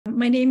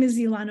my name is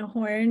Ilana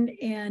Horn,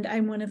 and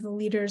I'm one of the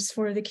leaders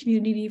for the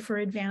Community for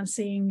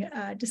Advancing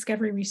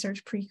Discovery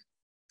Research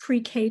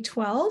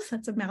Pre-K-12.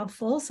 That's a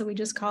mouthful, so we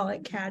just call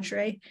it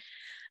CADRE.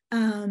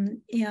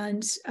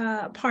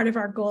 Part of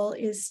our goal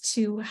is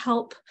to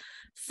help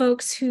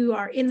folks who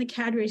are in the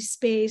CADRE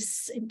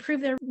space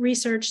improve their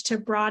research, to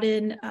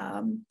broaden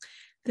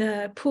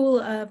the pool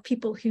of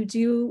people who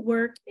do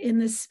work in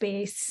this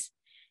space.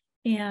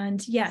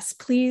 And yes,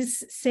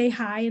 please say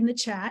hi in the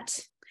chat.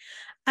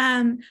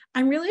 I'm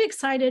really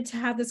excited to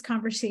have this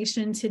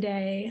conversation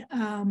today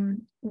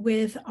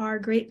with our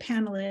great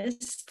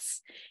panelists.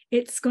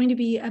 It's going to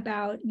be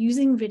about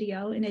using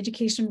video in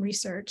education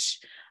research.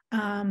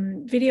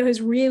 Video has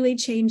really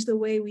changed the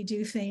way we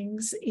do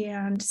things.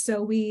 And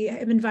so we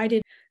have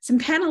invited some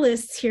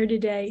panelists here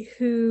today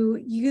who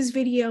use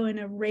video in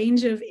a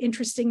range of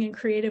interesting and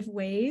creative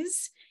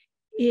ways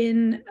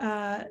in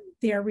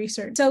their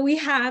research. So we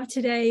have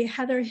today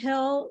Heather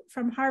Hill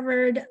from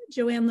Harvard,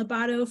 Joanne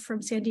Lobato from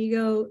San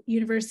Diego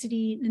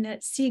University,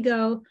 Nanette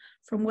Seago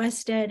from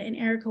Wested, and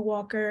Erica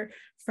Walker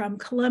from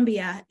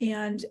Columbia.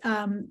 And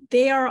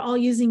they are all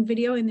using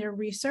video in their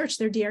research,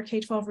 their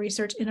DRK-12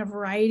 research, in a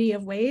variety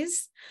of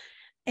ways.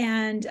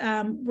 And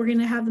we're going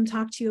to have them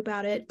talk to you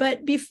about it.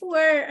 But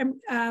before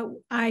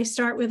I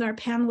start with our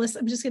panelists,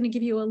 I'm just going to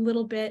give you a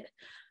little bit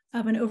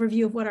of an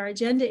overview of what our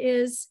agenda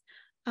is.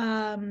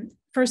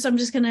 First, I'm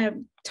just going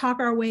to talk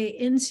our way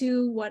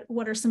into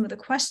what are some of the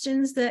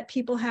questions that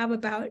people have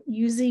about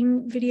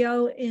using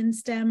video in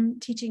STEM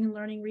teaching and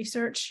learning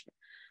research.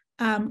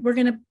 We're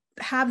going to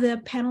have the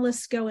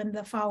panelists go in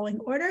the following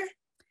order.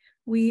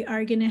 We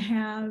are going to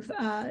have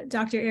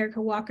Dr.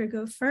 Erica Walker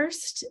go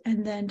first,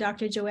 and then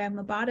Dr. Joanne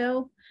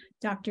Lobato,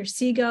 Dr.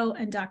 Seago,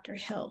 and Dr.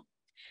 Hill.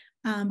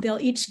 They'll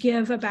each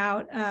give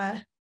about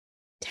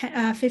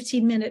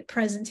 15-minute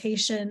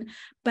presentation,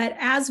 but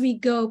as we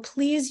go,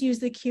 please use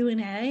the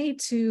Q&A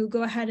to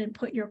go ahead and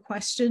put your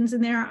questions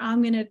in there.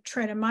 I'm going to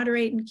try to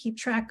moderate and keep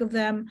track of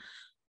them.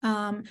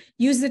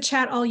 Use the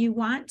chat all you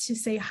want to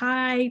say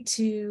hi,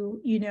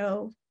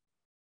 to,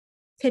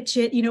 pitch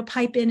it,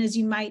 pipe in as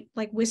you might,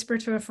 like whisper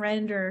to a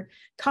friend or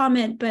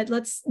comment, but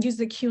let's use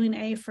the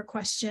Q&A for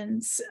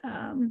questions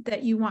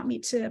that you want me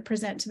to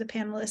present to the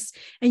panelists.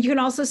 And you can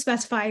also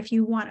specify if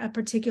you want a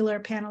particular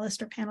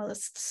panelist or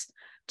panelists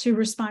to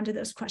respond to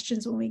those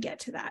questions when we get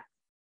to that.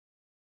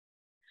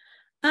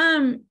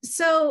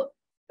 So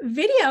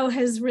video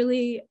has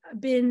really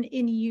been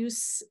in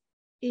use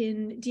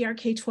in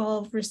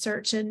DRK-12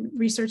 research and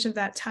research of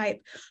that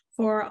type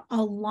for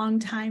a long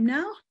time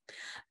now.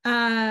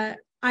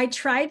 I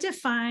tried to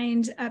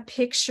find a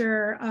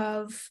picture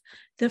of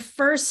the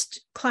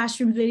first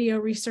classroom video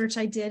research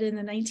I did in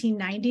the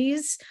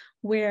 1990s,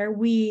 where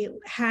we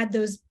had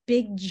those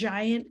big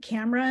giant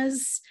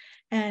cameras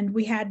and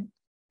we had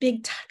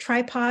big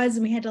tripods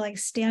and we had to like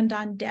stand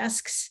on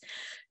desks.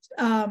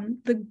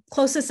 The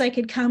closest I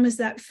could come is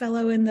that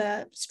fellow in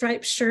the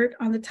striped shirt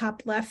on the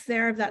top left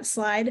there of that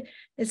slide.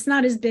 It's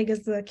not as big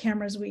as the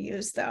cameras we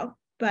use though,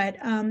 but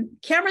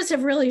cameras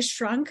have really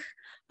shrunk,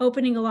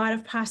 opening a lot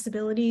of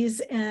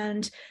possibilities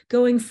and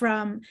going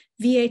from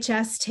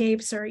VHS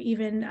tapes or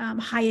even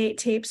high-8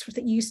 tapes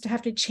that you used to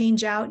have to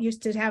change out. You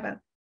used to have a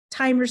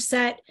timer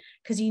set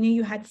because you knew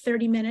you had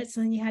 30 minutes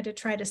and then you had to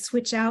try to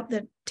switch out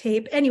the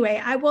tape.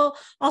 Anyway,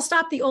 I'll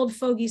stop the old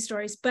fogey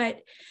stories, but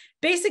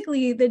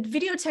basically the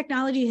video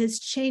technology has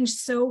changed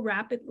so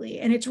rapidly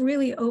and it's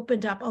really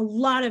opened up a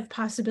lot of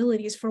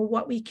possibilities for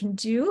what we can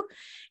do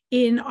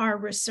in our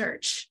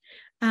research.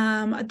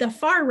 At the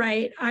far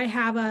right, I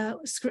have a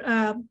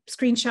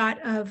screenshot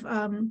of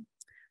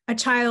a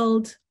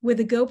child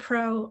with a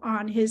GoPro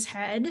on his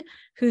head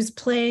who's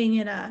playing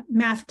in a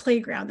math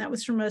playground. That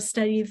was from a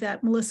study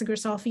that Melissa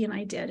Grisolfi and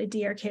I did, a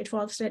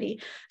DRK-12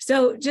 study.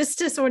 So just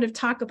to sort of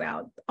talk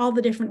about all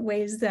the different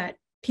ways that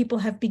people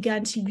have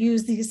begun to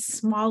use these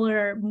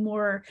smaller,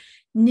 more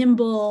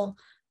nimble,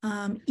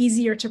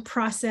 easier to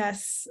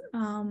process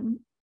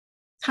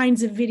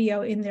kinds of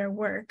video in their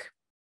work.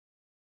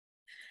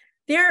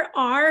 There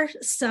are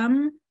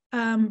some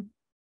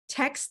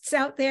texts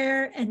out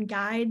there and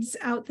guides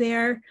out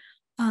there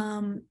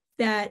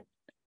that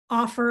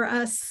offer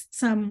us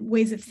some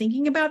ways of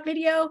thinking about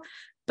video,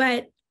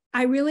 but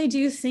I really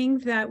do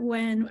think that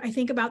when I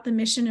think about the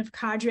mission of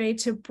CADRE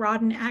to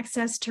broaden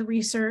access to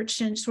research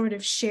and sort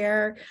of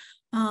share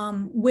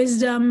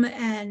wisdom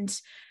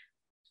and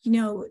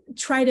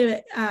try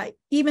to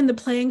even the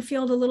playing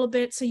field a little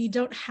bit, so you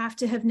don't have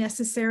to have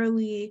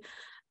necessarily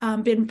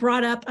been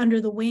brought up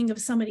under the wing of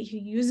somebody who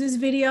uses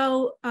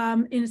video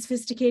in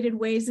sophisticated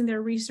ways in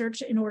their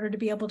research in order to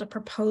be able to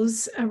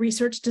propose a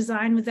research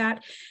design with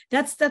that.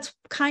 That's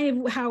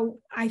kind of how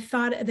I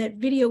thought that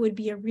video would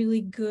be a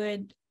really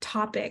good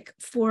topic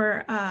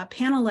for a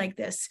panel like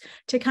this,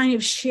 to kind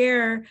of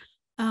share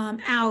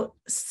out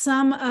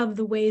some of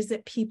the ways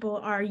that people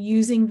are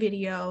using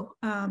video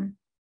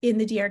in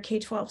the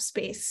DRK-12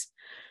 space.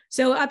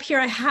 So up here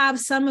I have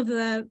some of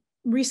the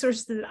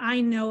resources that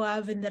I know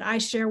of and that I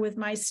share with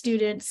my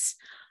students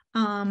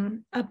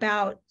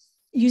about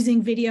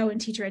using video in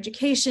teacher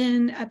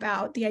education,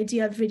 about the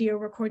idea of video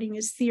recording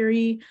as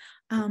theory.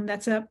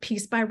 That's a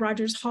piece by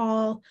Rogers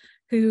Hall,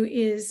 who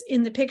is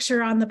in the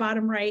picture on the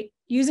bottom right,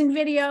 using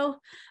video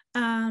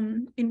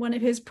in one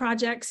of his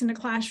projects in a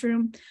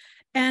classroom.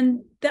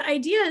 And the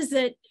idea is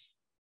that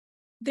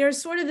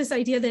there's sort of this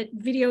idea that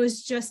video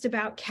is just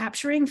about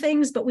capturing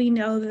things, but we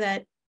know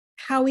that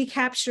how we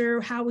capture,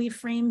 how we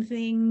frame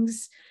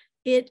things,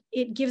 it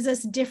gives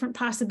us different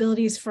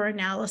possibilities for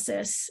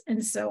analysis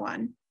and so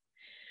on.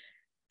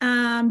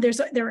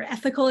 There are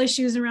ethical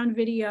issues around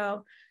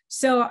video.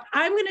 So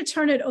I'm going to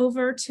turn it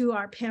over to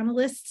our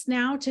panelists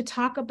now to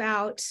talk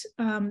about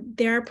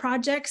their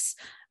projects.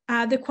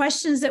 The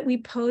questions that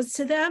we posed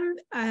to them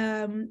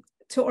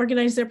to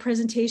organize their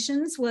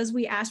presentations was,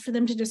 we asked for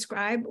them to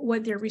describe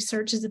what their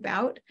research is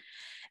about.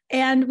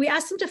 And we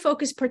asked them to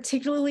focus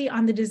particularly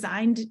on the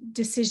design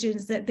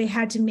decisions that they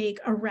had to make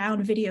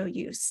around video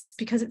use,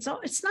 because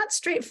it's not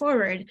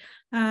straightforward.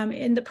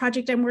 In the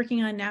project I'm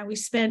working on now, we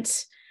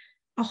spent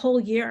a whole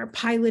year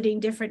piloting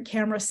different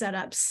camera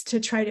setups to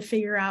try to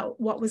figure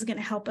out what was going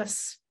to help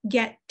us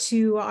get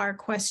to our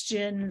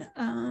questions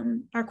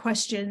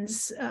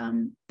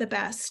the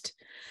best.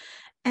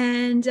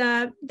 And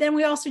then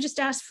we also just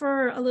asked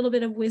for a little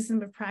bit of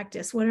wisdom of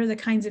practice. What are the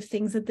kinds of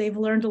things that they've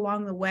learned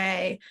along the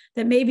way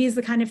that maybe is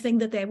the kind of thing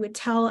that they would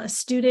tell a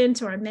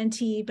student or a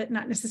mentee, but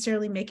not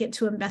necessarily make it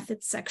to a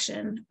methods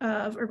section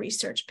of a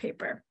research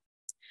paper?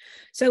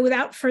 So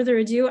without further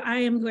ado, I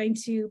am going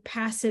to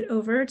pass it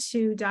over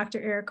to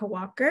Dr. Erica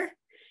Walker,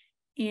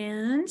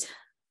 and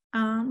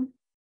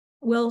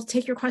we'll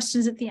take your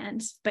questions at the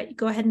end, but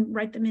go ahead and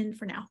write them in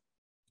for now.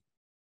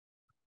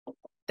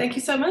 Thank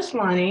you so much,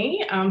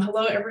 Lonnie.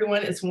 Hello,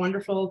 everyone. It's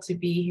wonderful to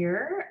be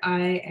here.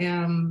 I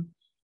am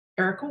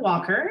Erica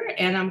Walker,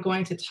 and I'm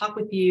going to talk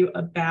with you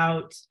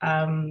about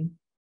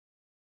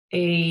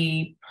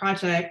a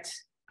project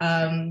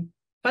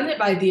funded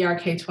by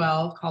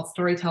DRK-12 called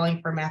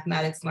Storytelling for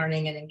Mathematics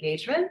Learning and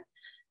Engagement.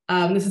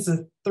 This is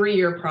a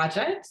 3-year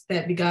project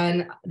that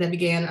began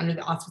under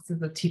the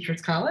auspices of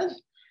Teachers College,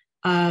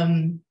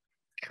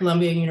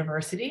 Columbia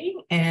University,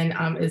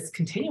 and is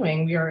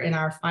continuing. We are in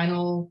our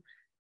final,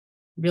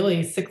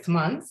 really, 6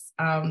 months.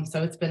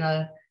 So it's been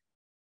a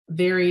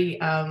very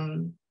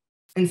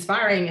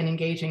inspiring and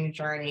engaging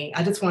journey.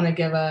 I just want to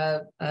give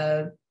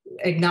a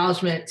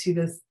acknowledgement to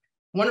this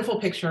wonderful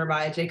picture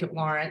by Jacob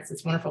Lawrence,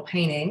 this wonderful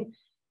painting.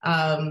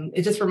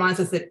 It just reminds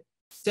us that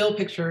still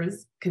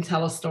pictures can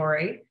tell a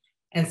story,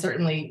 and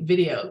certainly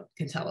video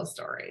can tell a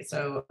story.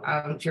 So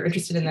if you're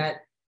interested in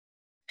that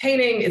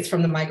painting, it's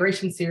from the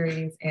Migration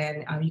series,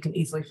 and you can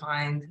easily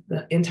find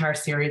the entire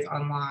series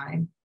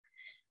online.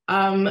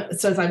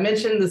 So as I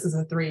mentioned, this is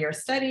a 3-year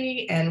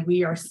study, and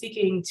we are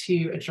seeking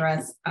to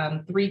address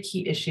 3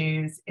 key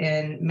issues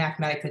in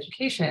mathematics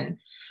education.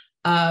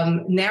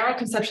 Narrow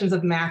conceptions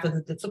of math as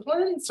a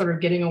discipline, sort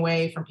of getting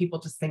away from people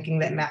just thinking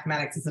that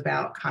mathematics is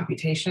about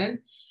computation.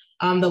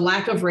 The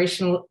lack of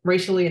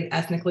racially and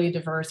ethnically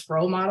diverse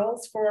role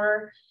models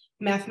for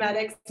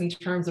mathematics in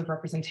terms of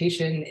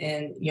representation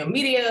in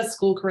media,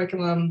 school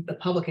curriculum, the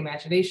public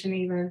imagination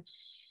even.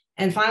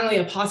 And finally,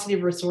 a paucity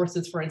of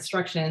resources for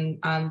instruction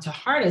to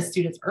harness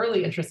students'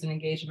 early interest and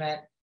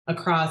engagement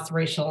across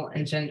racial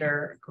and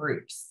gender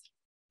groups.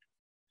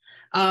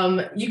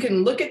 You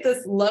can look at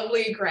this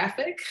lovely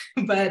graphic,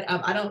 but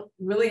I don't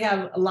really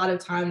have a lot of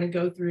time to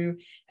go through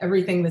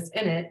everything that's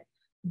in it.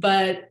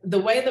 But the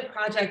way the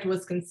project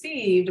was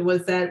conceived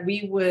was that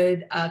we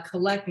would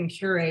collect and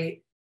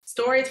curate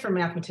stories from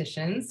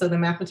mathematicians. So the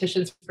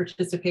mathematicians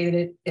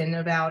participated in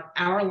about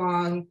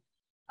hour-long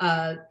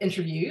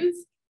interviews,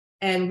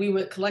 and we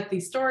would collect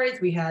these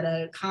stories. We had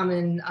a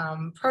common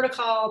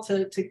protocol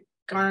to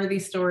garner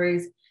these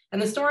stories.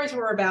 And the stories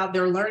were about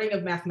their learning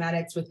of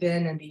mathematics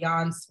within and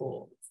beyond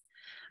schools.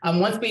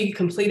 Once we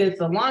completed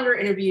the longer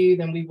interview,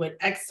 then we would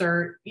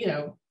excerpt,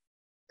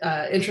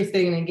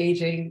 interesting and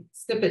engaging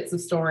snippets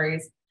of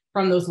stories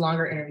from those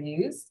longer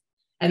interviews.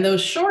 And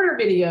those shorter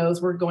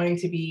videos were going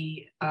to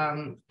be,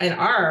 and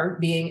are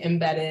being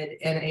embedded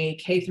in a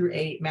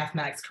K-8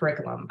 mathematics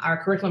curriculum.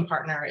 Our curriculum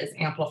partner is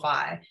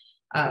Amplify,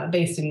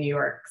 based in New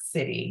York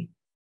City.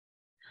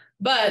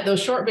 But those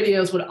short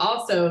videos would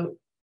also,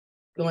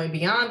 going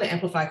beyond the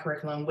Amplify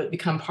curriculum, would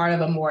become part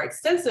of a more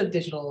extensive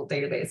digital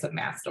database of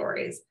math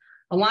stories,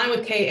 aligned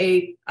with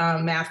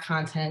K-8 math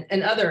content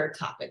and other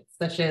topics,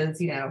 such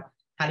as,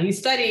 how do you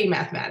study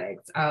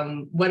mathematics?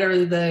 What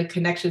are the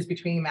connections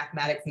between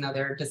mathematics and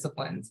other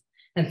disciplines,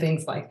 and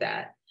things like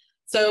that.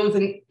 So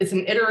it's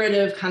an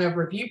iterative kind of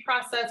review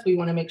process. We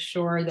want to make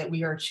sure that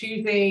we are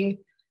choosing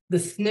the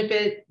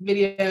snippet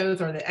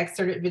videos or the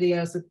excerpted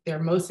videos that they're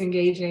most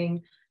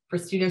engaging for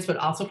students, but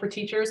also for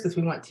teachers, because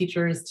we want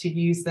teachers to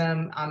use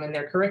them in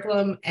their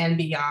curriculum and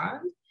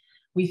beyond.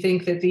 We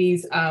think that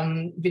these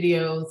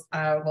videos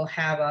will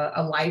have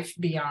a life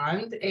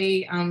beyond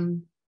a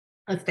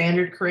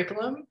standard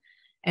curriculum.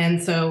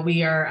 And so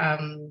we are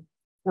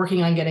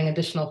working on getting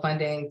additional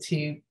funding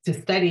to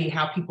study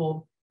how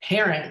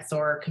parents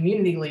or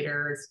community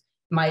leaders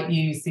might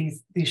use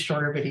these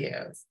shorter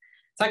videos.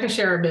 So I can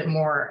share a bit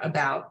more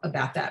about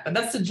that, but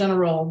that's the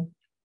general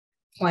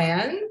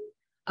plan.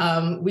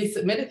 We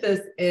submitted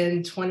this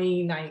in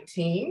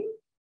 2019,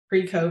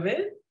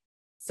 pre-COVID.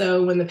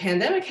 So when the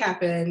pandemic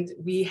happened,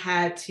 we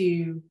had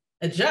to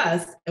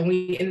adjust, and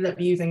we ended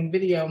up using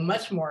video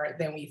much more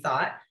than we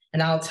thought.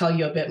 And I'll tell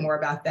you a bit more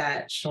about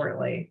that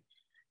shortly.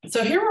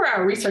 So here were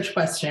our research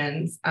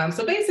questions.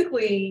 So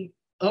basically,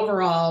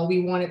 overall,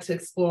 we wanted to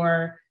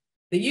explore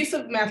the use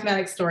of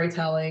mathematics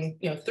storytelling,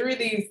 through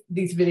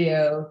these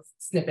video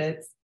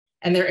snippets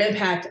and their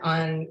impact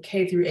on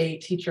K-8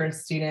 teacher and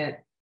student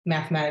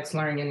mathematics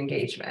learning and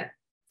engagement.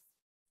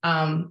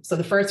 So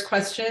the first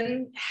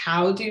question,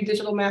 how do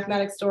digital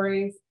mathematics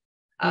stories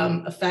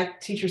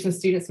affect teachers and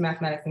students'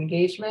 mathematics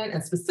engagement?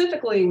 And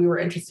specifically, we were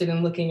interested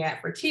in looking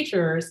at, for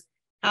teachers,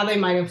 how they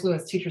might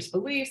influence teachers'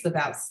 beliefs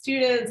about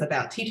students,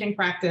 about teaching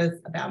practice,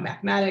 about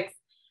mathematics.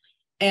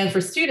 And for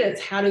students,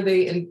 how do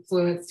they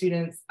influence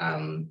students'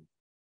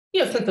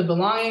 sense of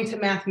belonging to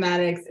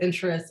mathematics,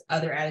 interests,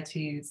 other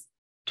attitudes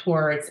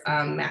towards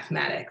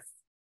mathematics.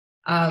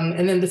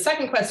 And then the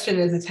second question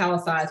is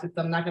italicized, because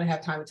I'm not going to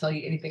have time to tell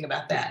you anything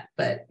about that,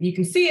 but you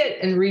can see it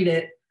and read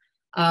it.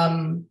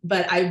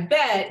 But I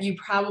bet you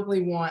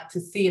probably want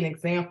to see an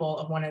example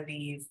of one of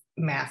these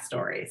math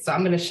stories. So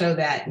I'm going to show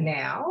that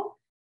now.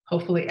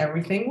 Hopefully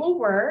everything will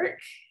work.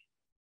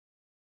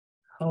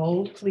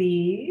 Hold,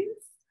 please.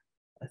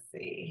 Let's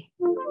see.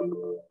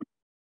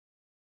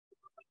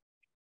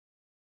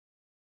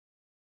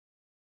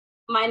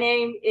 My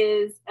name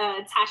is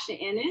Tasha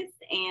Ennis,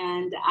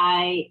 and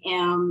I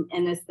am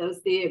an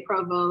associate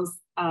provost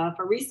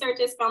for research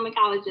at Spelman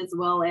College, as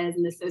well as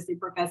an associate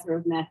professor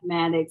of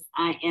mathematics.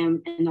 I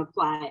am an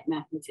applied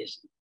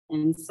mathematician.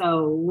 And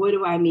so what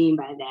do I mean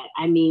by that?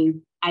 I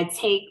mean, I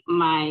take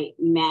my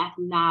math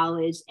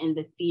knowledge and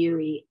the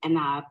theory and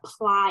I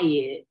apply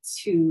it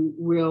to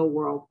real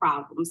world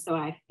problems. So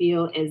I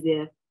feel as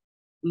if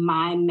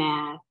my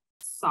math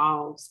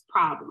solves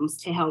problems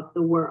to help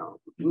the world.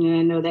 And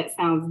I know that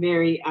sounds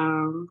very,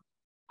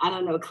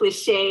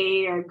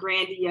 cliche or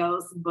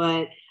grandiose,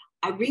 but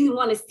I really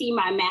want to see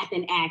my math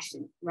in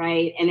action,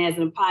 right? And as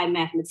an applied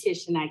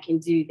mathematician, I can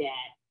do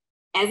that.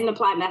 As an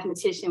applied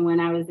mathematician, when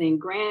I was in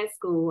grad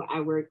school, I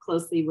worked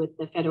closely with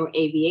the Federal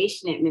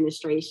Aviation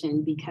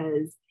Administration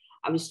because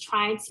I was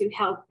trying to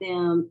help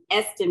them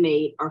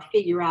estimate or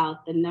figure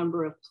out the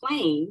number of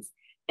planes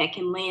that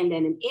can land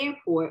at an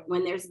airport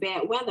when there's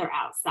bad weather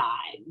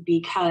outside.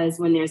 Because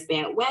when there's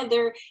bad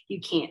weather, you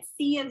can't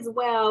see as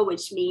well,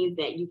 which means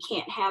that you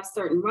can't have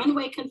certain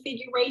runway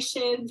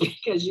configurations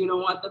because you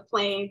don't want the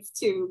planes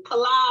to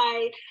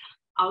collide.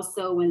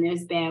 Also, when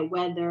there's bad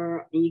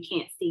weather and you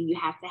can't see, you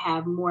have to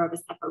have more of a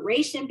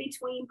separation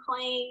between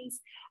planes.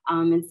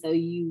 And so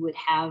you would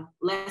have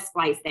less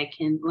flights that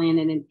can land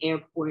at an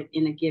airport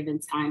in a given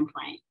time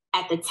frame.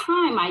 At the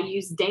time, I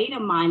used data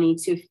mining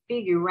to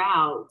figure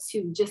out,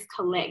 to just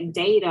collect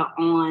data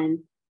on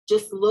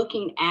just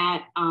looking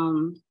at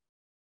the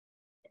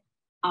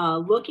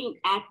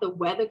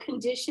weather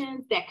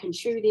conditions that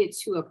contributed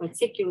to a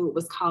particular, what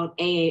was called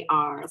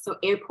AAR, so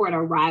airport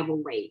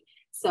arrival rate.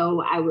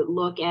 So I would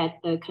look at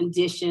the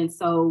conditions,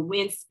 so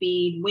wind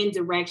speed, wind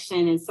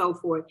direction, and so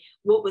forth.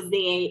 What was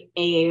the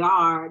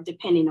AAR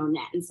depending on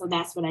that? And so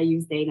that's what I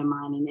use data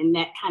mining, and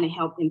that kind of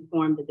helped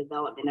inform the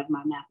development of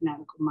my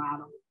mathematical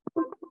model.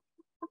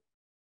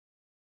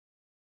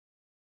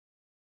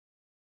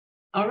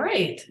 All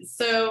right,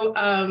 so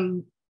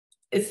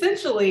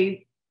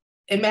essentially,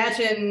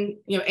 imagine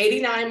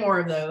 89 more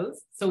of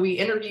those. So we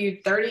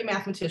interviewed 30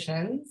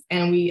 mathematicians,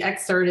 and we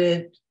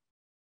excerpted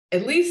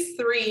at least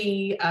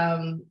 3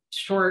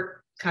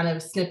 short kind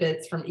of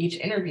snippets from each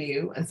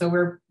interview. And so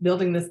we're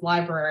building this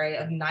library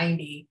of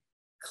 90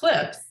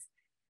 clips.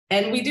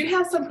 And we do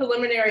have some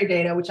preliminary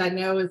data, which I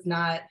know is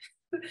not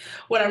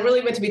what I'm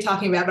really meant to be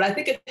talking about, but I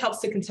think it helps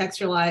to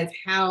contextualize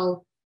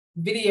how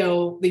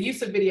the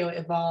use of video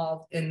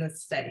evolved in the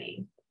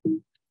study.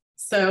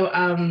 So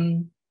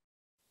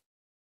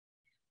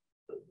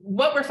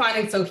what we're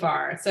finding so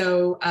far.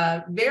 So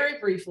very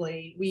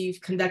briefly, we've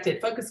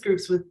conducted focus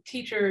groups with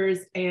teachers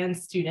and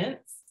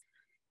students.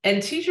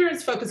 And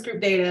teachers' focus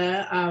group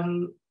data,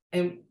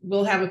 and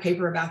we'll have a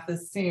paper about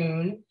this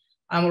soon,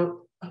 we're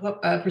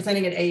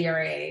presenting at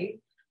AERA,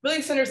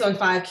 really centers on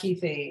 5 key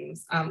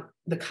themes.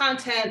 The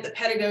content, the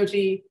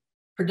pedagogy,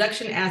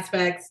 production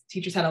aspects.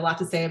 Teachers had a lot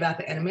to say about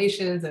the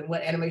animations and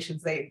what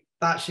animations they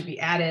thought should be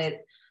added.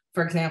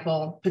 For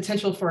example,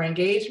 potential for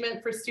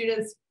engagement for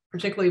students,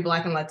 particularly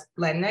Black and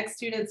Latinx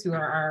students who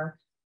are our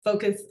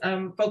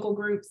focal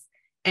groups,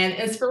 and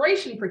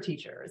inspiration for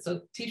teachers.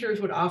 So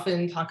teachers would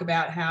often talk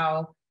about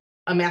how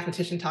a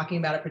mathematician talking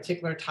about a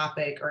particular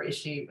topic or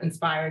issue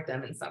inspired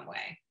them in some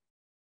way.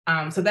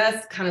 So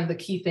that's kind of the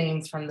key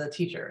themes from the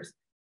teachers.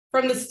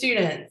 From the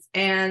students,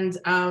 and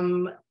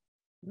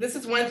this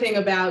is one thing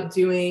about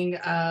doing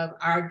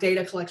our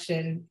data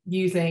collection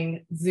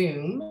using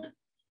Zoom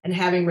and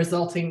having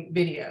resulting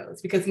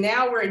videos, because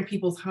now we're in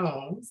people's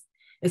homes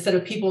instead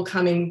of people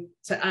coming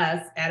to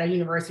us at a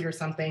university or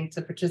something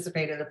to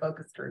participate in a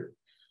focus group.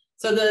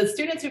 So the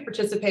students who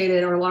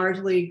participated are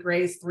largely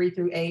grades 3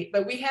 through 8,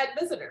 but we had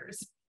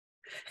visitors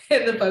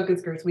in the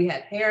focus groups. We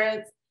had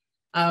parents,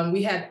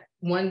 we had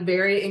one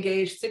very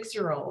engaged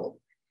 6-year-old,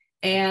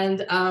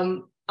 and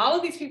all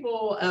of these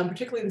people,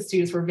 particularly the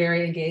students, were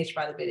very engaged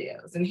by the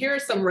videos. And here are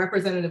some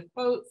representative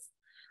quotes.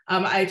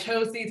 I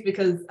chose these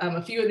because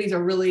a few of these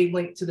are really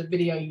linked to the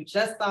video you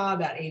just saw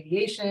about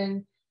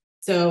aviation.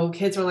 So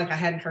kids were like, I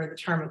hadn't heard the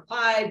term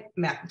applied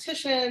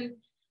mathematician.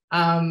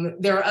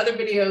 There are other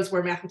videos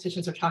where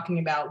mathematicians are talking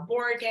about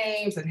board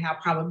games and how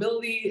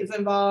probability is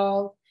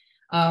involved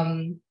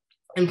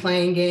in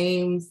playing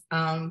games.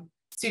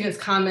 Students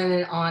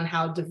commented on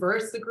how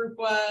diverse the group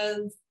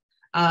was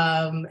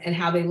and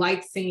how they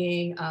liked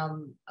seeing,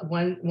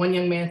 one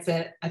young man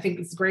said, I think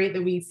it's great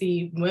that we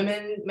see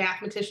women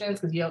mathematicians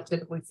because you don't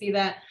typically see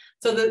that.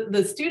 So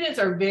the students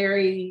are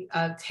very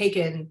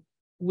taken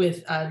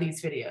with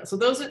these videos. So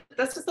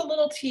that's just a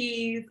little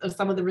tease of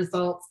some of the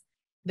results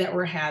that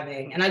we're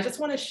having. And I just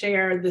want to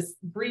share this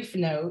brief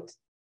note,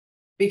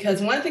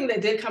 because one thing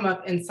that did come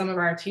up in some of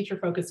our teacher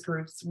focus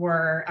groups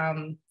were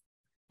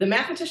the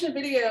mathematician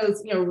videos,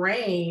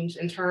 range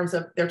in terms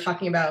of they're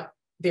talking about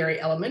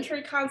very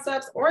elementary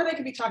concepts, or they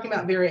could be talking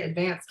about very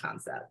advanced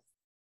concepts.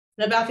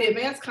 And about the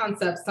advanced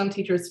concepts, some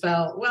teachers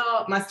felt,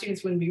 well, my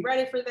students wouldn't be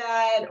ready for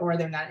that, or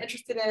they're not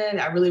interested in it.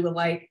 I really would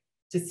like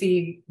to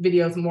see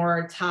videos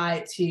more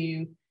tied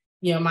to,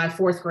 my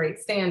 4th grade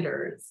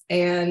standards.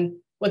 And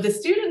what the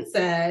students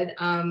said,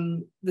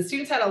 the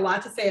students had a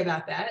lot to say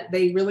about that.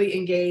 They really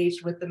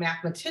engaged with the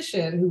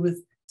mathematician who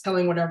was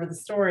telling whatever the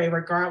story,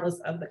 regardless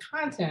of the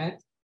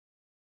content.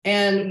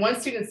 And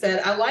one student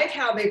said, I like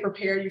how they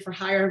prepared you for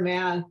higher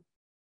math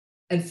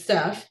and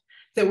stuff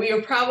that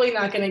we're probably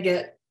not going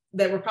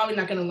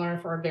to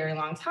learn for a very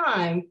long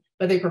time,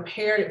 but they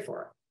prepared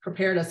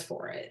us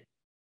for it.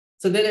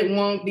 So then it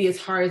won't be as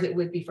hard as it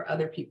would be for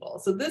other people.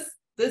 So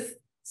this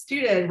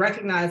student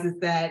recognizes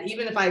that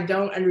even if I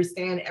don't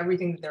understand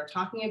everything that they're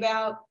talking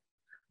about,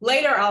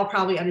 later I'll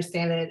probably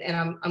understand it,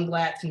 and I'm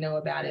glad to know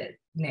about it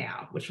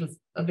now, which was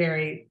a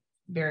very,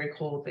 very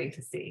cool thing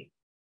to see.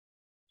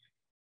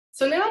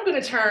 So now I'm going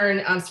to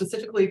turn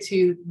specifically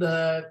to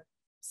the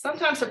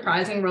sometimes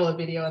surprising role of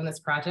video in this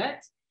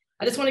project.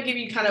 I just want to give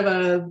you kind of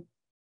a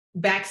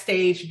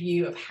backstage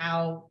view of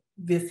how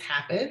this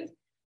happened.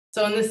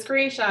 So in this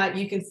screenshot,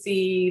 you can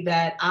see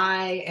that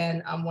I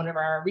and one of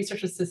our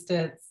research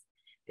assistants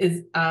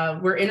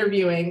we're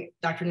interviewing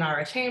Dr.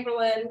 Nara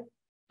Chamberlain.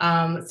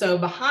 So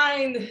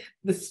behind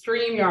the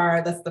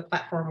StreamYard, that's the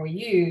platform we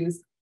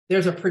use,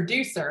 there's a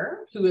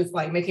producer who is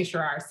like making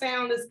sure our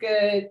sound is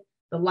good,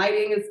 the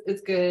lighting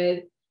is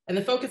good, and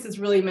the focus is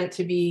really meant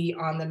to be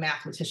on the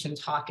mathematician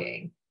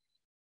talking.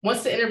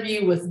 Once the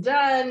interview was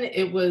done,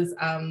 it was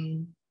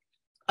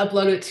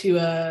uploaded to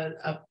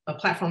a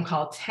platform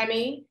called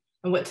Temi.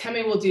 And what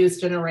Temi will do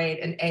is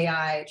generate an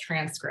AI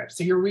transcript.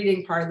 So you're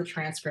reading part of the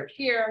transcript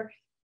here.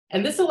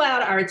 And this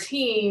allowed our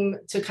team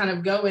to kind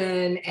of go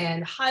in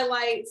and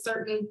highlight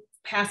certain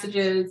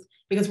passages,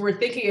 because we're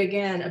thinking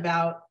again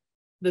about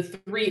the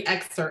 3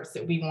 excerpts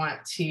that we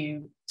want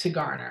to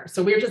garner.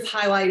 So we're just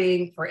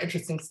highlighting for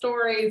interesting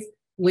stories,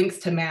 links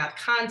to math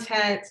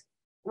content.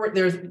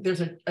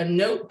 There's a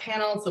note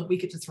panel, so we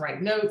could just write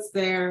notes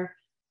there.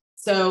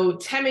 So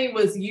Temi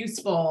was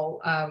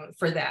useful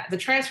for that. The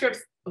transcripts,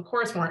 of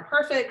course, weren't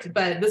perfect,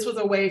 but this was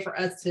a way for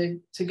us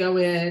to go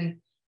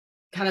in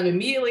kind of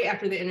immediately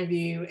after the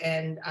interview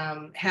and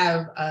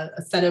have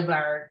a set of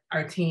our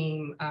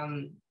team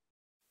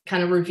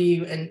kind of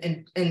review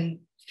and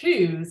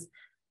choose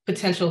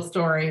potential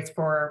stories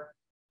for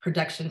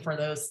production for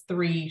those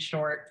 3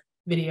 short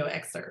video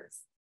excerpts.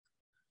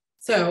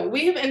 So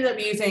we have ended up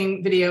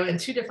using video in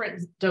 2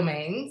 different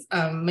domains,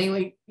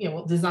 mainly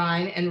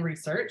design and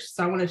research.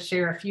 So I want to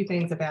share a few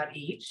things about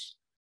each.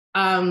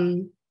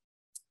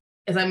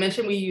 As I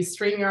mentioned, we use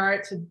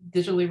StreamYard to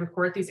digitally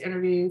record these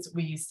interviews.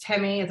 We use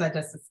Temi, as I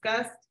just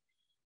discussed,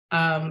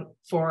 to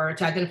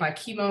identify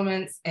key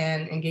moments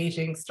and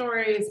engaging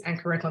stories and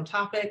curriculum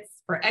topics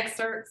for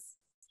excerpts.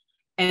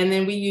 And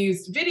then we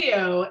used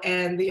video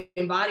and the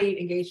embodied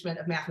engagement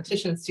of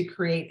mathematicians to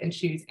create and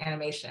choose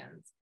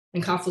animations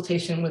in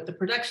consultation with the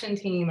production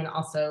team and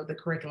also the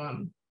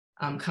curriculum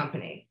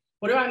company.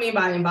 What do I mean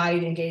by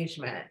embodied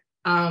engagement?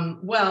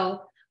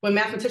 Well, when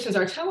mathematicians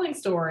are telling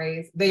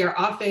stories, they are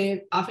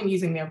often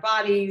using their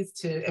bodies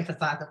to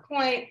emphasize a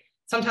point.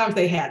 Sometimes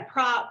they had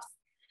props.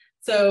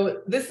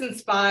 So this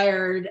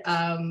inspired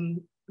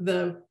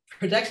the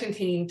production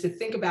team to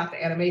think about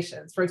the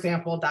animations. For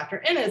example,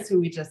 Dr. Ennis, who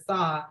we just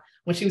saw,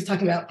 when she was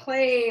talking about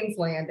planes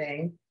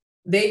landing,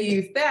 they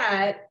used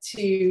that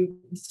to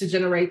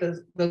generate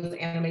those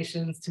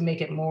animations to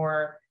make it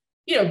more,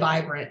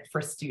 vibrant for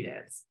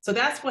students. So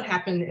that's what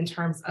happened in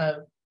terms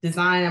of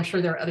design. I'm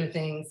sure there are other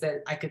things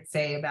that I could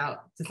say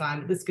about design,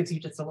 but this gives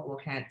you just a little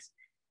hint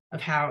of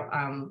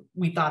how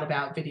we thought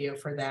about video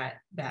for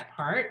that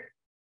part.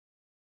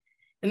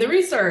 In the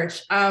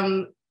research,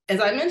 as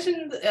I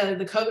mentioned,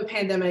 the COVID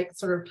pandemic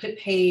sort of put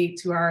paid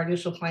to our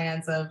initial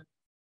plans of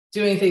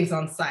doing things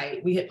on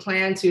site. We had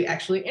planned to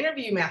actually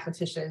interview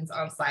mathematicians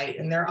on site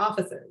in their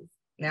offices.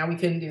 Now we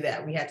couldn't do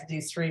that. We had to do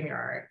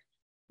StreamYard.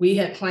 We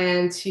had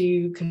planned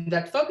to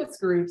conduct focus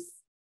groups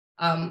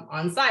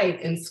on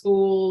site in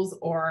schools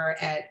or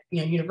at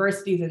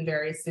universities in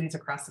various cities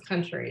across the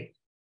country.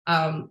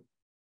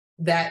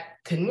 That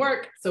couldn't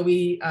work, so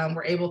we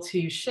were able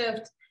to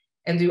shift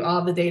and do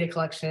all the data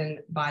collection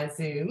by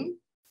Zoom.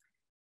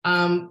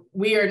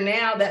 We are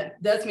now,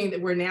 that does mean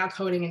that we're now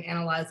coding and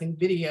analyzing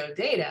video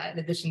data in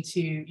addition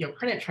to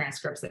printed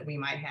transcripts that we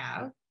might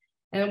have.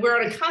 And we're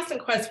on a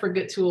constant quest for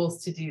good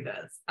tools to do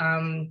this.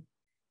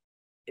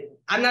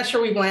 I'm not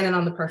sure we've landed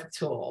on the perfect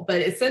tool,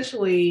 but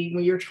essentially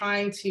when you're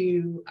trying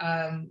to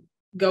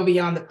go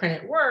beyond the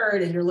printed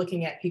word and you're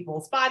looking at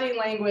people's body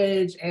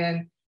language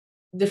and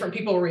different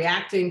people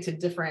reacting to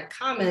different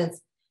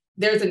comments,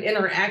 there's an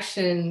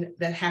interaction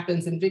that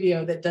happens in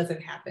video that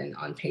doesn't happen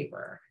on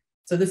paper.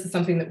 So this is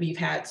something that we've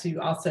had to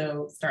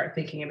also start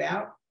thinking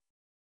about.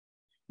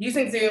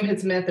 Using Zoom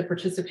has meant that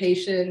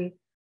participation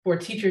for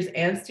teachers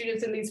and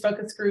students in these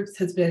focus groups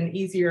has been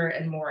easier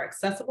and more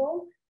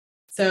accessible.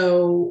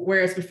 So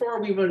whereas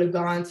before we would have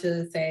gone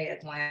to, say,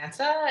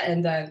 Atlanta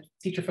and done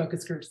teacher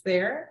focus groups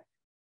there,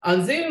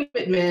 on Zoom,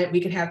 it meant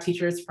we could have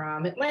teachers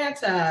from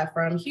Atlanta,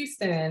 from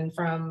Houston,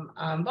 from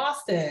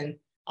Boston,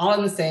 all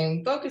in the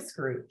same focus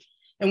group.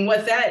 And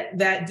what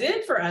that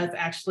did for us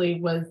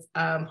actually was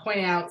point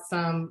out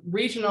some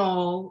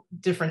regional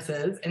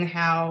differences in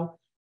how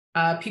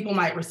people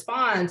might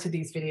respond to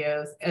these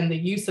videos and the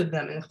use of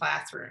them in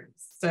classrooms.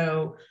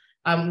 So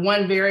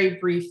one very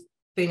brief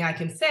thing I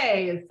can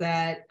say is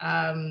that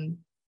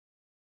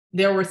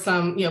there were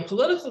some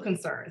political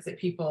concerns that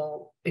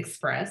people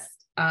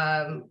expressed.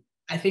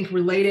 I think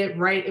related,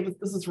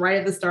 this was right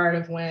at the start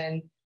of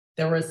when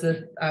there was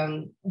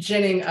the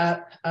ginning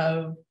up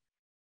of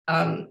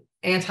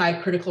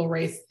anti-critical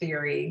race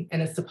theory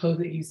and its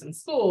supposed use in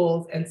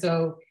schools. And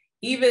so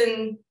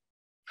even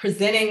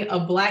presenting a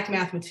Black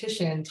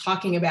mathematician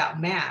talking about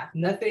math,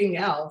 nothing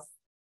else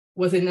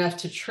was enough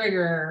to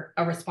trigger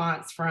a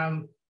response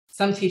from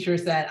some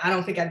teachers that I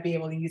don't think I'd be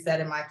able to use that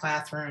in my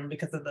classroom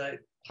because of the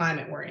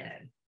climate we're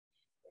in.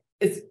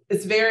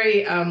 It's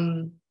very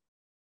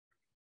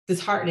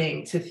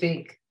disheartening to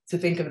think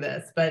of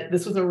this, but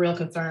this was a real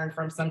concern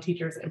from some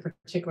teachers in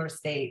particular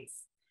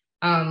states.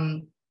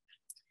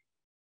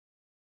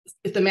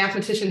 If the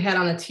mathematician had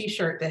on a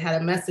t-shirt that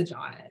had a message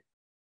on it,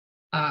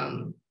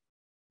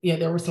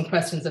 there were some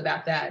questions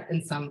about that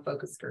in some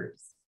focus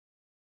groups.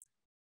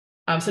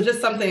 So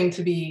just something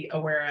to be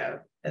aware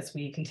of as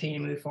we continue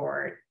to move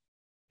forward.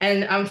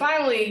 And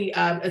finally,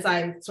 as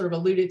I sort of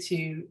alluded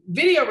to,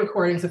 video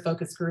recordings of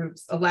focus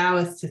groups allow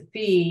us to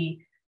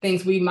see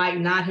things we might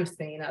not have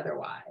seen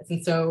otherwise.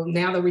 And so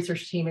now the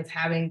research team is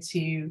having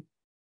to,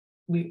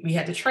 we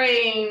had to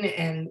train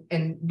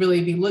and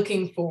really be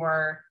looking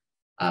for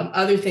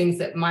other things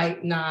that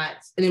might not,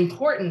 and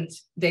important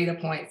data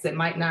points that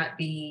might not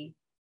be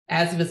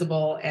as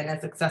visible and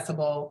as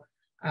accessible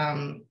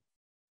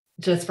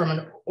just from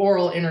an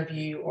oral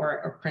interview or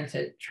a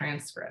printed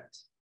transcript.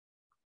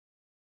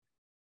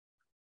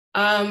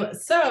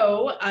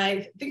 So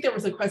I think there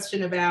was a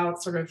question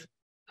about sort of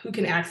who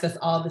can access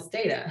all this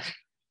data,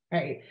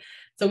 right?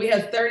 So we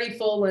have 30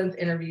 full-length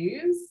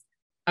interviews.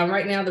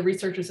 Right now, the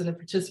researchers and the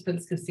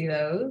participants can see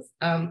those.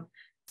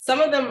 Some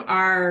of them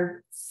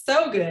are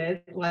so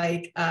good,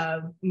 like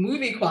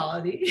movie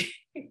quality,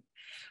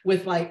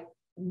 with like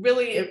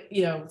really,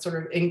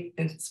 sort of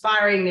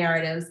inspiring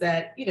narratives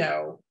that,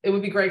 it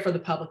would be great for the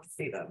public to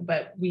see them,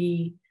 but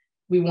we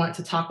want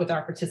to talk with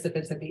our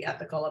participants and be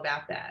ethical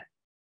about that.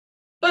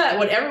 But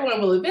what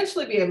everyone will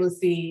eventually be able to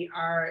see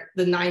are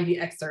the 90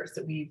 excerpts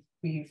that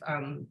we've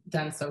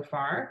done so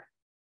far.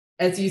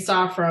 As you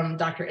saw from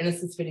Dr.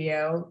 Ennis's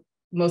video,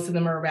 most of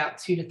them are about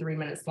 2 to 3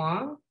 minutes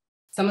long.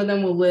 Some of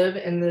them will live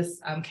in this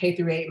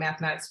K-8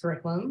 mathematics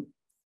curriculum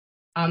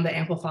that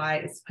Amplify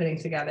is putting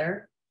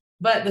together.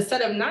 But the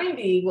set of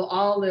 90 will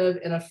all live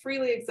in a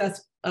freely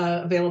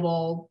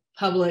available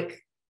public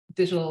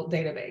digital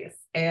database.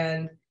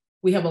 And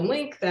we have a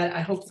link that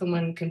I hope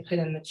someone can put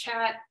in the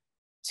chat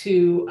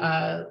to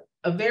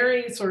a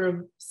very sort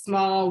of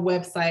small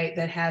website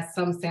that has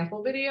some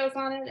sample videos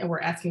on it. And we're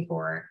asking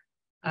for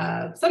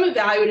some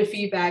evaluative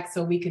feedback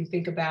so we can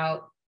think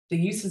about the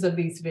uses of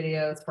these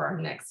videos for our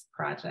next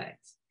project.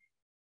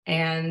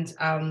 And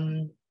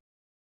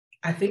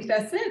I think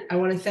that's it. I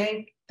want to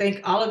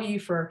thank all of you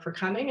for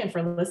coming and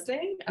for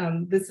listening.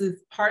 This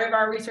is part of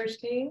our research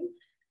team.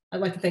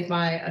 I'd like to thank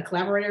my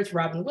collaborators,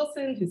 Robin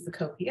Wilson, who's the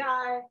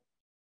co-PI,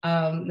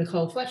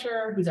 Nicole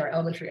Fletcher, who's our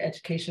elementary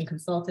education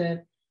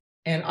consultant,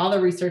 and all the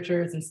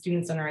researchers and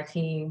students on our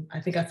team. I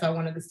think I saw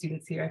one of the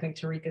students here. I think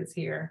Tarika's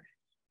here,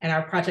 and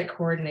our project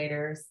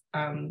coordinators.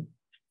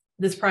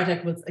 This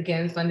project was,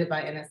 again, funded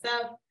by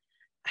NSF,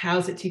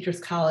 housed at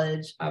Teachers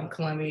College,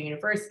 Columbia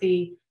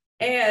University,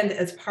 and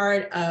as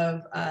part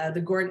of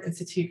the Gordon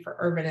Institute for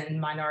Urban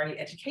and Minority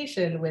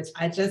Education, which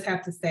I just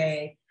have to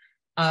say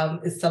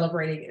is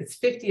celebrating its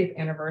 50th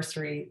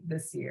anniversary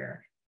this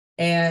year.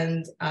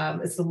 And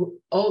it's the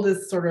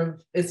oldest sort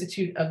of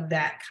institute of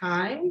that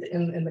kind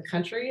in the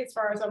country, as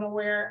far as I'm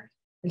aware,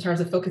 in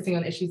terms of focusing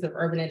on issues of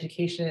urban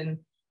education.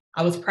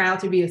 I was proud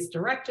to be its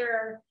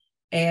director,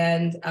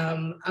 and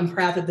I'm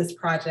proud that this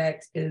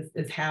project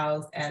is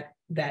housed at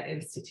that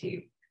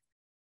institute.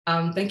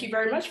 Thank you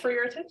very much for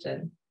your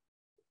attention.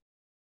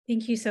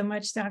 Thank you so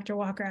much, Dr.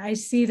 Walker. I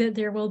see that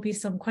there will be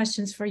some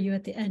questions for you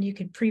at the end. You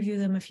can preview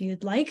them if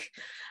you'd like.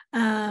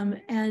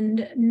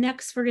 And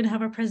next, we're going to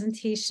have a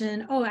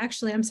presentation. Oh,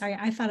 actually, I'm sorry.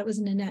 I thought it was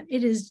Nanette.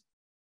 It is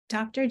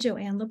Dr.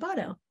 Joanne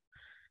Lobato.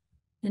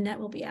 Nanette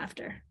will be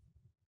after.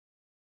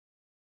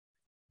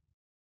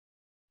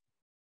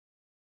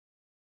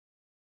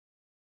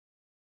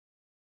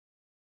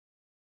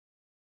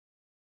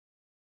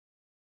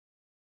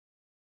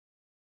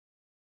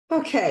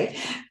 Okay.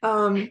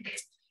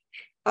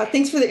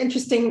 Thanks for the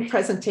interesting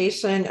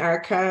presentation,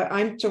 Erica.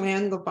 I'm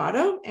Joanne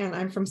Lobato, and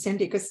I'm from San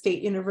Diego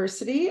State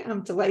University.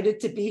 I'm delighted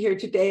to be here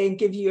today and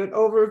give you an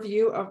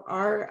overview of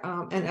our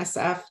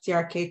NSF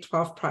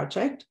DRK-12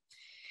 project.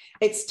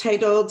 It's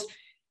titled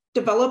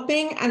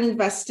Developing and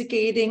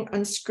Investigating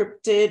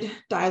Unscripted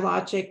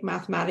Dialogic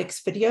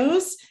Mathematics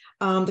Videos.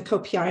 The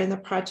co-PI in the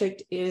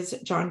project is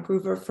John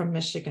Groover from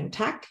Michigan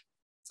Tech.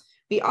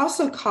 We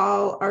also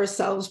call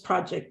ourselves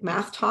Project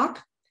Math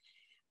Talk.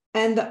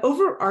 And the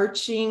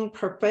overarching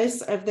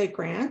purpose of the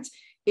grant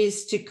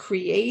is to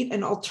create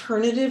an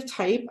alternative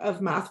type of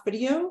math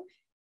video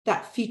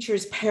that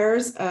features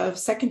pairs of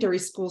secondary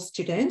school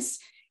students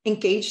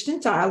engaged in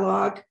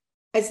dialogue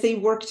as they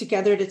work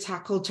together to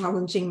tackle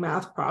challenging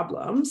math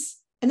problems.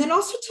 And then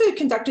also to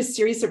conduct a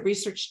series of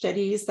research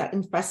studies that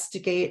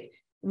investigate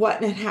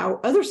what and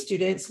how other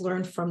students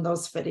learn from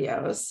those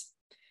videos.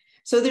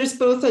 So there's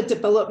both a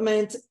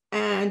development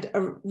and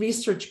a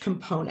research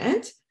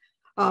component.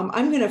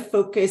 I'm going to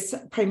focus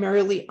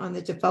primarily on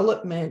the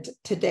development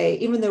today,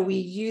 even though we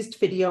used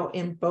video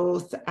in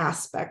both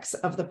aspects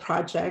of the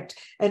project.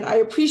 And I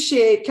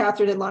appreciate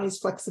Catherine and Lonnie's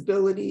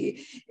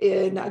flexibility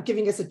in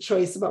giving us a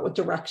choice about what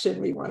direction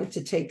we wanted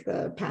to take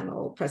the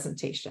panel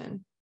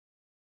presentation.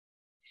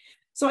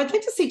 So I'd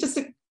like to say just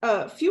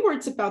a few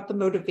words about the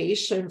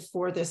motivation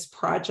for this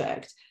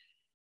project.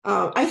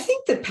 I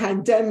think the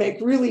pandemic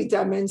really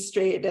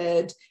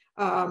demonstrated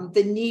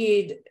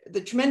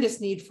the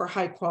tremendous need for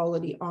high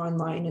quality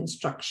online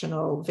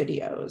instructional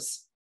videos.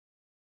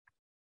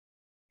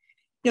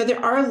 You know,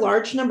 there are a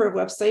large number of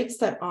websites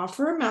that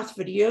offer math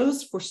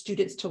videos for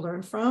students to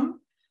learn from,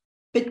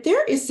 but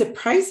there is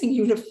surprising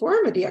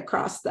uniformity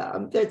across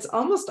them. That's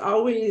almost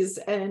always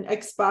an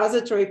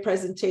expository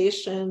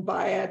presentation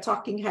by a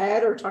talking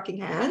head or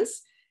talking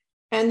hands.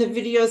 And the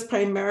videos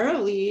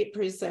primarily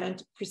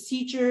present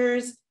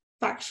procedures,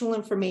 factual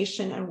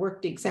information, and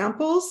worked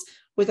examples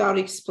without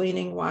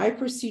explaining why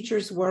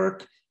procedures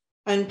work,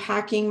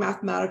 unpacking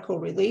mathematical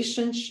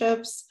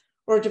relationships,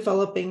 or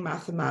developing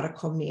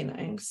mathematical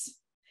meanings.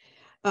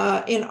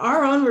 In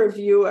our own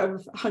review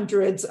of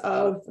hundreds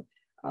of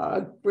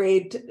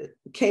grade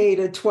K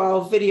to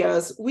 12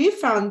 videos, we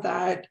found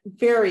that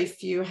very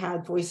few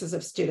had voices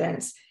of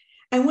students.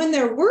 And when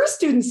there were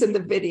students in the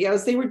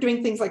videos, they were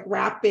doing things like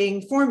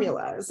wrapping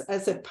formulas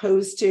as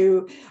opposed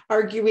to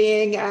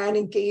arguing and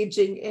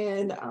engaging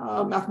in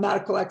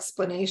mathematical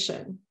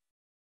explanation.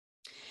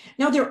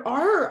 Now, there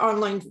are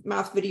online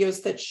math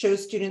videos that show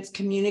students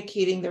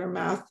communicating their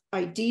math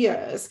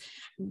ideas,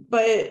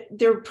 but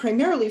they're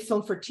primarily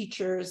filmed for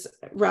teachers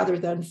rather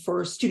than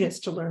for students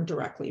to learn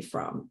directly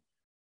from.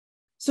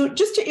 So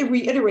just to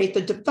reiterate,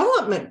 the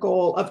development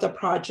goal of the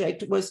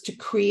project was to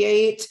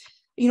create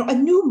a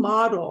new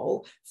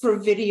model for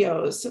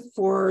videos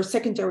for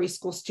secondary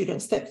school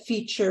students that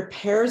feature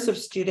pairs of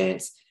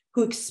students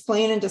who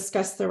explain and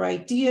discuss their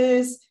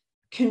ideas,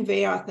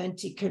 convey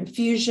authentic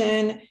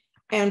confusion,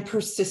 and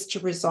persist to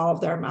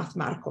resolve their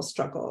mathematical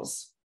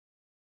struggles.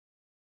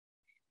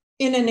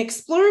 In an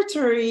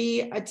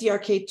exploratory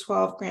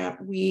DRK-12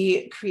 grant,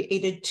 we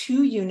created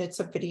 2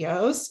 units of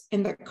videos.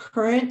 In the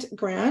current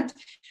grant,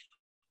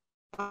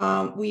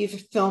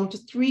 we've filmed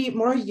 3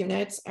 more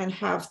units and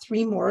have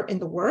 3 more in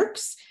the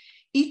works.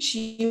 Each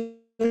unit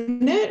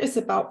is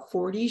about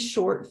 40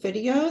 short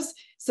videos.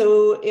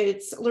 So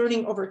it's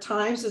learning over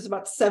time. So it's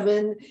about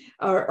 7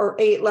 or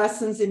 8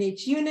 lessons in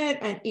each unit,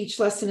 and each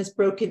lesson is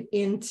broken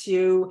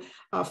into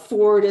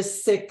 4 to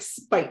 6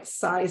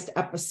 bite-sized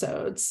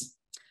episodes.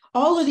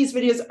 All of these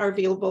videos are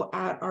available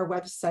at our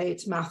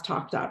website,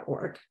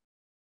 mathtalk.org.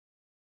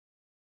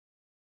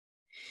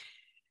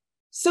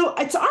 So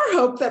it's our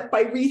hope that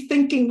by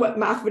rethinking what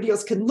math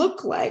videos can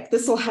look like,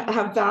 this will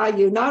have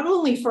value not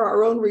only for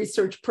our own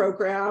research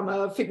program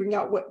of figuring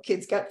out what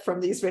kids get from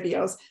these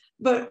videos,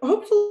 but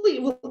hopefully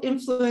it will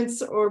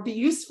influence or be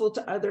useful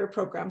to other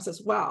programs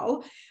as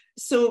well.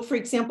 So for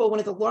example, one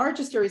of the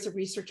largest areas of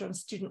research on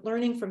student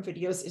learning from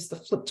videos is the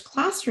flipped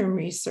classroom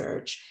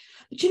research.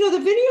 But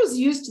the videos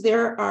used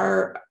there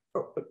are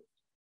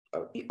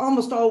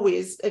almost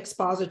always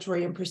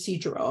expository and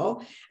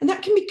procedural, and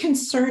that can be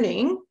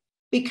concerning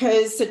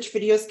because such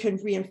videos can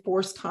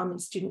reinforce common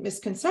student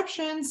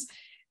misconceptions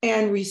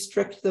and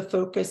restrict the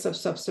focus of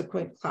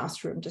subsequent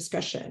classroom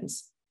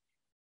discussions.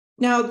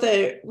 Now,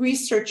 the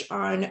research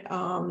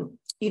on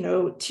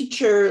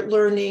teacher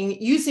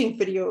learning using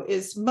video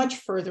is much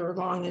further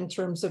along in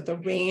terms of the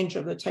range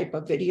of the type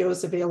of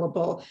videos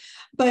available.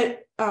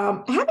 But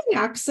having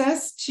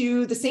access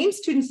to the same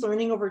students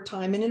learning over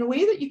time and in a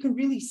way that you can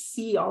really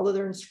see all of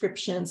their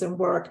inscriptions and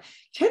work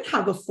can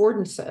have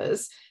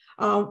affordances.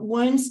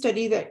 One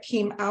study that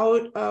came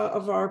out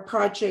of our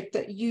project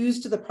that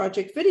used the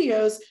project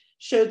videos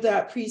showed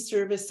that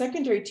pre-service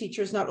secondary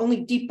teachers not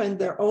only deepened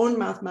their own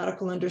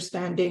mathematical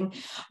understanding,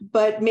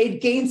 but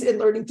made gains in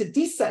learning to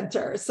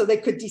decenter, so they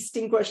could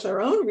distinguish their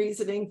own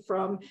reasoning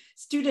from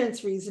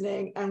students'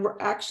 reasoning, and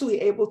were actually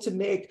able to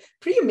make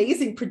pretty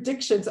amazing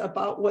predictions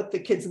about what the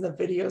kids in the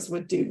videos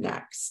would do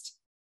next.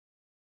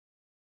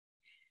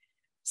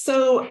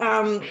 So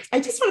I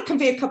just want to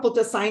convey a couple of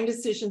design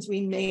decisions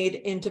we made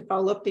in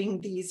developing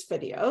these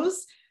videos.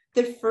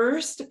 The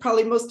first,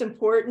 probably most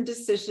important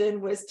decision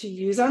was to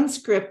use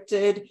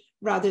unscripted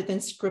rather than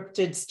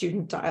scripted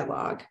student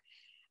dialogue.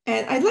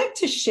 And I'd like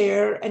to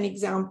share an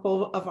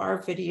example of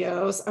our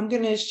videos. I'm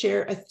going to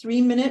share a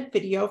 3-minute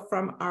video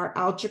from our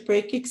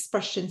algebraic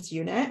expressions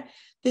unit.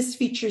 This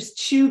features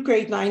 2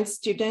 grade 9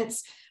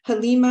 students,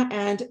 Halima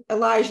and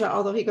Elijah,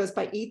 although he goes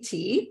by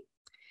E.T.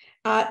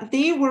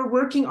 They were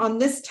working on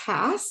this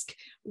task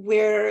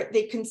where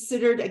they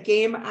considered a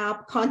game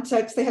app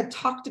context. They had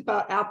talked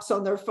about apps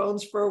on their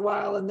phones for a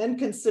while and then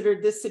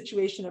considered this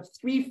situation of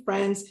 3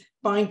 friends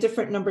buying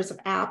different numbers of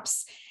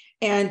apps.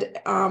 And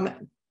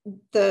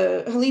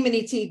the Halim and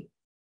ET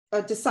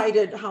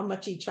decided how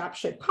much each app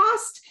should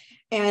cost.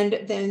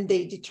 And then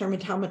they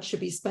determined how much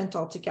should be spent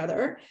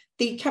altogether.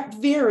 They kept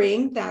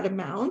varying that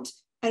amount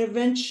and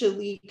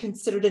eventually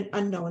considered an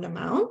unknown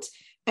amount.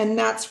 And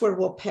that's where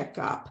we'll pick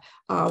up,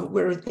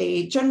 where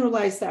they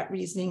generalize that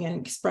reasoning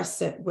and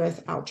express it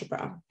with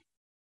algebra.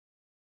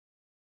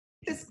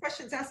 This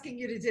question's asking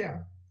you to do.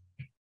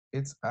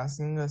 It's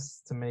asking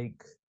us to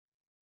make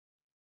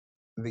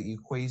the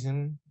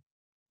equation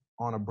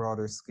on a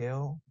broader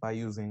scale by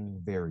using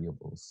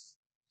variables.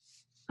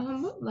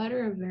 What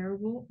letter of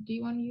variable do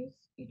you want to use,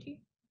 ET?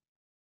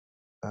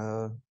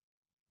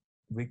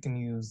 We can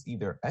use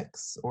either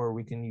X or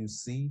we can use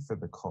C for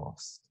the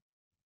cost.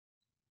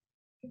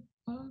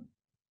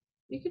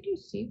 We could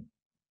use C.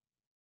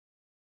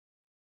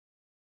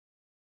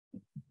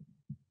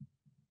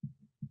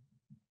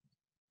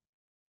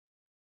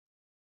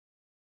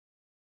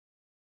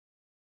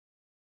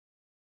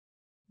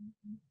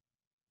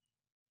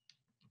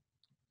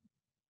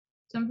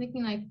 So I'm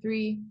thinking like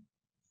 3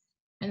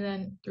 and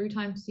then 3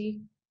 times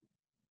C.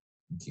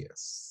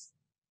 Yes.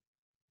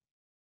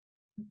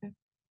 Okay.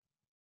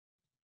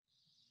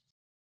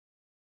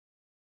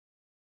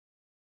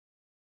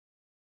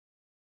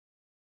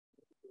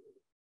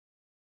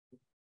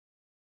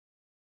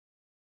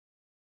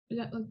 Does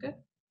that look good?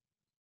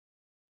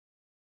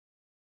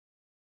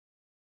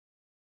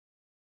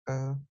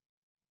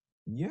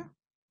 Yeah.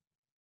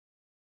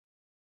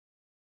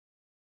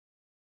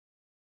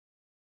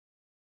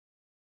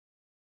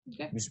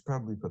 Okay. We should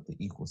probably put the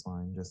equal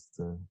sign just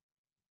to.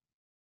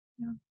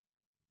 Yeah.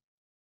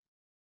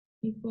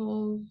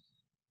 Equals.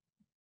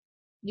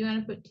 Do you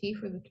want to put T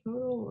for the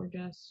total or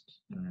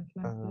just? I don't know if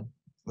you want to put.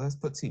 Let's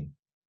put T.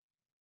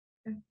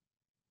 Okay.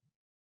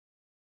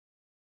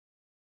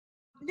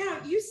 Now,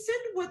 you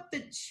said what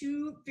the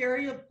 2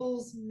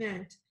 variables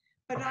meant,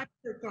 but I've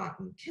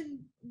forgotten. Can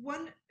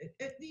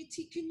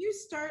you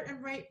start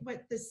and write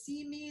what the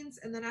C means,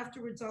 and then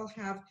afterwards I'll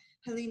have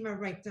Halima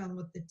write down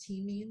what the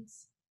T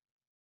means?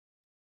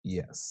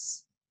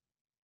 Yes.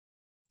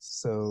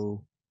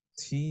 So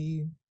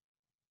T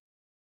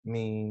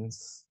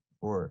means,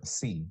 or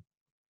C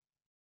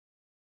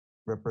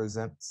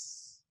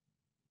represents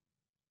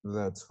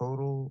the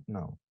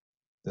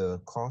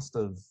cost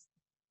of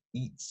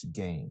each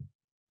game.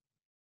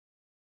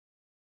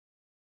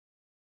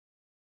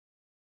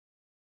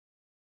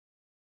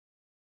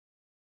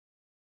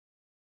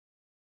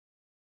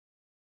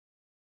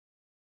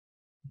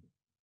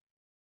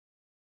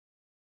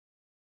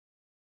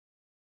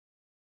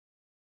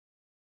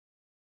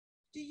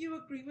 Do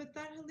you agree with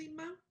that,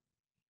 Halima?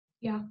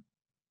 Yeah.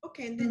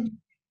 Okay, and then you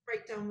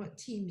write down what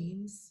T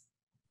means.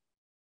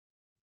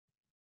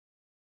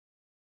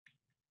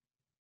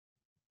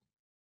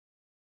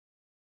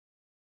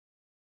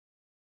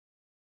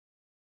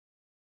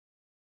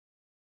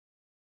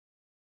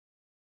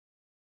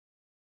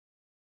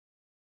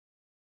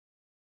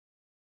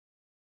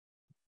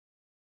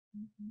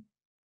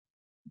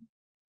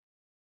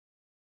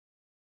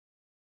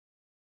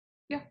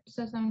 Yeah, does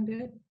that sound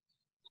good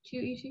to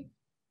you, ET?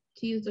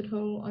 T is the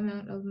total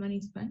amount of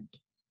money spent.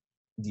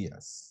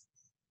 Yes.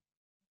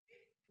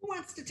 Who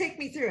wants to take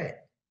me through it?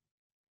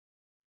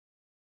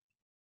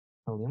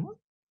 Halima?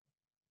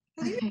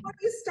 Halima, Okay. why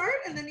don't you start,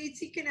 and then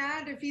ET can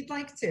add if he'd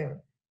like to.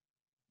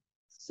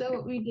 So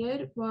what we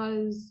did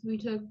was we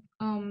took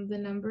the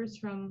numbers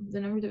from the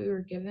number that we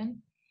were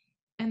given,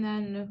 and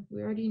then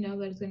we already know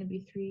that it's going to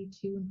be 3,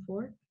 2, and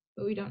 4,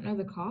 but we don't know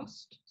the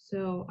cost.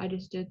 So I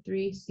just did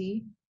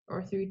 3C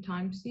or 3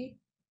 times C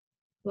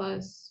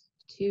plus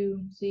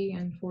 2C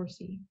and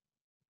 4C,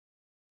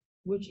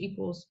 which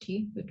equals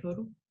T, the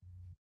total.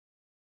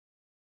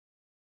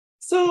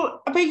 So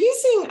by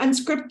using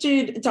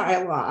unscripted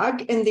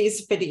dialogue in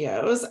these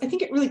videos, I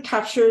think it really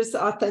captures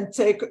the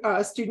authentic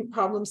student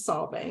problem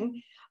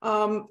solving.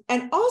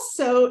 And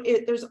also,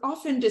 there's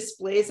often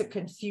displays of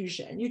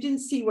confusion. You didn't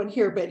see one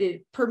here, but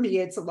it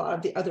permeates a lot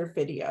of the other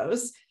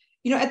videos.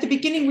 You know, at the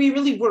beginning, we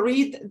really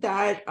worried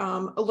that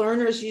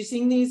learners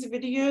using these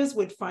videos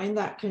would find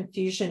that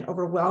confusion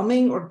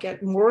overwhelming or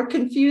get more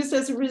confused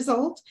as a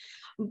result.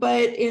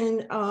 But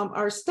in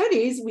our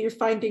studies, we are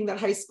finding that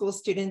high school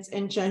students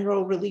in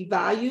general really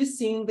value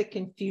seeing the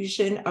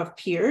confusion of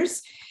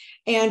peers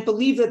and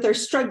believe that they're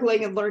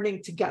struggling and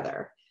learning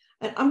together.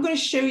 And I'm going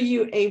to show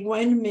you a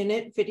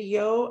 1-minute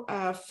video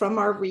from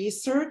our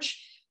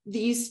research.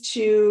 These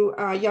two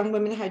young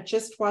women had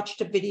just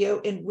watched a video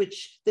in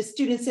which the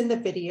students in the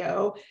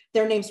video,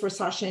 their names were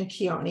Sasha and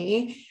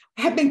Keone,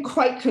 had been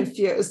quite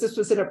confused. This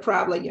was in a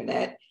parabola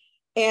unit.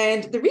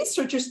 And the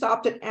researchers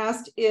stopped and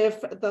asked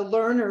if the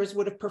learners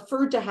would have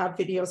preferred to have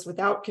videos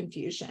without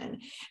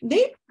confusion.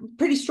 They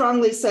pretty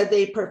strongly said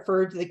they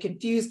preferred the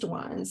confused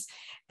ones.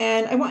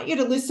 And I want you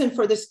to listen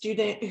for the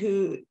student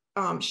who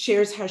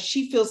shares how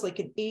she feels like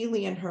an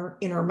alien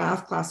in her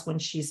math class when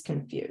she's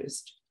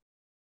confused.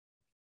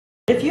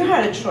 If you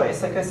had a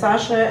choice, like a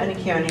Sasha and a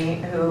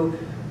Keone who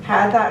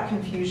had that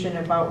confusion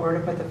about where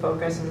to put the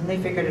focus and then they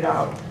figured it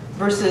out,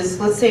 versus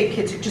let's say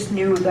kids who just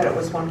knew that it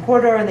was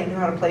 1/4 and they knew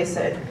how to place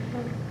it,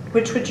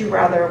 which would you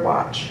rather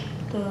watch?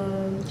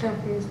 The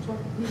confused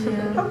one.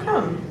 Yeah. How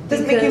come?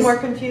 Does it make you more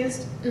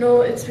confused?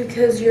 No, it's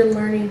because you're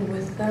learning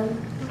with them.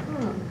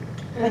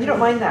 And you don't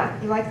mind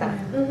that? You like that?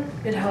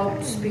 It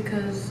helps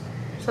because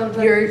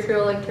sometimes you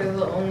feel like you're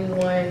the only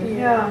one.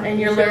 Yeah. And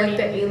you're learning like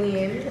the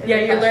alien.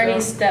 Yeah, you're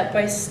learning step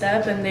by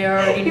step, and they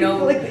already know.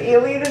 You like the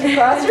alien in the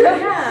classroom?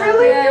 Yeah.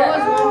 Really? Yeah. There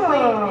was one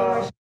point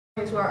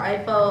in English where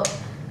I felt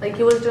like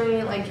he was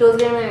giving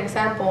an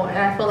example, and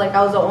I felt like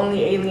I was the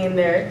only alien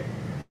there.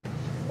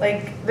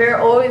 Like there's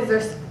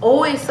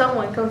always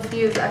someone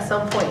confused at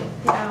some point.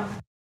 Yeah.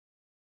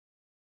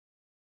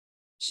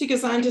 She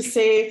goes on to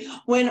say,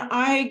 when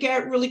I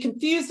get really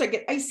confused, I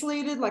get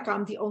isolated, like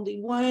I'm the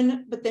only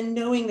one, but then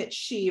knowing that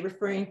she,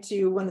 referring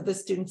to one of the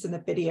students in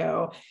the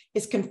video,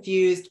 is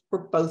confused, we're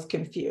both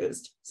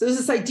confused. So there's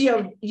this idea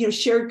of, you know,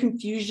 shared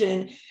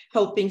confusion,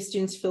 helping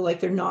students feel like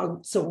they're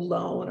not so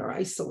alone or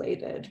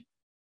isolated.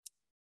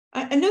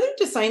 Another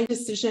design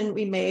decision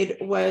we made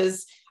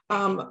was,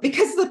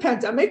 because of the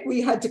pandemic,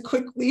 we had to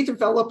quickly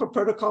develop a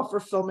protocol for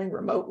filming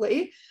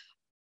remotely.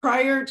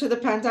 Prior to the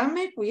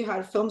pandemic, we had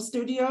a film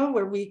studio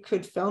where we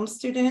could film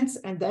students,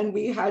 and then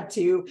we had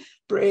to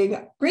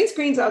bring green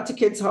screens out to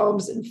kids'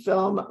 homes and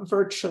film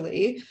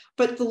virtually.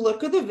 But the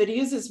look of the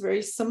videos is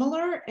very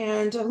similar,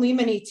 and Halim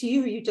and ET,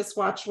 who you just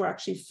watched, were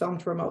actually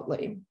filmed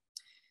remotely.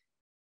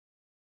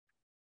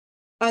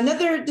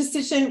 Another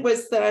decision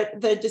was that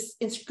the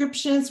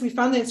inscriptions, we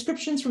found the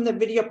inscriptions from the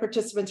video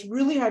participants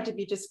really had to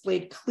be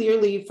displayed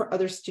clearly for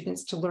other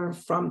students to learn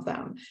from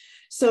them.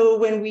 So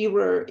when we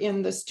were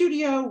in the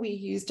studio, we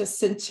used a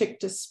Cintiq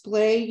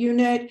display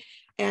unit.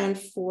 And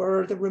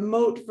for the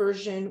remote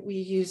version, we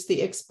used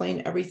the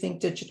Explain Everything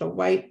digital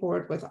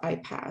whiteboard with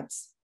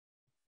iPads.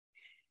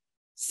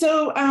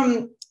 So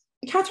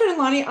Catherine and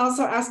Lonnie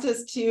also asked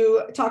us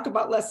to talk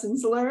about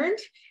lessons learned.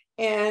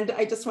 And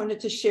I just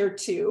wanted to share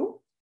two.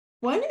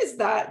 One is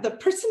that the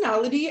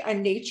personality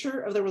and nature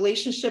of the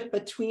relationship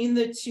between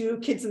the two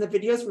kids in the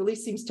videos really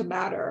seems to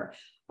matter.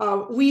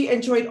 We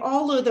enjoyed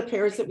all of the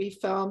pairs that we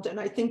filmed, and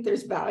I think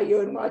there's value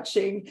in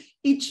watching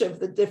each of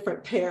the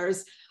different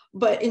pairs.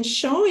 But in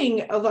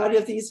showing a lot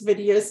of these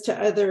videos to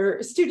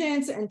other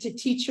students and to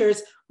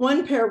teachers,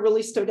 one pair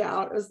really stood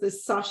out as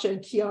this Sasha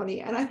and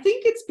Keone. And I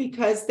think it's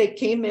because they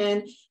came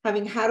in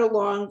having had a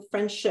long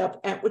friendship,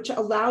 which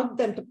allowed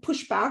them to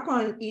push back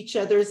on each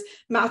other's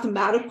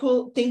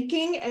mathematical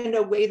thinking in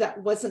a way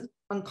that wasn't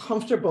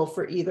uncomfortable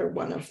for either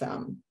one of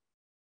them.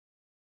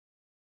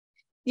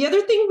 The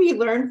other thing we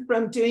learned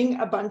from doing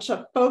a bunch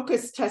of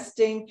focus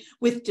testing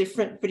with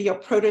different video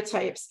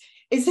prototypes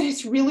is that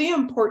it's really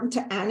important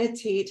to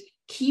annotate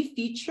key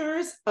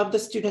features of the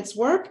students'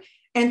 work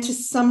and to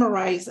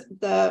summarize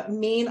the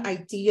main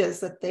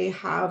ideas that they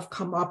have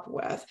come up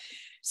with.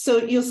 So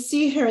you'll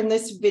see here in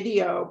this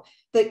video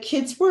that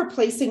kids were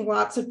placing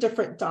lots of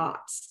different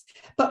dots,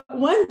 but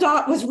one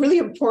dot was really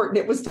important.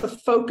 It was the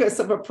focus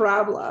of a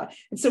parabola.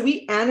 And so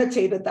we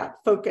annotated that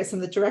focus in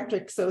the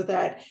directrix so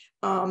that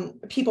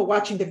people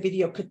watching the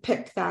video could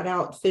pick that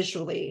out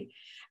visually.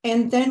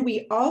 And then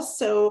we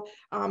also,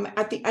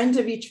 at the end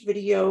of each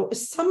video,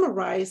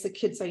 summarize the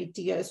kids'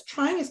 ideas,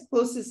 trying as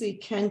close as we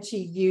can to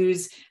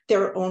use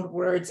their own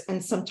words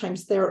and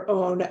sometimes their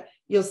own,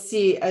 you'll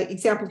see an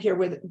example here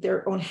where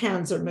their own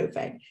hands are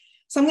moving.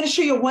 So I'm going to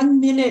show you a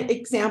 1-minute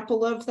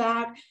example of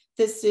that.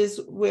 This is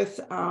with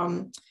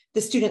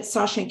the student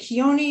Sasha and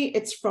Keone.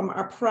 It's from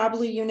our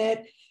parabola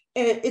unit.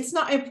 it's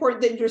not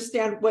important that you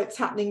understand what's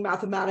happening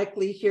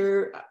mathematically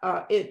here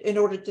in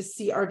order to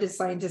see our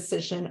design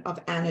decision of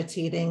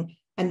annotating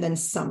and then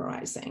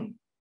summarizing.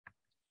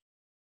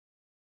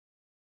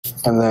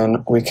 And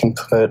then we can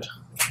put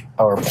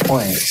our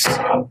points.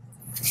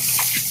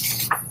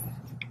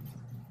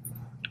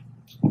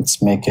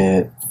 Let's make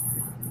it,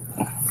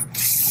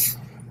 let's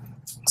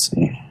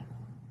see,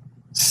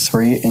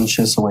 3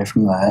 inches away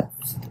from that.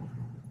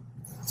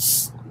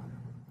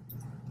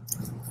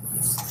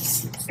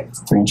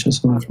 3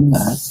 inches away from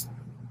that.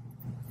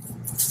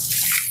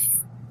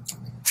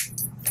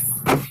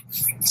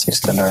 Let's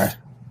extend our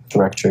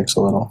directrix a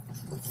little.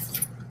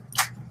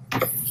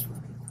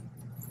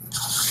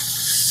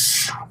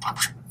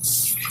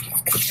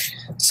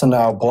 So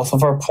now both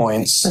of our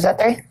points. Is that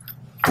 3?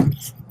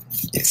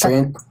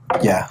 3,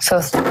 yeah.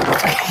 So,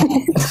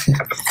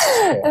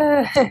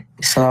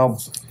 So now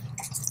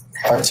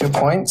our 2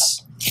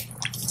 points.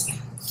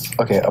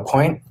 Okay, a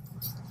point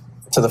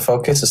to the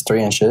focus is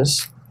 3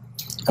 inches,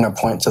 and a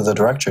point to the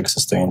directrix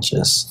is 3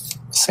 inches.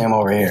 Same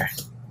over here.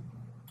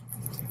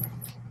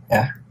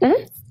 Yeah.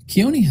 Mm-hmm.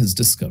 Keone has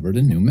discovered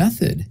a new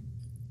method.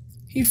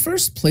 He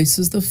first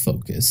places the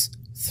focus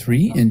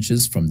 3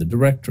 inches from the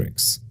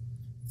directrix.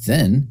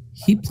 Then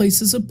he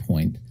places a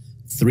point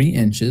 3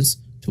 inches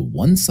to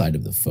one side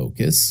of the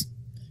focus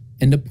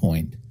and a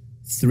point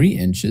 3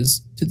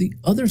 inches to the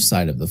other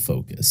side of the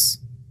focus.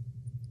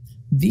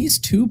 These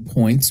 2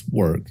 points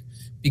work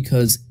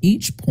because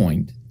each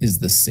point is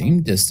the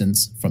same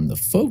distance from the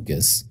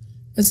focus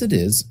as it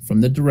is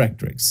from the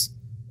directrix,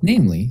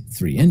 namely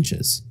 3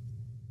 inches.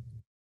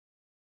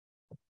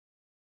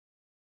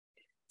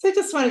 So I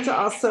just wanted to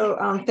also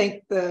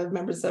thank the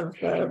members of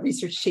the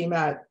research team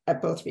at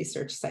both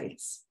research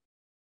sites.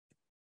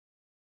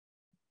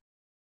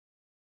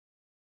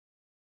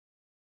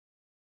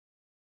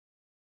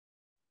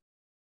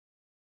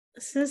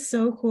 This is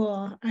so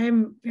cool.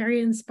 I'm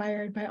very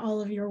inspired by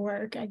all of your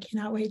work. I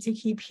cannot wait to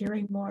keep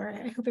hearing more.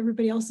 I hope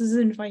everybody else is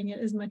enjoying it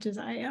as much as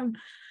I am.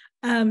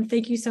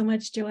 Thank you so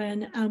much,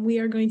 Joanne. We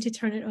are going to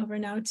turn it over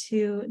now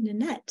to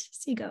Nanette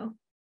Seago.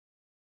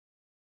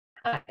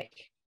 Hi.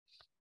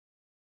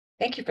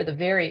 Thank you for the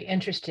very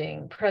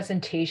interesting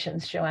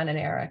presentations, Joanne and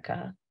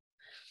Erica.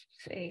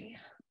 Let's see,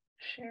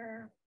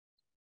 share.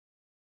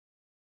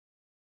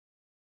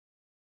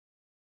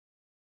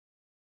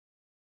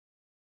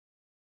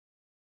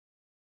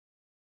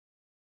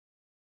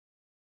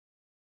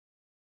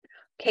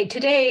 Okay,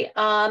 today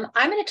I'm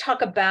going to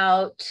talk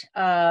about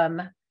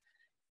a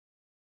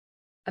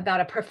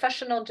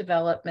professional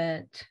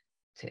development.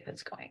 Let's see if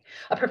it's going.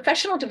 A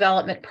professional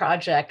development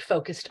project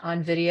focused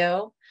on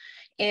video,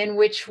 in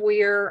which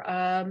we're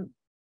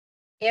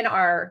in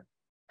our,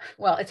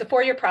 well, it's a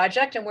 4-year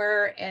project, and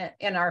we're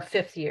in our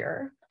 5th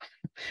year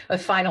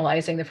of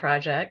finalizing the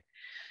project.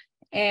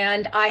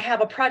 And I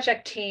have a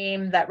project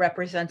team that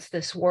represents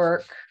this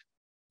work.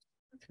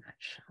 It's not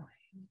showing.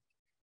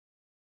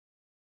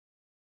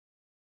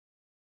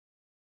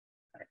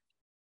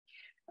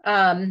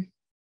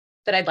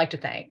 That I'd like to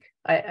thank.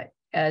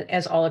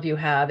 As all of you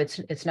have,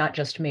 it's not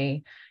just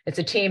me. It's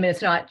a team, and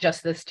it's not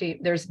just this team.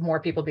 There's more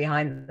people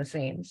behind the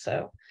scenes.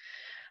 So,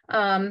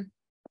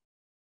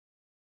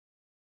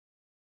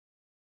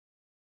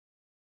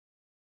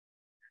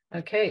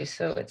 okay,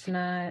 so it's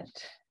not.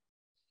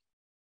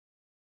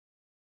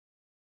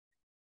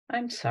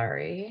 I'm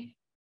sorry.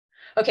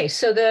 Okay,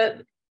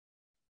 so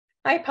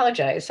I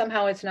apologize.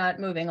 Somehow it's not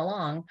moving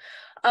along.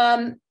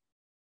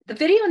 The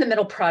video in the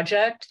middle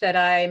project that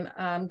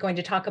I'm going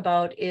to talk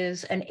about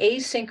is an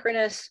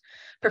asynchronous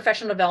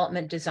professional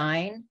development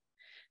design.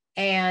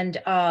 And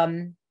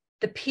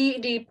the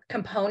PD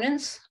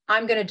components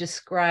I'm going to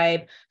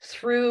describe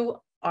through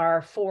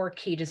our 4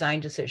 key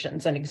design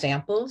decisions and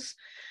examples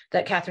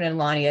that Catherine and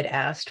Lonnie had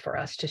asked for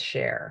us to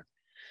share.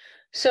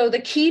 So the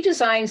key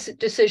designs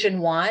decision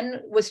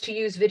 1 was to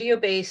use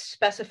video-based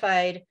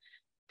specified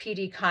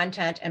PD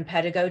content and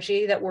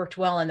pedagogy that worked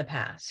well in the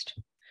past.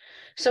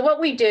 So what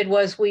we did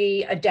was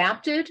we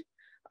adapted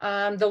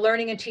the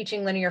learning and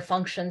teaching linear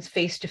functions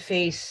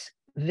face-to-face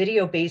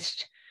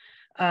video-based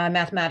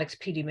mathematics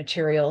PD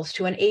materials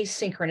to an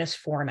asynchronous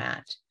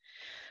format.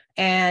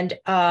 And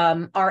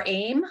our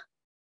aim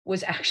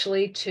was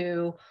actually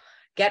to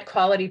get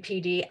quality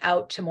PD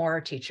out to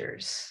more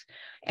teachers.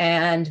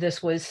 And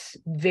this was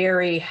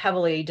very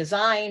heavily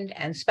designed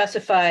and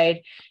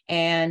specified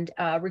and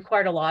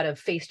required a lot of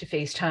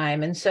face-to-face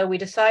time. And so we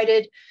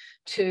decided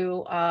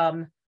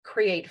to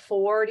create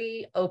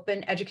 40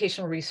 open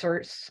educational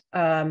resource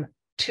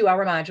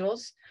 2-hour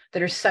modules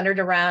that are centered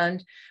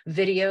around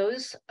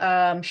videos,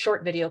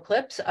 short video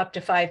clips up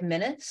to 5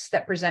 minutes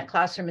that present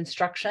classroom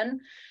instruction,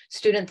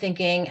 student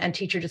thinking, and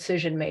teacher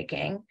decision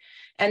making.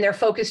 And they're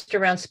focused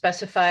around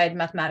specified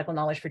mathematical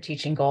knowledge for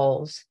teaching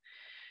goals.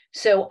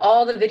 So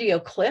all the video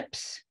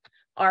clips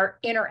are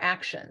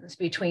interactions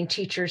between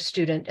teacher,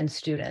 student, and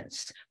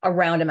students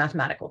around a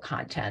mathematical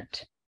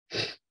content.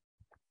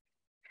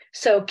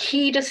 So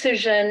key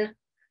decision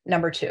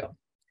number 2,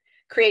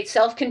 Create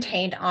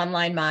self-contained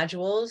online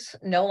modules,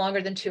 no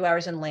longer than 2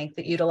 hours in length,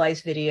 that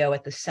utilize video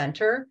at the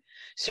center,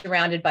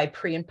 surrounded by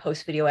pre and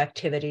post video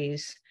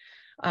activities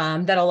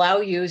that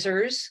allow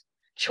users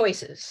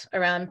choices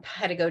around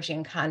pedagogy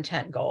and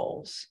content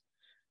goals.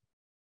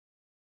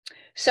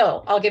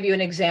 So I'll give you an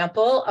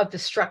example of the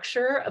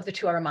structure of the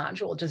 2-hour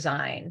module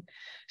design.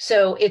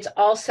 So it's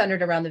all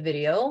centered around the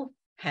video,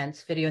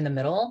 hence video in the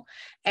middle.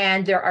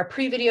 And there are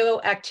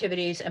pre-video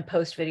activities and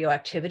post-video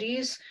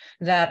activities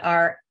that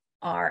are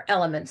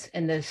elements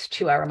in this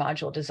 2-hour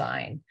module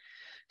design.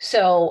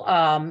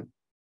 So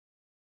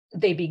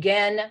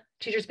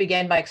teachers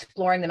begin by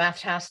exploring the math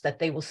tasks that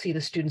they will see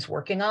the students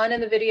working on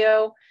in the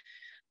video.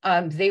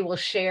 They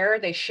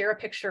share a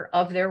picture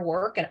of their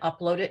work and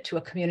upload it to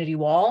a community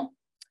wall.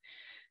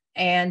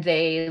 And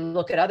they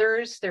look at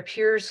others, their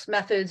peers'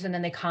 methods, and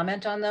then they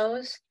comment on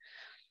those.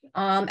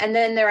 And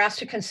then they're asked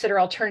to consider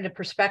alternative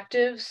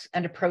perspectives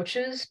and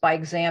approaches by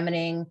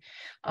examining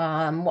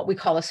what we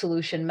call a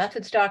solution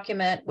methods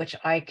document, which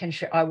I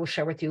will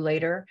share with you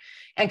later,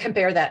 and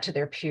compare that to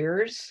their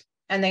peers.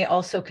 And they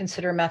also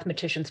consider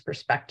mathematicians'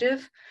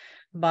 perspective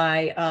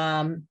by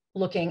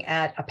looking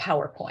at a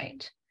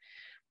PowerPoint.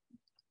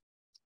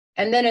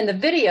 And then in the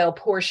video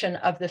portion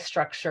of the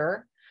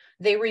structure,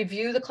 they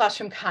review the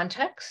classroom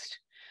context,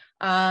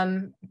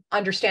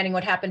 understanding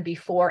what happened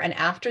before and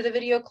after the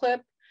video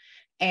clip,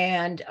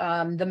 and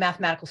the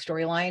mathematical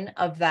storyline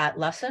of that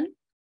lesson.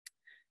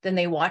 Then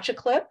they watch a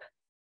clip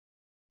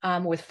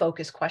with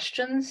focus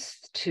questions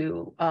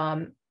to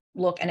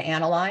look and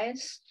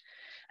analyze.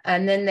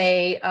 And then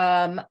they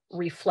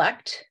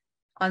reflect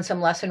on some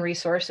lesson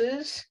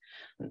resources,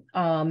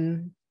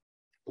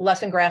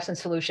 lesson graphs and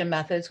solution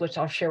methods, which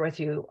I'll share with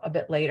you a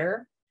bit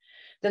later.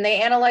 Then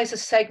they analyze a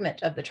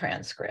segment of the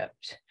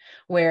transcript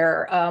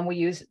where we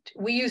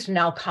used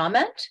now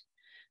comment.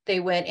 They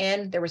went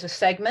in, there was a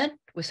segment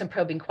with some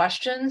probing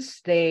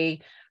questions. They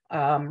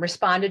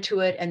responded to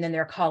it, and then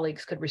their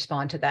colleagues could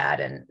respond to that.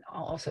 And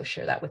I'll also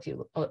share that with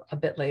you a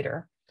bit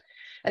later.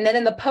 And then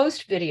in the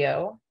post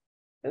video,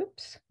 in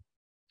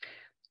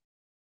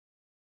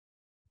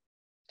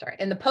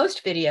the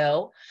post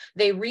video,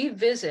 they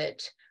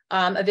revisit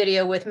a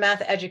video with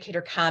math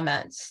educator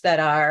comments that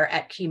are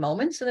at key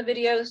moments in the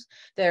videos.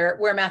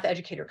 Where math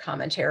educator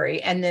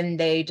commentary, and then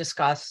they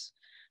discuss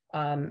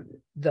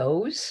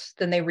those.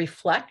 Then they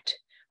reflect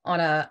on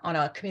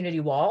a community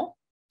wall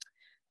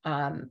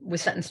with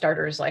sentence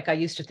starters like "I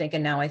used to think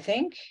and now I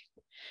think."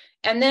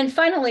 And then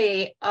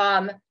finally,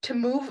 to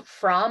move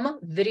from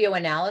video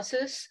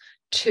analysis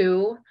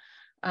to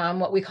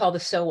what we call the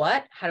 "so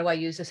what?" How do I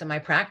use this in my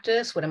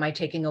practice? What am I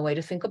taking away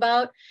to think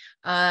about?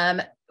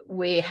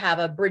 We have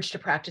a bridge to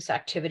practice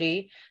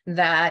activity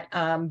that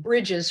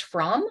bridges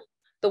from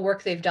the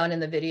work they've done in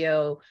the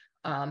video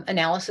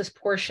analysis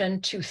portion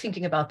to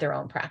thinking about their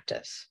own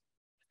practice.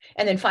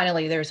 And then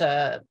finally, there's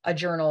a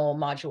journal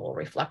module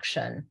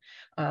reflection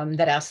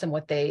that asks them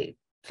what they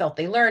felt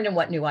they learned and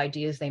what new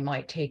ideas they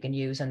might take and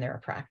use in their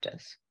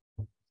practice.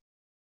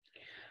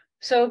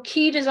 So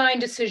key design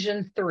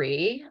decision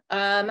 3,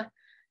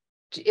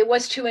 it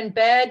was to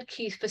embed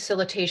key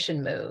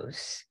facilitation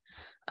moves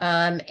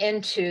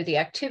into the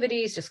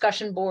activities,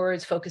 discussion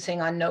boards,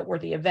 focusing on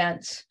noteworthy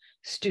events,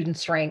 student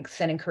strengths,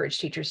 and encourage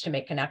teachers to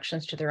make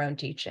connections to their own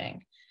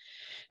teaching.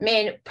 I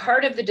mean,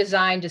 part of the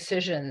design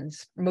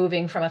decisions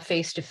moving from a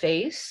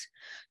face-to-face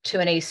to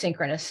an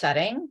asynchronous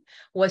setting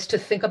was to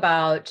think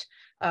about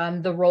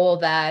the role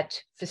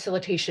that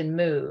facilitation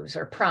moves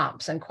or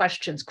prompts and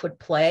questions could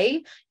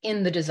play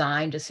in the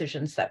design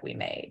decisions that we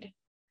made.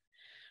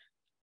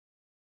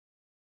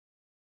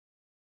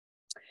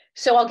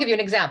 So I'll give you an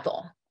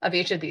example of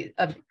each of these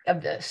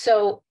of this.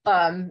 So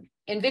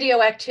in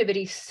video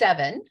activity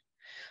 7,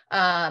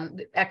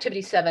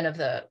 activity 7 of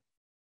the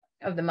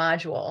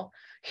module,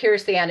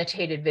 here's the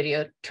annotated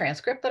video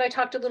transcript that I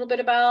talked a little bit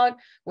about,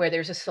 where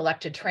there's a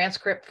selected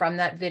transcript from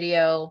that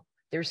video.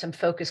 There's some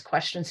focus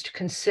questions to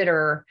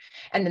consider,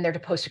 and then they're to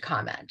post a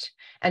comment.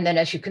 And then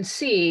as you can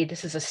see,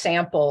 this is a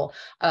sample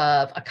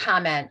of a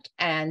comment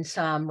and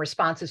some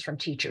responses from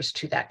teachers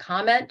to that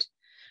comment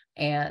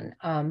and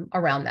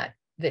around that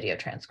video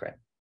transcript.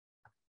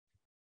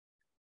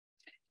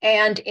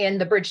 And in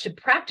the bridge to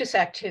practice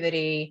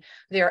activity,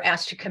 they're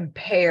asked to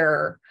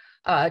compare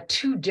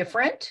 2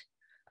 different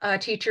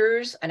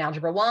teachers, an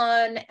Algebra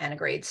 1 and a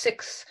grade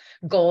 6,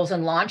 goals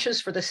and launches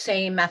for the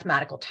same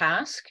mathematical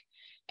task,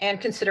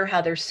 and consider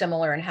how they're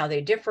similar and how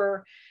they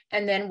differ.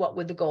 And then what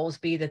would the goals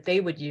be that they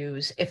would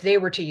use if they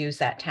were to use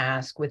that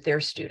task with their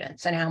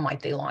students, and how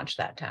might they launch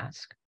that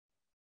task?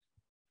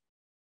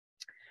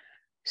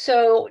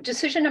 So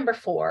decision number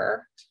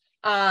 4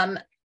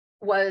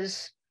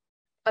 was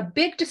a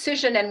big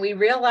decision, and we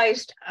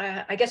realized,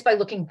 I guess by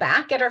looking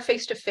back at our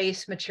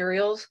face-to-face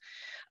materials,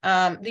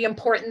 the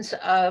importance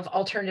of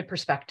alternative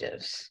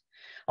perspectives.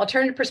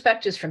 Alternative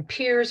perspectives from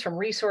peers, from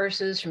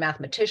resources, from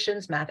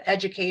mathematicians, math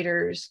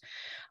educators,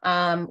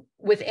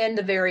 within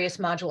the various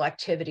module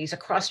activities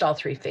across all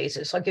 3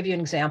 phases. So I'll give you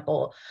an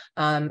example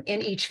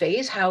in each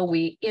phase, how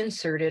we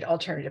inserted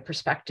alternative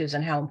perspectives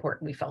and how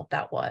important we felt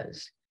that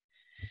was.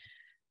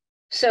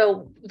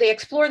 So they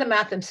explore the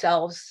math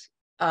themselves,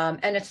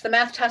 and it's the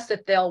math test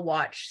that they'll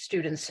watch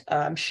students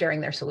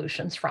sharing their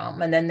solutions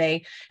from. And then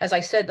they, as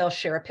I said, they'll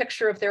share a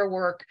picture of their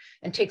work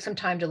and take some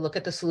time to look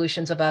at the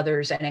solutions of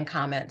others and in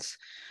comments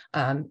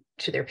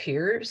to their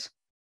peers.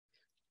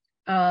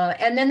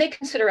 And then they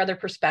consider other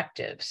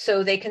perspectives.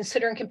 So they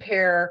consider and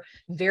compare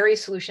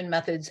various solution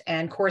methods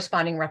and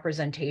corresponding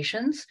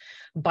representations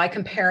by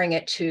comparing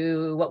it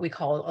to what we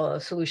call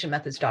a solution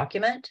methods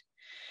document.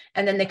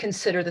 And then they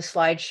consider the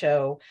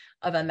slideshow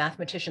of a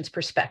mathematician's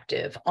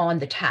perspective on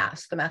the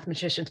task. The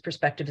mathematician's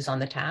perspective is on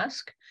the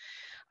task,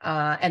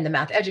 and the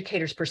math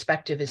educator's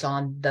perspective is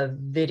on the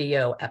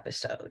video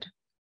episode.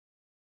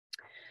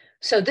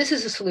 So this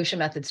is a solution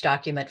methods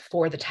document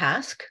for the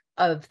task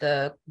of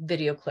the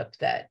video clip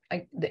that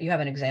you have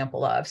an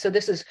example of. So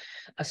this is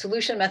a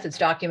solution methods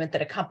document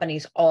that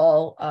accompanies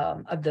all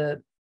of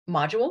the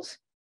modules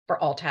for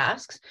all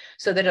tasks,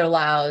 so that it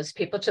allows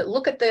people to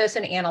look at this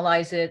and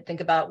analyze it, think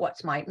about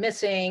what's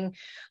missing,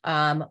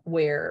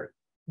 where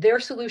their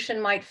solution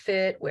might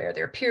fit, where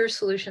their peer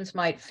solutions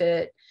might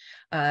fit.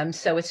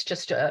 So it's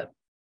just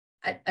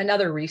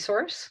another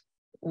resource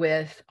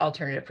with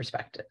alternative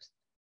perspectives.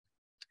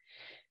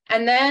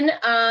 And then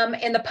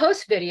in the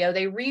post video,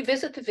 they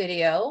revisit the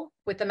video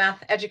with the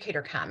math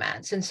educator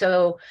comments. And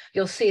so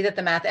you'll see that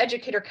the math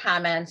educator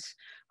comments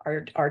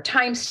are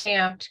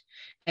time-stamped,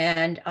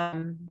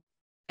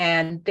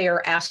 and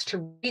they're asked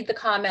to read the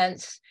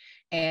comments,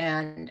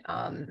 and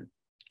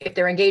if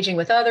they're engaging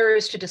with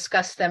others, to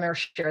discuss them or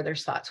share their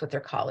thoughts with their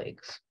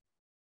colleagues.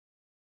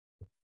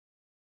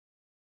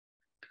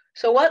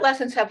 So what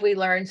lessons have we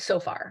learned so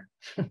far?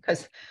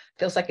 Because it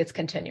feels like it's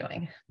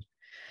continuing.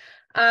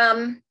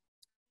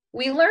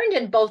 We learned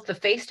in both the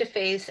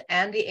face-to-face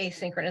and the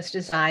asynchronous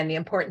design the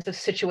importance of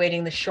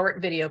situating the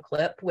short video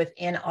clip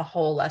within a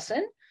whole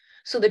lesson,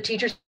 so the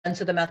teacher's sense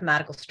of the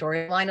mathematical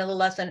storyline of the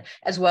lesson,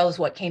 as well as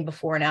what came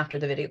before and after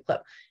the video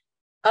clip.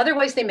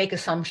 Otherwise, they make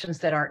assumptions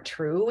that aren't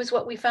true, is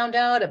what we found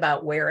out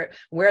about where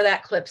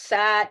that clip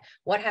sat,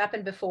 what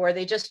happened before.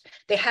 They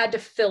had to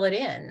fill it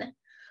in.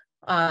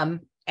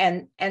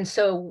 And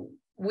so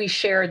we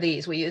share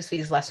these, we use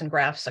these lesson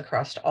graphs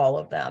across all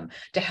of them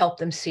to help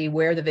them see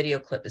where the video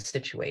clip is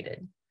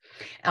situated.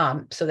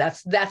 So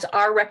that's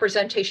our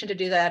representation to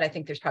do that. I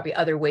think there's probably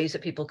other ways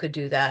that people could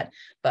do that,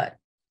 but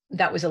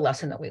that was a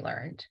lesson that we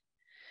learned.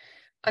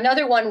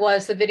 Another one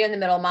was the video in the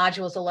middle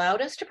modules allowed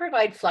us to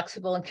provide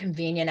flexible and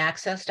convenient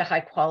access to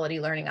high quality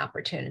learning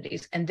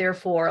opportunities, and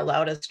therefore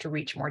allowed us to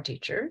reach more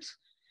teachers.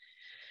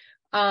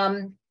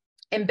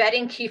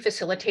 Embedding key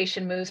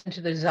facilitation moves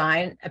into the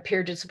design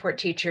appeared to support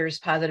teachers'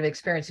 positive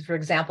experiences. For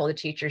example, the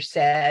teacher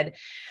said,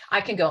 I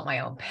can go at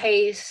my own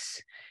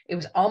pace. It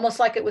was almost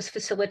like it was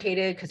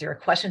facilitated because there were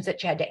questions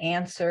that you had to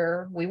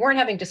answer. We weren't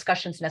having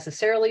discussions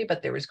necessarily,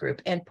 but there was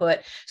group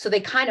input. So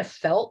they kind of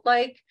felt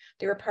like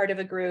they were part of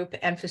a group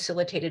and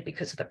facilitated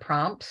because of the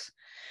prompts.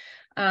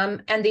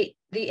 And the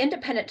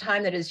independent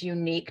time that is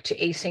unique to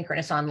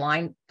asynchronous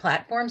online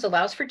platforms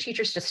allows for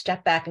teachers to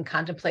step back and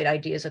contemplate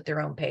ideas at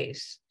their own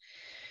pace.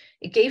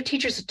 It gave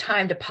teachers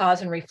time to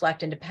pause and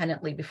reflect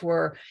independently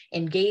before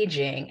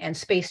engaging, and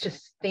space to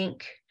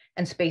think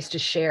and space to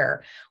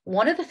share.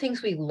 One of the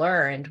things we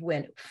learned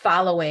when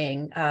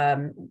following,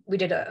 we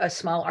did a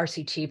small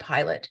RCT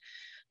pilot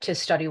to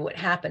study what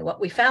happened. What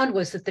we found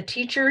was that the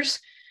teachers,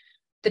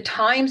 the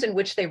times in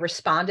which they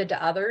responded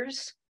to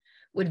others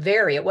would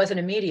vary. It wasn't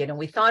immediate. And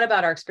we thought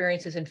about our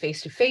experiences in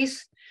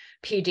face-to-face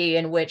PD,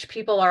 in which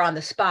people are on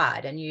the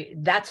spot,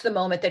 and that's the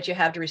moment that you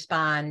have to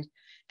respond,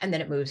 and then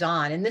it moves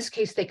on. In this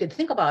case, they could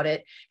think about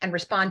it and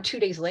respond 2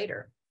 days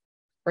later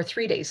or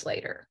 3 days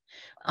later.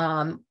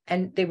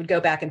 And they would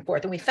go back and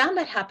forth. And we found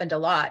that happened a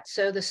lot.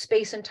 So the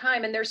space and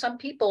time, and there's some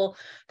people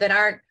that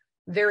aren't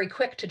very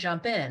quick to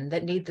jump in,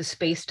 that need the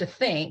space to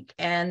think.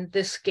 And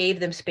this gave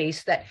them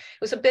space that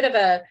was a bit of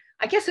a,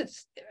 I guess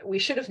we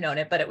should have known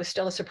it, but it was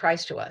still a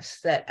surprise to us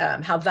that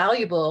how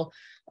valuable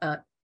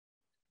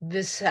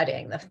this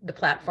setting, the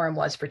platform,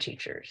 was for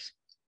teachers.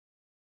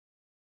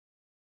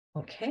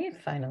 Okay,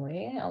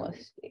 finally,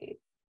 let's see.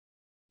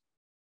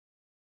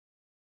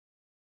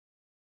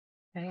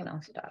 Okay, and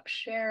I'll stop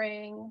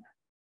sharing.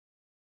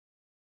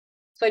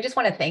 So I just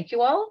want to thank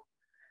you all.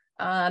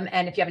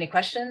 And if you have any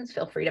questions,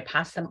 feel free to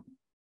pass them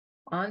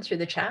on through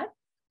the chat.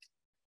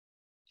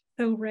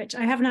 So Rich,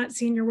 I have not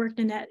seen your work,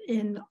 Nanette,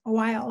 in a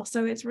while.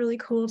 So it's really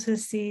cool to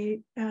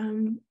see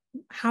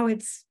how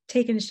it's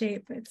taken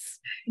shape. It's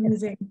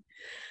amazing.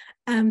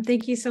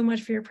 Thank you so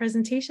much for your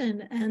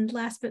presentation. And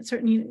last but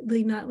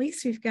certainly not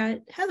least, we've got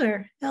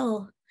Heather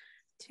Hill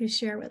to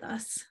share with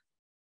us.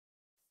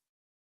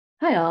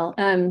 Hi all.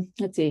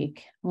 Let's see.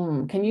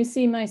 Can you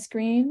see my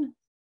screen?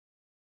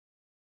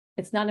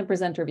 It's not in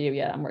presenter view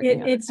yet. I'm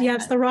working on it.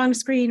 It's the wrong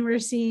screen. We're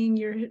seeing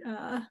your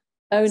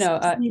oh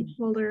no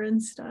folder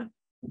and stuff.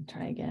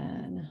 Try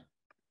again.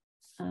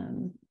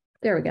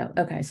 There we go.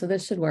 Okay, so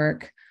this should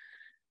work.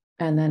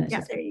 And then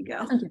it's there you go.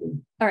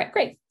 All right,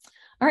 great.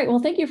 All right, well,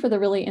 thank you for the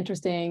really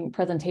interesting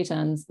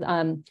presentations.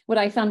 What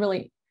I found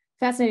really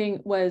fascinating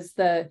was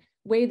the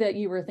way that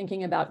you were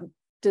thinking about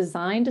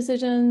design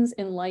decisions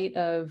in light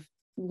of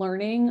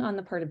learning on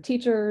the part of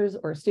teachers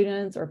or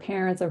students or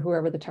parents or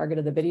whoever the target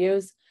of the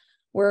videos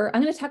were.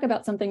 I'm going to talk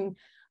about something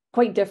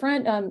quite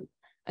different. I'm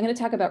going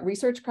to talk about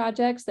research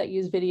projects that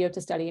use video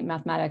to study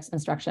mathematics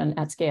instruction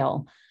at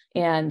scale.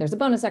 And there's a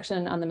bonus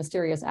section on the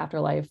mysterious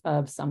afterlife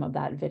of some of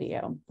that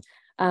video.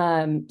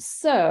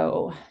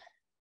 So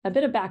a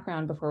bit of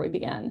background before we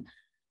begin.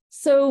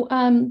 So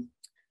I'm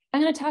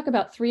going to talk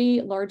about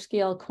 3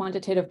 large-scale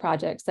quantitative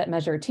projects that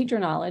measure teacher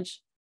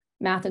knowledge,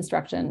 math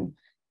instruction,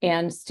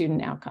 and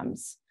student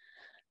outcomes.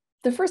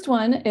 The first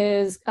one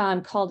is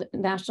called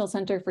National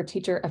Center for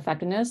Teacher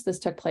Effectiveness. This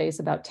took place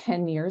about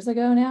 10 years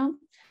ago now.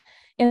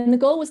 And the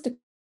goal was to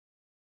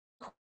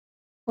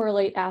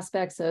correlate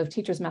aspects of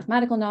teachers'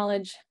 mathematical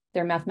knowledge,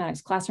 their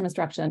mathematics classroom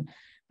instruction,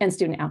 and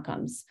student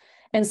outcomes.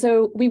 And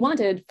so we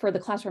wanted for the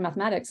classroom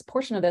mathematics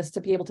portion of this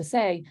to be able to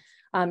say,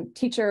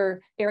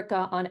 teacher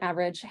Erica on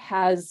average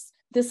has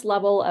this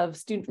level of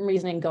student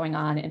reasoning going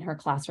on in her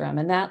classroom.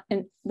 And that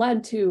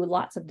led to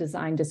lots of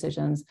design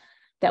decisions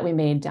that we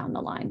made down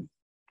the line.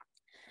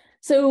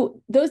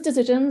 So those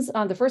decisions,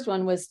 the first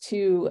one was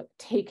to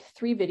take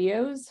 3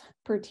 videos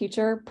per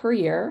teacher per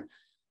year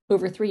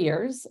over 3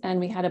 years.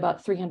 And we had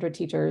about 300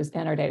 teachers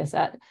in our data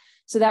set.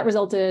 So that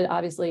resulted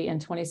obviously in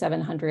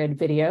 2,700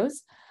 videos.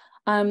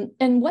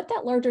 And what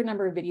that larger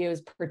number of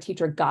videos per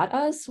teacher got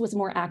us was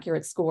more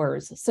accurate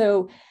scores.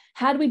 So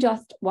had we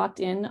just walked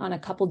in on a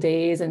couple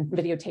days and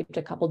videotaped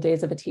a couple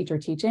days of a teacher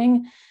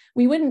teaching,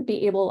 we wouldn't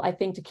be able, I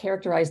think, to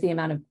characterize the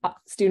amount of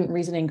student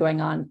reasoning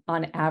going on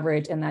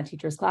average in that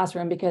teacher's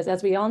classroom, because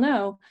as we all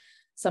know,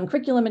 some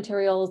curriculum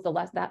materials,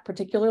 that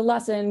particular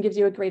lesson gives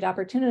you a great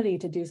opportunity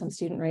to do some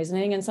student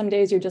reasoning. And some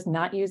days you're just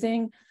not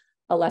using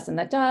a lesson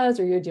that does,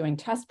 or you're doing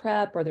test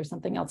prep, or there's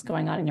something else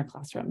going on in your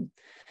classroom.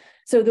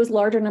 So those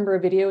larger number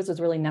of videos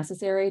was really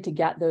necessary to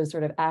get those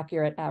sort of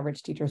accurate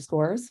average teacher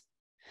scores.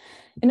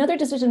 Another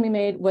decision we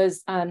made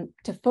was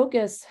to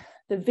focus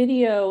the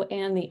video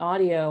and the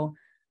audio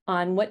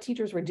on what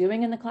teachers were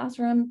doing in the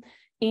classroom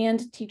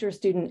and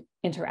teacher-student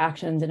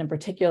interactions, and in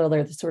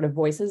particular, the sort of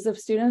voices of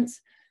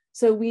students.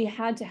 So we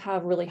had to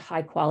have really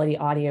high quality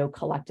audio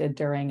collected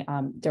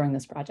during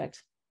this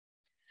project.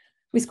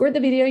 We scored the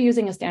video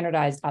using a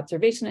standardized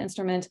observation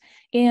instrument,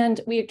 and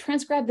we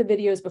transcribed the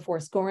videos before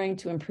scoring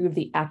to improve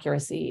the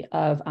accuracy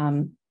of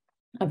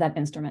that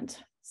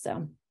instrument,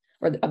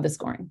 or of the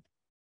scoring.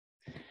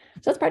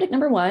 So that's project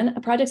number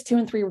 1. Projects 2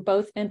 and 3 were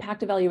both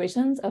impact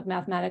evaluations of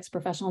mathematics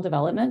professional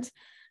development.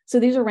 So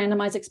these are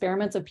randomized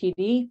experiments of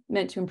PD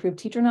meant to improve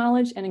teacher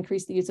knowledge and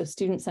increase the use of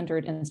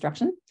student-centered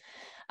instruction.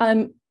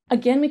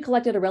 Again, we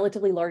collected a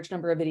relatively large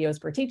number of videos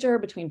per teacher,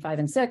 between 5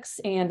 and 6,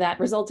 and that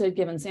resulted,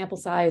 given sample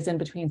size, in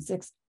between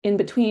 6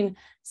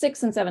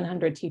 and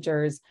 700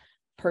 teachers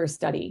per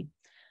study.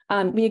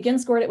 We again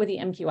scored it with the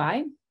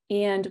MQI,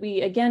 and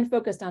we again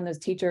focused on those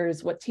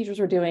teachers, what teachers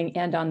were doing,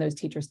 and on those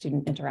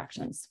teacher-student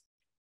interactions.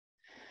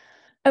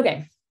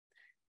 Okay,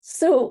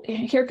 so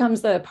here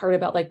comes the part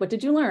about what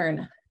did you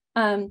learn?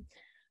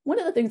 One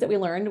of the things that we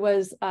learned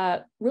was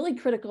really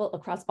critical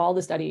across all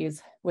the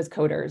studies was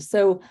coders.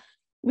 So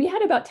we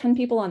had about 10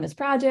 people on this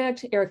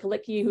project. Erica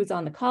Littke, who's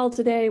on the call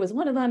today, was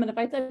one of them. And if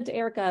I said to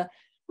Erica,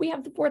 we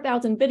have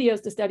 4,000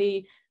 videos to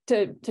study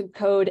to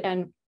code,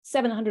 and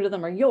 700 of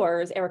them are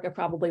yours, Erica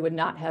probably would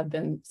not have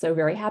been so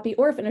very happy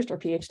or finished her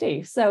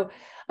PhD. So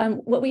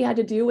what we had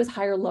to do was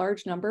hire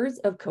large numbers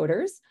of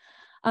coders.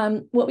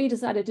 What we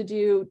decided to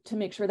do to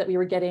make sure that we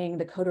were getting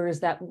the coders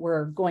that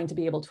were going to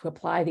be able to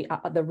apply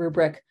the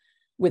rubric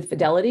with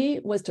fidelity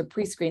was to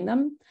pre-screen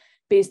them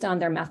based on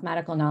their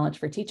mathematical knowledge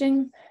for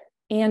teaching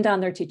and on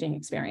their teaching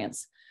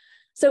experience.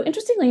 So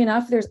interestingly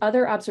enough, there's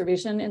other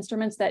observation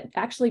instruments that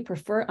actually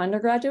prefer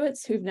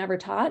undergraduates who've never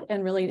taught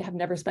and really have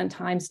never spent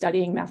time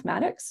studying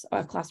mathematics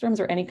classrooms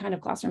or any kind of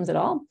classrooms at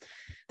all.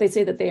 They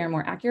say that they are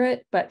more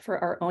accurate, but for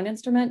our own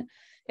instrument,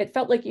 it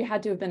felt like you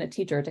had to have been a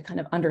teacher to kind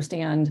of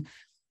understand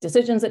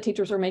decisions that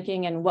teachers were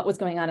making and what was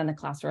going on in the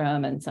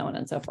classroom and so on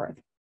and so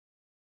forth.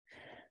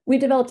 We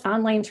developed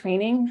online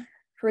training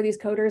for these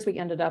coders. We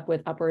ended up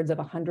with upwards of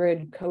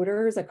 100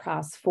 coders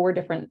across 4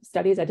 different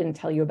studies. I didn't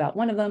tell you about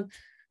one of them.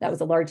 That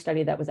was a large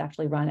study that was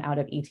actually run out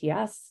of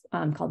ETS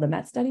called the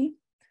MET study.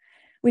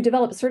 We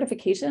developed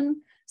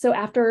certification. So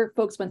after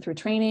folks went through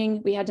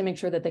training, we had to make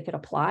sure that they could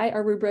apply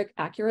our rubric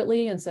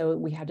accurately. And so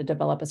we had to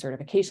develop a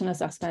certification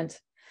assessment.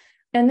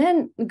 And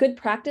then good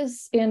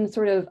practice in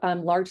sort of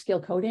large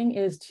scale coding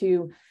is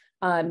to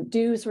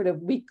do sort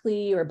of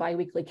weekly or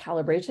biweekly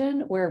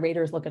calibration where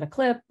raters look at a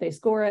clip, they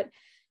score it,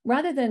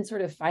 rather than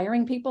sort of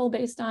firing people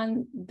based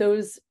on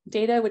those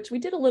data, which we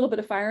did a little bit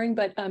of firing,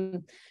 but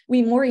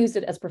we more used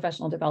it as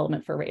professional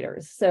development for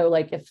raters. So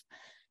like if,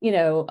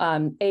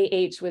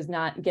 AH was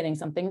not getting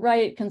something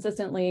right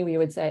consistently, we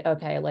would say,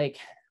 okay,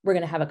 we're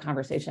going to have a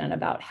conversation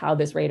about how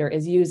this rater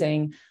is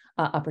using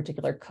a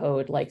particular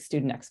code like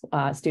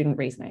student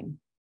reasoning.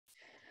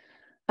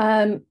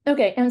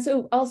 Okay, and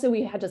so also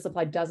we had to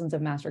supply dozens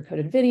of master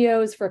coded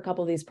videos for a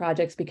couple of these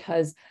projects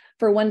because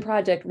for one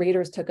project,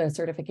 raters took a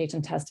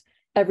certification test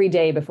every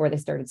day before they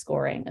started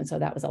scoring. And so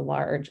that was a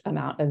large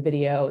amount of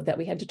video that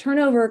we had to turn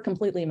over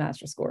completely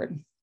master scored.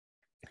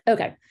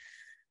 Okay.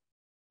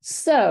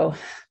 So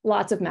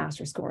lots of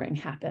master scoring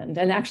happened.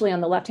 And actually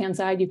on the left-hand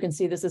side, you can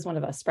see this is one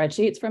of us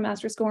spreadsheets for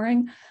master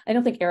scoring. I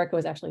don't think Erica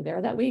was actually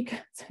there that week,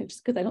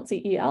 just because I don't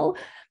see EL.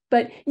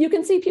 But you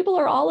can see people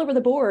are all over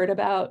the board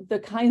about the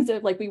kinds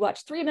of, like we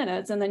watched 3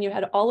 minutes and then you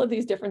had all of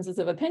these differences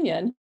of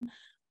opinion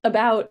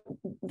about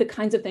the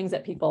kinds of things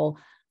that people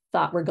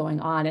thought were going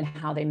on and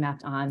how they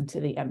mapped on to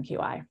the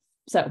MQI.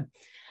 So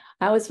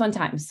that was fun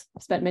times.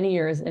 Spent many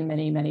years in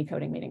many, many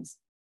coding meetings.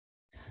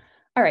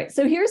 All right,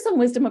 so here's some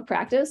wisdom of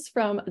practice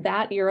from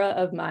that era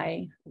of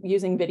my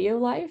using video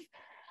life.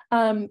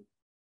 First,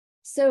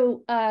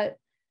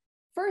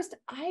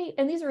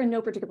 and these are in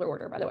no particular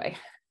order, by the way.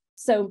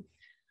 So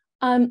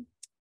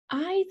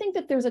I think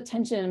that there's a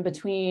tension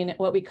between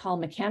what we call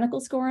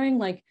mechanical scoring,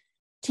 like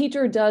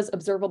teacher does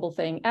observable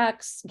thing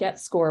X, get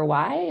score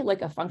Y,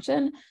 like a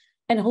function,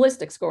 and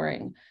holistic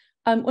scoring.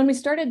 When we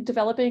started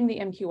developing the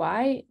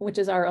MQI, which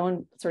is our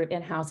own sort of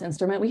in-house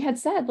instrument, we had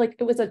said like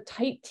it was a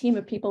tight team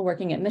of people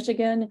working at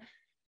Michigan.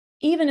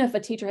 Even if a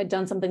teacher had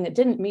done something that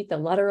didn't meet the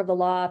letter of the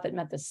law, if it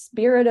met the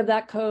spirit of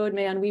that code,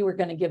 man, we were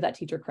going to give that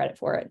teacher credit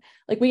for it.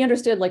 Like we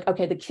understood like,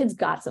 okay, the kids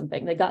got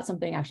something. They got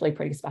something actually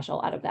pretty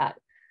special out of that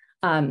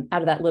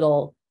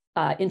little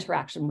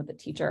interaction with the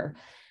teacher.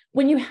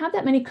 When you have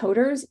that many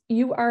coders,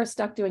 you are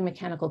stuck doing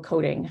mechanical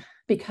coding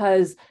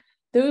because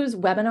those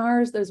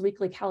webinars, those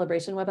weekly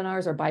calibration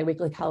webinars or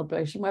biweekly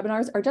calibration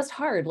webinars are just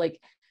hard. Like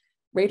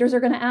raters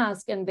are going to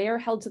ask and their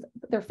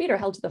feet are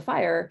held to the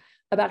fire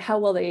about how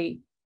well they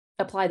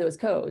apply those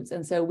codes.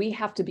 And so we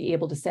have to be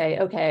able to say,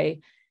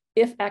 okay,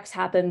 if X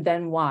happened,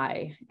 then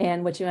Y.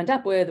 And what you end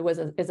up with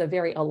is a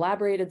very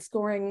elaborated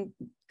scoring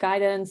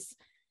guidance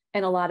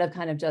and a lot of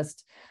kind of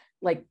just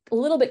like a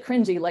little bit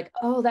cringy, like,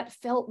 oh, that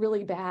felt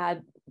really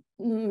bad.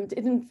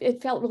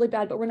 It felt really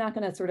bad, but we're not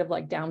going to sort of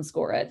like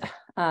downscore it.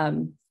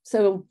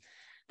 So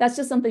that's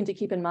just something to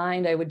keep in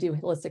mind. I would do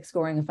holistic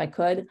scoring if I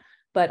could,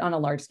 but on a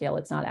large scale,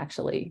 it's not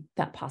actually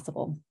that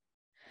possible.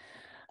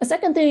 A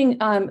second thing,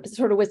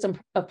 sort of wisdom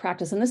of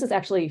practice, and this is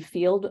actually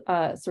field,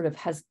 sort of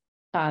has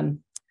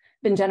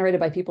been generated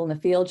by people in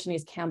the field.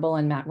 Shanice Campbell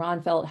and Matt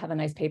Ronfelt have a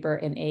nice paper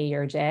in A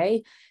or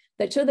J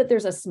that show that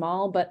there's a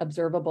small but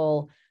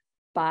observable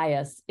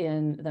bias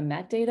in the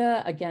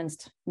metadata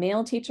against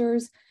male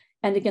teachers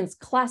and against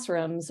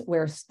classrooms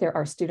where there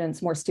are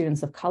more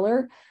students of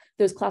color.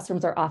 Those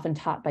classrooms are often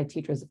taught by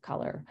teachers of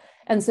color.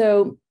 And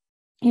so,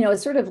 you know,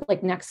 it's sort of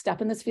like next step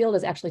in this field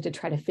is actually to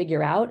try to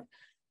figure out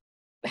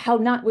how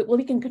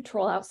we can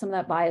control out some of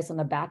that bias on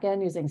the back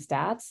end using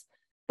stats,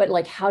 but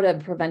like how to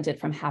prevent it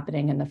from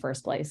happening in the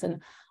first place.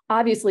 And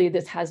obviously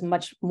this has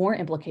much more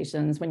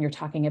implications when you're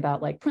talking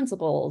about like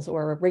principals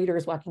or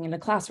raters walking into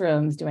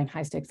classrooms doing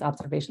high stakes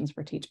observations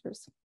for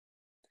teachers.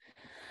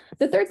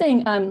 The third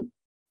thing,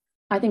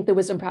 I think the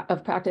wisdom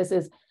of practice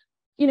is,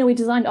 you know, we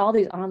designed all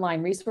these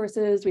online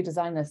resources. We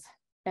designed this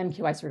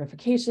MQI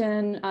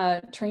certification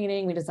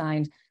training.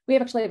 We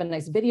actually have a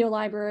nice video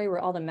library where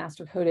all the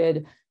master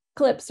coded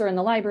clips are in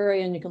the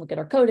library and you can look at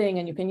our coding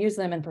and you can use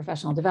them in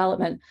professional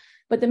development.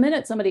 But the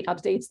minute somebody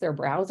updates their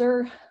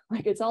browser,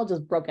 like it's all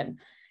just broken.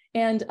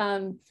 And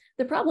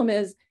the problem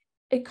is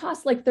it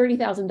costs like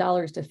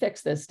 $30,000 to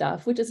fix this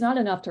stuff, which is not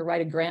enough to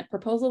write a grant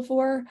proposal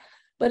for,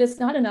 but it's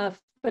not enough,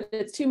 but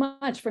it's too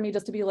much for me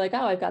just to be like,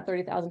 oh, I've got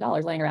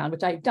 $30,000 laying around,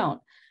 which I don't.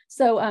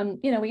 So,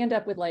 you know, we end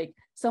up with like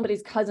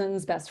somebody's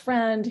cousin's best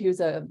friend who's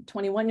a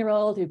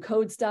 21-year-old who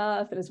codes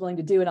stuff and is willing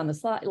to do it on the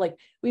slide. Like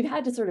we've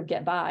had to sort of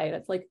get by. And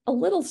it's like a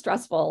little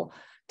stressful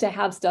to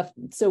have stuff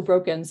so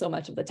broken so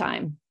much of the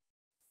time.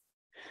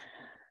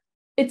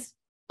 It's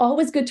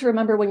always good to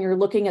remember when you're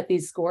looking at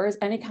these scores,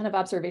 any kind of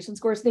observation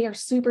scores, they are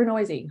super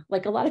noisy.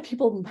 Like a lot of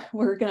people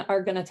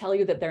are gonna tell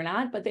you that they're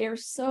not, but they are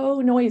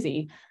so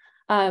noisy.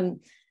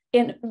 And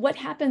what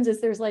happens is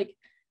there's like,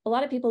 a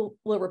lot of people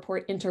will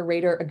report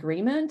inter-rater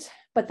agreement,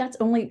 but that's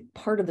only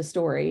part of the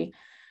story.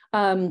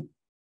 You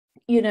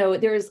know,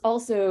 there's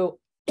also,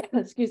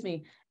 excuse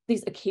me,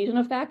 these occasion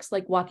effects,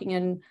 like walking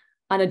in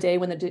on a day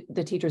when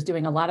the teacher's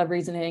doing a lot of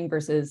reasoning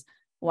versus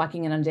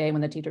walking in on a day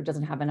when the teacher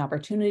doesn't have an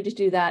opportunity to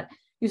do that.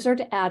 You start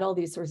to add all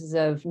these sources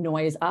of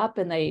noise up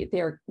and they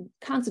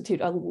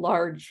constitute a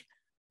large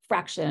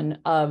fraction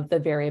of the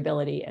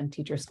variability in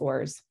teacher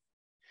scores.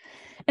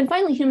 And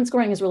finally, human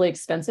scoring is really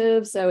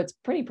expensive. So it's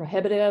pretty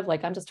prohibitive.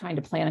 Like I'm just trying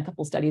to plan a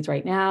couple studies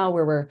right now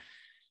where we're,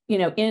 you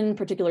know, in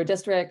particular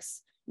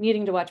districts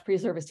needing to watch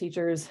pre-service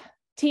teachers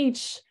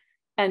teach.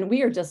 And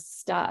we are just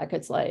stuck.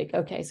 It's like,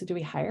 okay, so do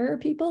we hire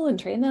people and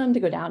train them to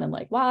go down and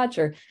like watch,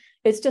 or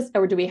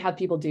do we have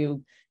people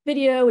do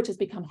video, which has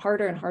become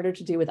harder and harder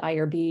to do with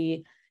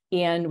IRB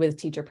and with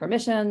teacher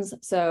permissions.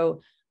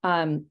 So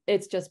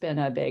it's just been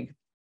a big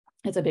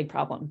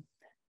problem.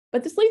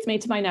 But this leads me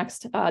to my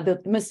next,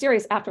 the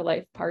mysterious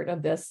afterlife part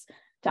of this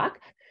talk.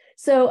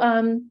 So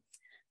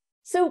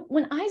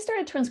when I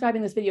started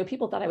transcribing this video,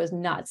 people thought I was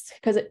nuts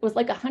because it was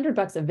like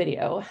 $100 a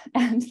video.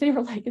 And they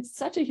were like, it's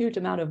such a huge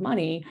amount of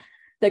money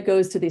that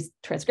goes to these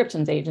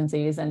transcriptions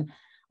agencies. And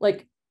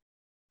like,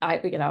 I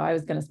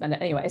was going to spend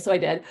it anyway, so I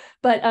did.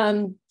 But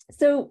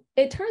so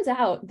it turns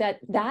out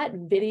that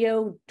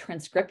video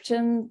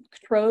transcription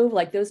trove,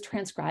 like those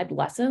transcribed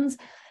lessons,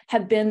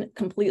 have been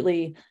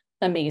completely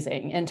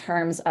amazing in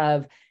terms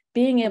of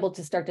being able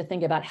to start to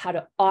think about how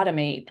to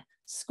automate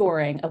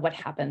scoring of what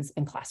happens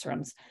in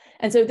classrooms.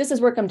 And so this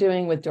is work I'm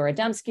doing with Dora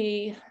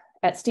Dembski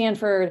at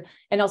Stanford,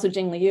 and also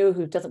Jing Liu,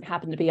 who doesn't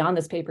happen to be on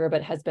this paper,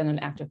 but has been an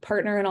active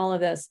partner in all of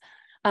this.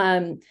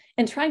 And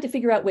trying to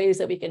figure out ways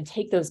that we can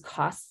take those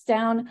costs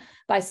down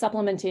by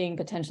supplementing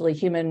potentially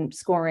human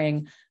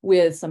scoring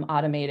with some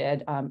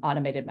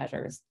automated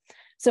measures.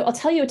 So I'll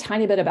tell you a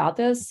tiny bit about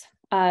this.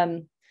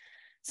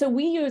 So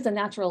we use a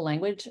natural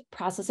language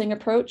processing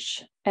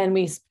approach, and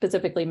we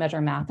specifically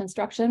measure math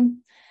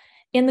instruction.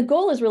 And the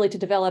goal is really to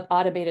develop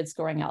automated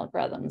scoring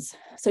algorithms.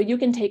 So you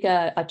can take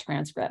a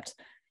transcript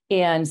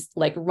and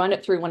like run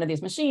it through one of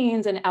these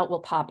machines, and out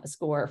will pop a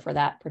score for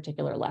that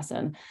particular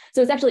lesson.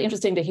 So it's actually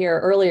interesting to hear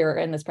earlier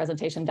in this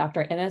presentation,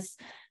 Dr. Innes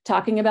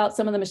talking about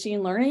some of the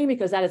machine learning,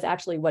 because that is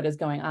actually what is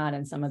going on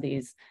in some of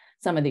these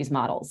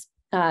models.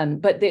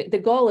 But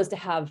the goal is to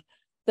have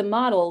the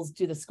models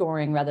do the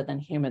scoring rather than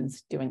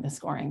humans doing the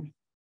scoring.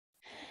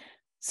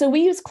 So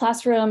we use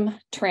classroom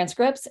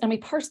transcripts, and we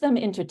parse them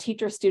into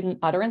teacher-student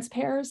utterance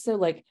pairs. So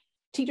like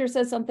teacher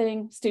says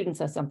something, student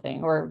says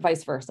something, or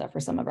vice versa for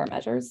some of our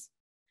measures.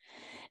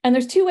 And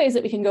there's two ways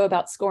that we can go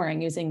about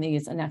scoring using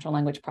these natural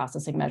language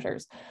processing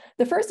measures.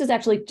 The first is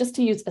actually just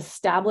to use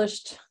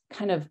established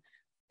kind of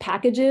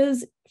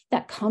packages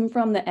that come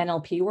from the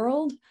NLP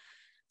world.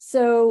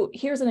 So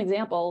here's an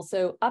example.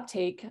 So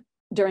uptake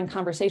during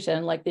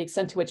conversation, like the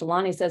extent to which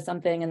Ilana says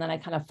something, and then I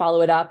kind of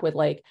follow it up with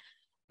like,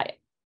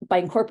 by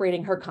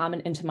incorporating her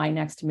comment into my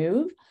next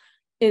move,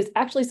 is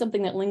actually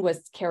something that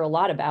linguists care a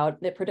lot about.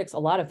 It predicts a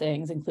lot of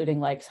things, including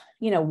like,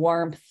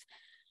 warmth,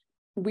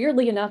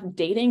 weirdly enough,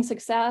 dating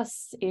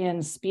success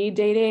in speed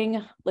dating,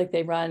 like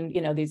they run,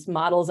 these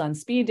models on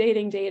speed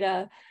dating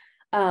data.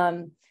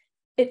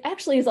 It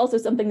actually is also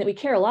something that we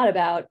care a lot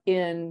about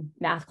in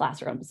math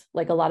classrooms.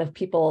 Like a lot of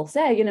people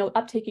say,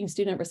 uptaking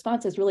student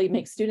responses really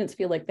makes students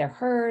feel like they're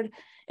heard.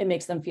 It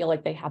makes them feel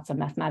like they have some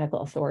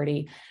mathematical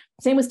authority.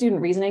 Same with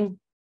student reasoning.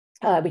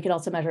 We can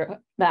also measure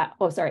that.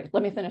 Oh, sorry,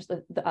 let me finish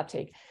the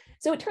uptake.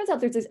 So it turns out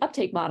there's these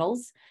uptake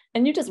models,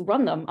 and you just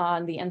run them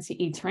on the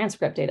NCE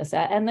transcript data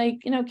set, and they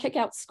kick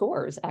out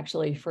scores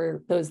actually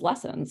for those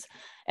lessons.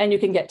 And you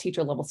can get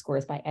teacher level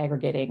scores by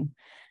aggregating.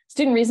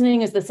 Student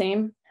reasoning is the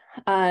same.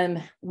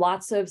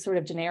 Lots of sort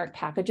of generic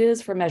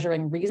packages for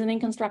measuring reasoning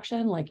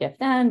construction, like if,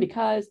 then,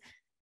 because,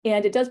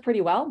 and it does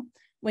pretty well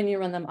when you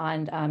run them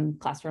on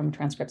classroom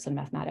transcripts and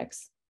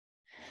mathematics.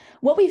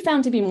 What we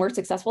found to be more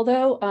successful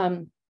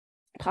though,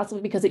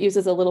 possibly because it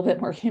uses a little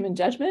bit more human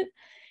judgment,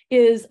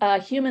 is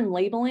human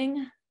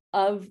labeling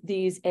of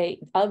these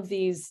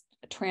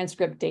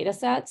transcript data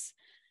sets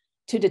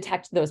to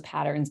detect those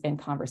patterns in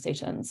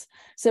conversations.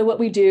 So what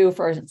we do,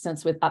 for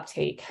instance, with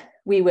uptake,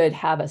 we would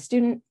have a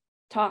student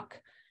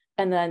talk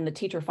and then the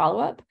teacher follow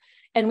up,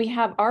 and we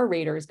have our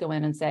raters go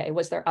in and say,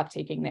 was there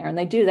uptaking there? And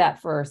they do that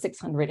for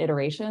 600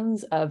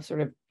 iterations of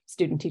sort of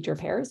student teacher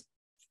pairs.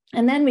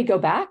 And then we go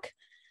back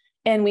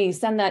and we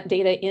send that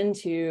data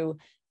into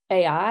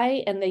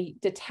AI, and they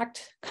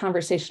detect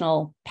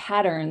conversational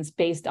patterns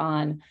based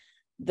on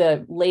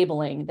the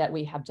labeling that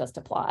we have just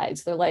applied.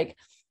 So they're like,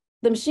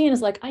 the machine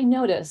is like, I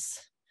notice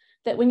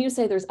that when you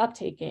say there's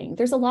uptaking,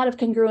 there's a lot of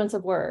congruence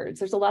of words,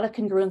 there's a lot of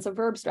congruence of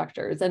verb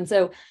structures. And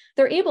so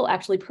they're able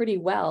actually pretty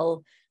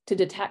well to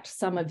detect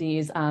some of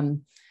these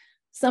kinds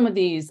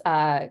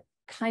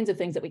of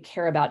things that we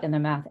care about in the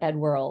math ed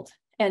world.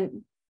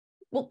 And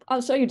well,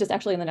 I'll show you just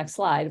actually in the next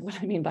slide what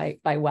I mean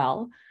by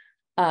well.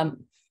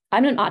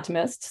 I'm an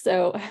optimist,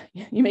 so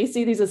you may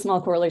see these as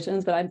small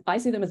correlations, but I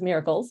see them as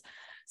miracles.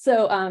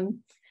 So,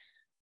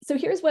 so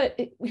here's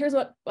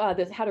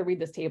how to read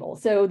this table.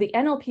 So the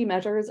NLP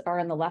measures are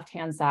on the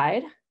left-hand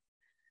side.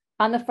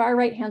 On the far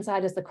right-hand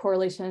side is the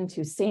correlation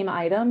to same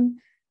item,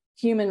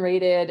 human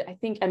rated, I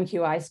think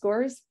MQI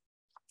scores.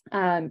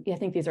 Yeah, I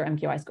think these are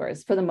MQI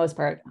scores for the most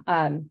part.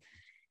 And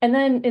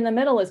then in the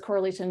middle is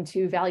correlation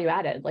to value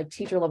added, like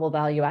teacher level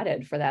value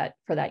added for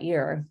that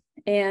year.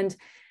 And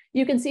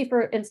you can see,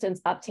 for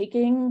instance,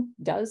 uptaking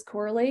does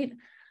correlate.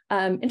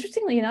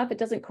 Interestingly enough, it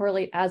doesn't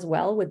correlate as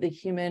well with the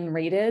human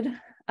rated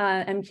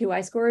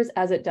MQI scores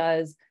as it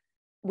does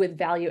with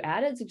value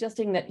added,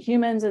 suggesting that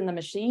humans and the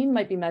machine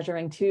might be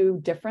measuring two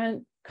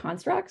different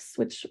constructs,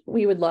 which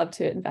we would love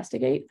to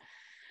investigate.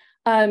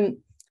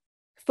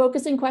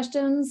 Focusing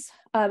questions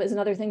is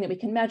another thing that we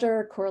can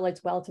measure,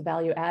 correlates well to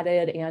value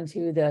added and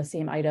to the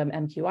same item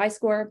MQI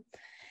score.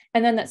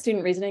 And then that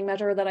student reasoning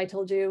measure that I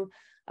told you,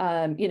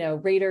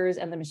 raters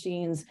and the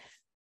machines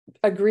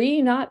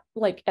agree, not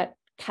like at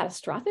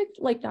catastrophic,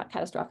 like not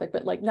catastrophic,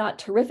 but like not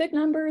terrific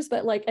numbers,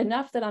 but like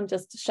enough that I'm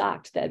just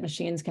shocked that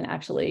machines can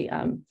actually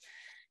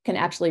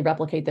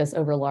replicate this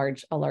over a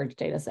large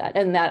data set.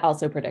 And that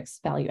also predicts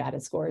value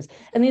added scores.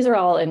 And these are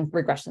all in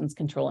regressions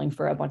controlling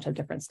for a bunch of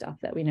different stuff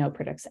that we know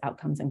predicts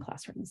outcomes in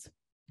classrooms.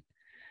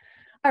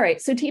 All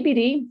right, so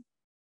TBD,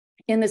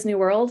 in this new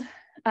world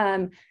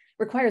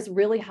requires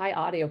really high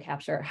audio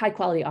capture, high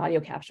quality audio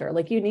capture.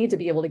 Like you need to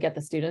be able to get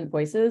the student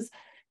voices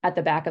at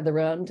the back of the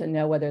room to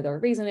know whether they're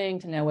reasoning,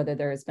 to know whether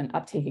there's been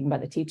uptaking by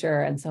the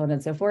teacher and so on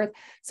and so forth.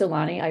 So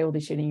Lonnie, I will be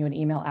shooting you an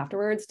email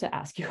afterwards to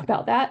ask you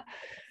about that.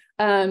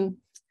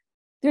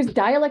 There's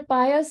dialect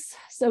bias.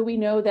 So we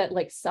know that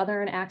like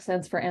Southern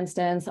accents, for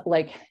instance,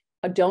 like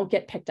don't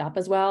get picked up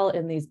as well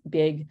in these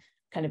big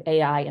kind of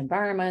AI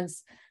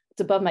environments. It's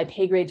above my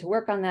pay grade to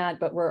work on that,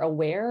 but we're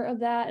aware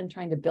of that and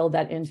trying to build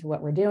that into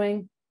what we're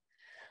doing.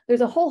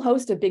 There's a whole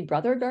host of Big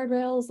Brother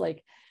guardrails.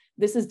 Like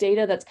this is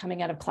data that's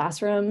coming out of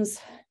classrooms,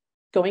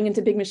 going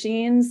into big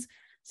machines.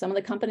 Some of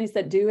the companies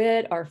that do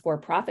it are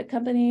for-profit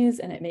companies,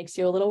 and it makes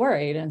you a little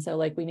worried. And so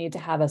like we need to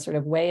have a sort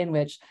of way in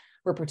which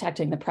we're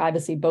protecting the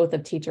privacy both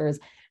of teachers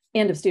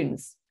and of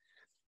students.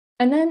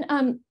 And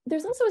then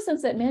there's also a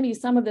sense that maybe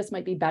some of this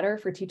might be better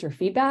for teacher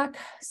feedback.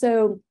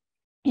 So,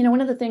 you know,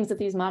 one of the things that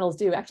these models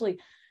do, actually,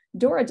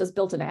 Dora just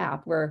built an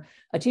app where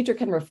a teacher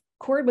can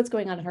record what's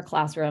going on in her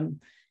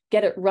classroom,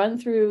 get it run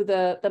through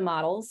the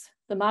models.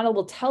 The model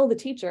will tell the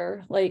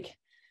teacher, like,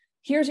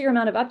 here's your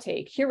amount of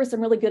uptake. Here were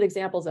some really good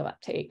examples of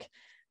uptake.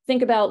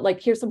 Think about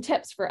like, here's some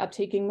tips for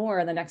uptaking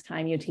more the next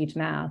time you teach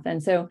math.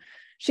 And so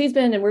she's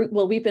been, and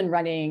we've been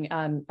running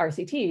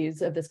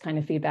RCTs of this kind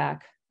of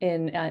feedback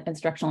in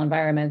instructional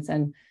environments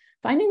and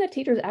finding that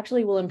teachers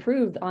actually will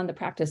improve on the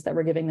practice that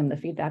we're giving them the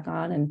feedback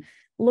on. And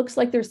looks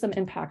like there's some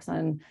impacts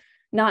on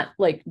not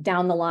like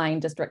down the line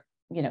district,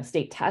 you know,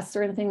 state tests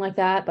or anything like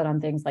that, but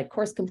on things like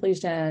course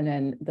completion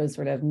and those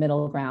sort of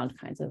middle ground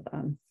kinds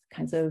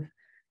of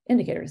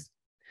indicators.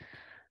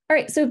 All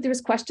right, so if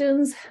there's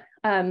questions,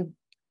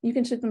 you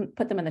can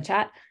put them in the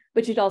chat,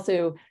 but you'd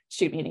also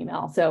shoot me an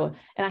email. So,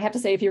 and I have to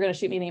say, if you're going to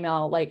shoot me an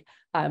email, like,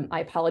 I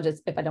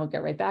apologize if I don't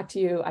get right back to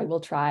you. I will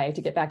try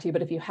to get back to you,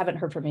 but if you haven't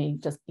heard from me,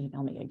 just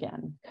email me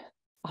again.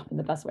 Often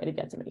the best way to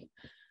get to me.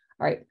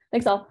 All right,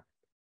 thanks all.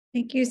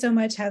 Thank you so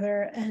much,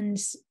 Heather. And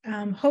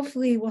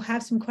hopefully we'll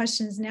have some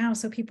questions now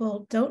so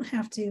people don't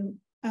have to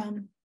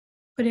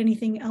put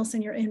anything else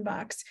in your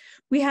inbox.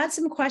 We had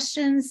some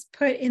questions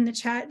put in the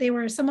chat. They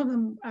were, some of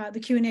them, the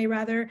Q&A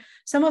rather,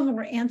 some of them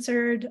were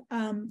answered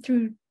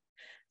through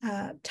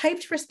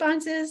typed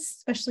responses,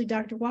 especially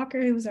Dr.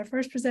 Walker, who was our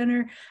first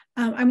presenter.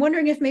 I'm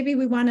wondering if maybe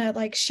we want to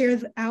like share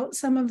out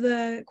some of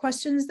the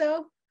questions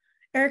though.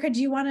 Erica,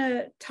 do you want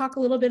to talk a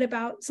little bit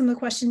about some of the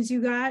questions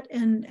you got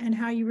and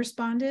how you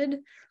responded?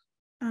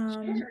 Sure.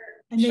 And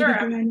maybe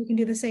Joanne, you can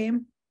do the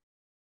same.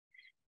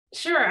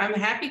 Sure, I'm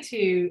happy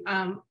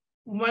to.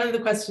 One of the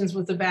questions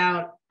was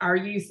about our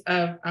use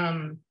of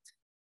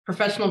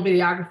professional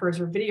videographers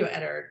or video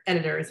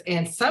editors,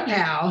 and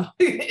somehow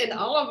in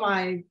all of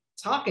my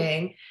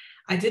talking,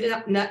 I did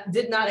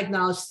not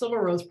acknowledge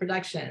Silver Rose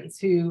Productions,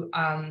 who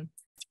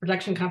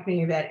production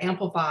company that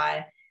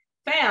Amplify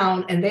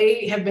found, and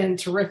they have been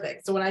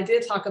terrific. So when I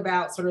did talk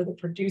about sort of the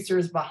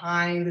producers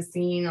behind the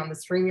scene on the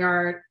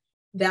StreamYard,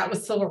 that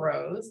was Silver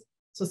Rose.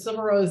 So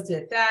Silver Rose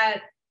did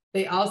that.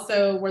 They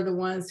also were the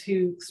ones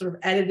who sort of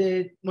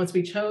edited, once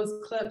we chose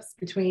clips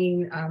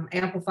between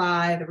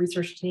Amplify, the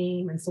research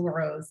team, and Silver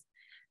Rose,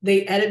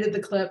 they edited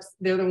the clips.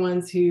 They're the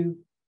ones who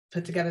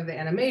put together the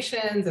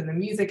animations and the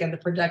music and the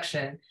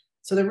production.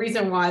 So the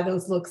reason why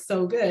those look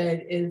so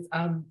good is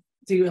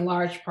due in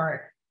large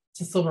part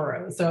to Silver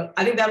Rose. So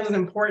I think that was an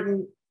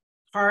important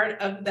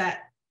part of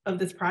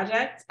this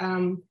project.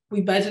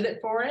 We budgeted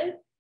for it.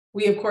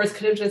 We of course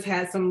could have just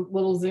had some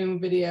little Zoom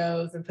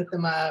videos and put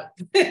them up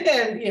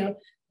and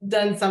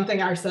done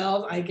something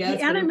ourselves, I guess.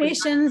 The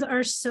animations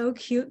are so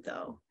cute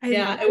though.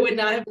 Yeah, it would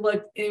not have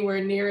looked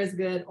anywhere near as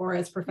good or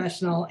as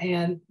professional.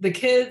 And the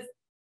kids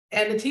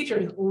and the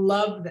teachers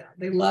love them.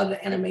 They love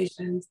the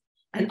animations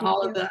and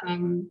all of the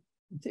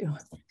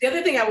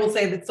other thing I will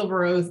say that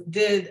Silver Rose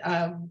did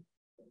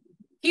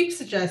keep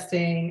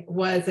suggesting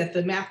was that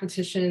the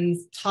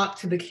mathematicians talk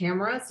to the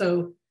camera.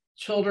 So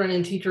children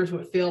and teachers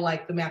would feel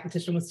like the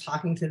mathematician was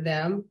talking to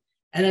them.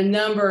 And a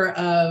number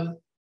of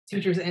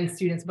teachers and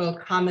students both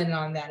commented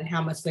on that and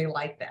how much they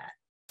liked that.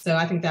 So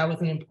I think that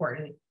was an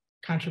important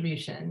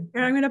contribution.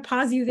 I'm going to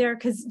pause you there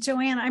because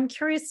Joanne, I'm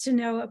curious to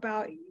know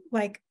about,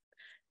 like,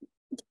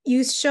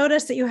 you showed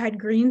us that you had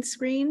green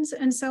screens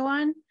and so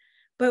on,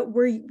 but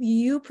were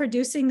you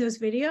producing those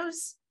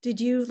videos? Did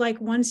you, like,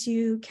 once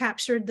you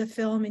captured the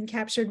film and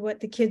captured what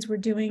the kids were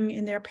doing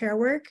in their pair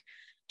work,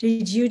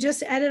 did you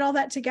just edit all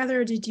that together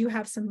or did you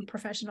have some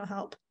professional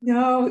help?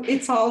 No,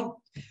 it's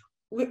all,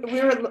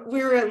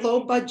 we're a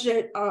low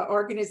budget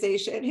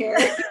organization here.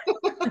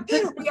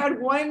 we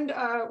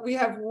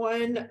have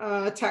one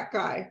tech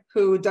guy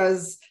who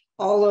does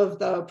all of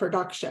the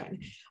production.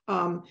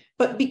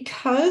 But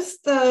because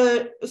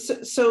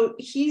so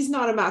he's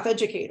not a math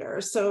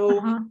educator,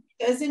 so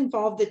it does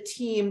involve the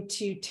team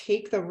to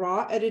take the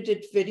raw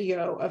edited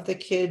video of the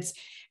kids,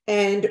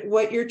 and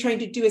what you're trying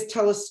to do is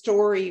tell a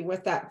story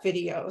with that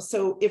video.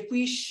 So if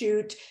we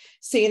shoot,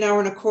 say, an hour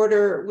and a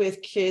quarter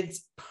with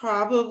kids,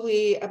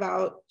 probably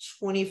about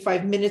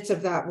 25 minutes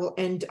of that will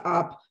end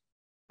up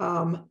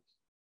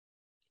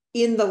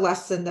in the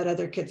lesson that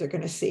other kids are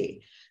going to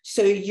see.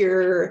 So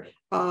you're,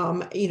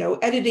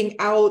 editing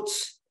out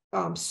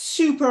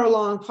super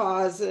long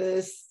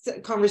pauses,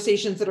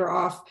 conversations that are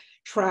off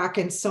track,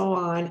 and so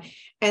on.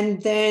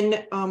 And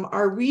then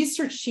our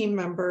research team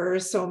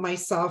members, so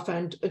myself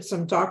and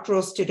some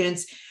doctoral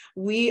students,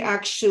 we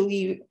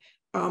actually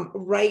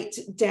write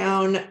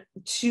down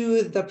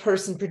to the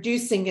person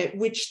producing it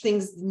which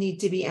things need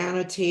to be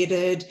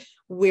annotated,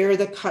 where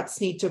the cuts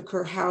need to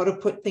occur, how to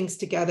put things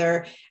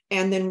together.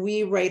 And then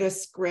we write a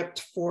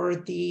script for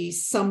the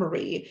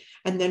summary.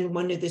 And then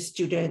one of the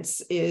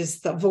students is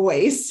the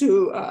voice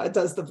who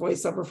does the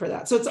voiceover for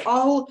that. So it's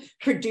all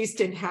produced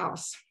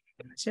in-house.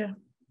 Gotcha.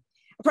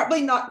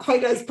 Probably not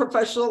quite as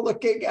professional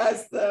looking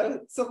as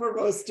the Silver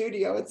Rose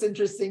studio. It's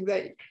interesting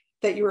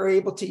that you were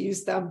able to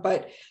use them.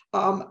 But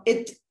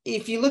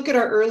if you look at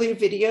our early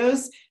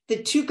videos,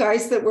 the two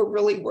guys that were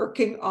really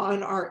working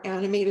on our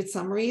animated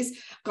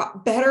summaries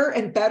got better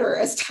and better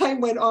as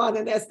time went on,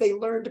 and as they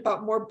learned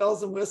about more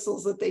bells and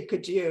whistles that they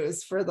could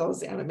use for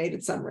those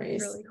animated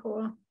summaries. Really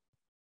cool.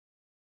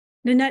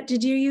 Nanette,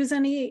 did you use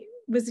any,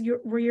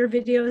 were your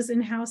videos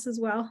in-house as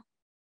well?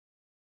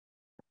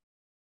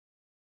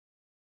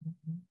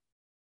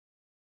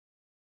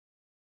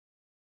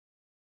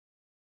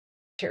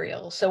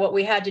 Materials. So what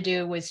we had to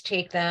do was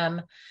take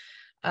them,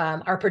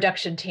 our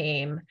production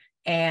team,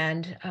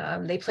 and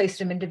they placed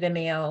them into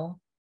Vimeo.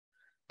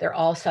 They're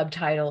all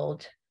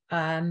subtitled,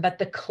 but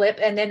the clip,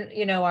 and then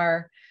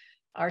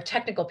our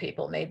technical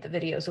people made the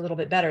videos a little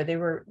bit better. They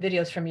were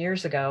videos from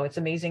years ago. It's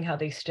amazing how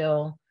they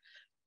still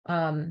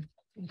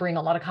bring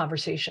a lot of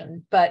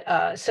conversation.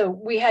 But so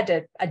we had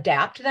to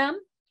adapt them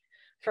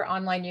for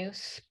online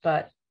use.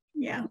 But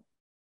yeah,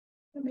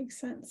 that makes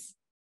sense.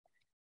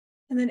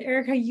 And then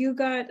Erica, you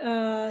got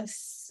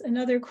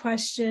another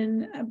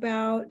question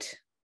about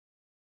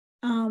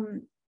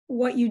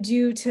what you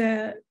do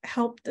to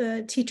help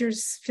the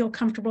teachers feel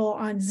comfortable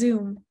on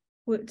Zoom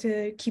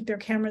to keep their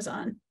cameras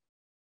on.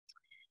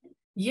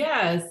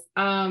 Yes,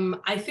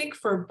 I think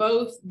for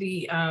both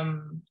the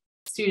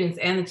students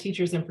and the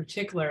teachers in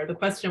particular, the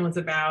question was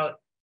about,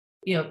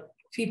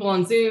 people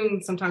on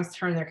Zoom sometimes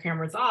turn their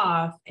cameras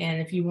off, and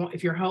if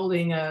you're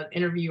holding an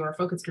interview or a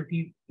focus group,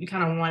 you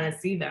kind of want to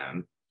see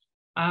them.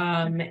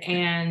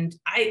 And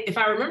if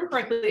I remember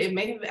correctly, it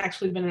may have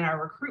actually been in our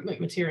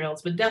recruitment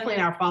materials, but definitely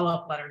in our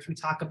follow-up letters, we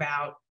talk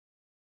about,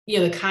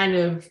 the kind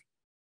of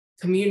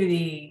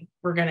community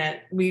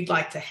we'd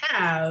like to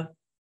have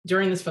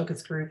during this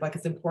focus group. Like,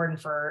 it's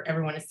important for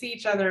everyone to see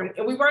each other.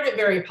 And we word it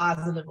very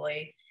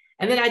positively.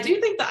 And then I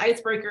do think the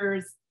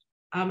icebreakers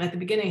at the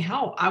beginning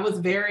help. I was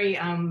very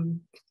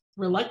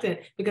reluctant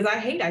because I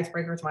hate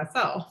icebreakers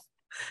myself.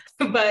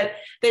 But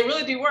they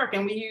really do work,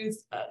 and we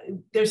use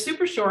they're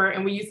super short,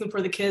 and we use them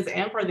for the kids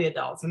and for the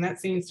adults, and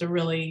that seems to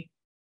really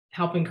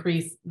help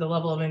increase the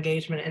level of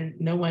engagement. And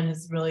no one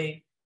has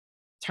really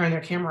turned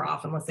their camera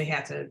off unless they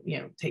had to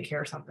take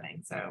care of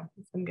something, so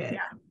it's been good. Yeah.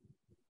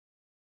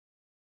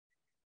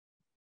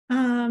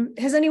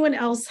 Has anyone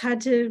else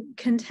had to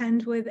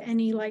contend with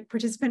any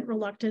participant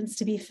reluctance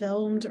to be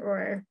filmed,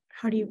 or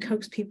how do you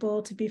coax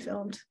people to be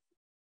filmed?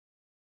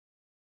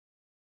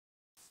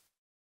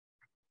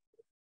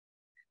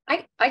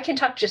 I can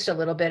talk just a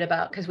little bit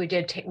about, because we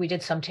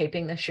did some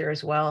taping this year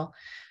as well.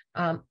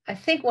 I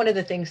think one of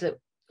the things that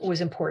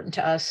was important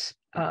to us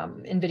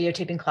in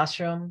videotaping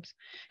classrooms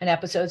and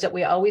episodes, that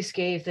we always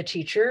gave the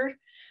teacher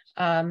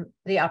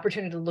the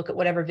opportunity to look at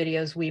whatever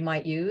videos we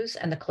might use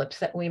and the clips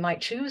that we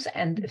might choose.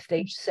 And if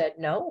they said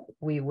no,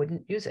 we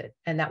wouldn't use it.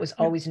 And that was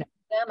always known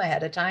to them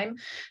ahead of time,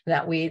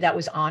 that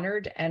was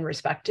honored and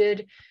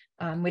respected.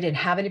 We didn't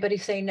have anybody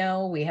say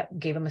no. We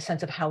gave them a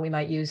sense of how we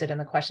might use it and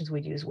the questions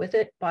we'd use with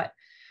it. But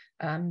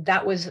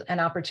that was an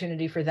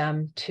opportunity for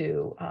them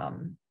to,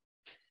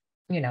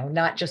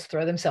 not just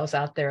throw themselves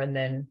out there and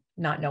then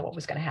not know what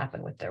was going to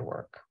happen with their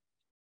work.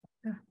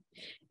 Yeah.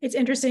 It's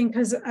interesting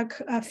because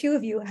a few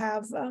of you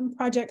have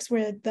projects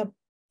where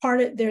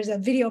there's a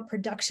video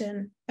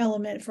production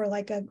element for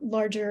a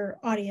larger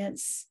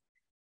audience,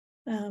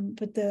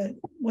 but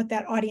what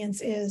that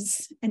audience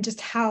is, and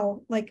just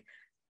how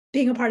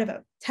being a part of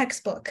a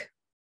textbook,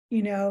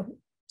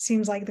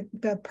 seems like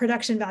the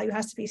production value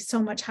has to be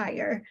so much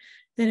higher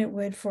than it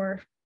would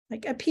for a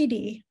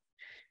PD.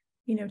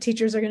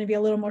 Teachers are going to be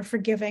a little more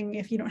forgiving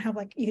if you don't have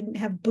you didn't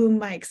have boom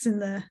mics in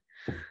the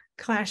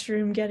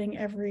classroom getting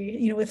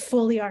with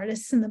Foley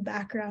artists in the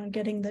background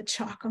getting the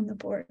chalk on the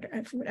board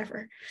or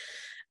whatever.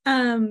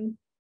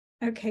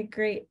 Okay,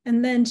 great.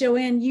 And then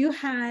Joanne, you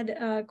had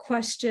a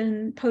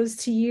question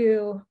posed to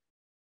you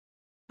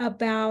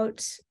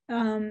about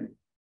the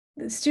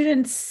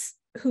students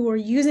who are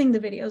using the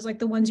videos, like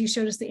the ones you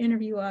showed us the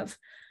interview of.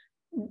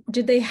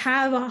 Did they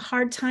have a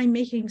hard time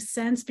making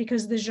sense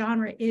because the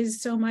genre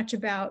is so much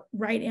about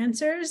right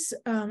answers,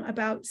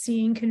 about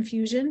seeing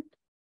confusion?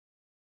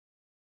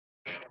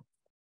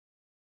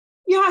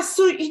 Yeah,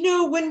 so,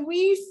 when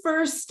we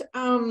first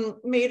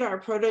made our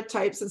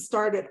prototypes and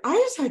started, I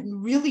just had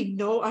really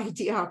no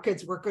idea how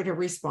kids were going to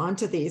respond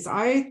to these.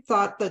 I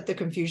thought that the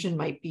confusion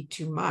might be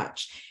too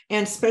much.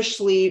 And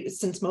especially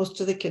since most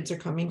of the kids are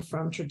coming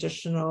from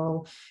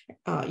traditional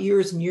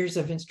years and years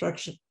of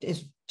instruction,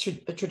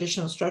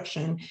 traditional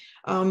instruction.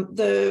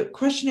 The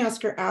question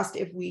asker asked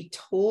if we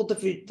told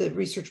the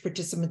research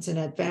participants in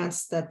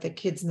advance that the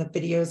kids in the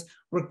videos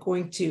were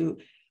going to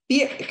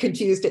be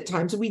confused at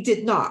times. We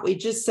did not. We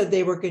just said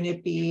they were going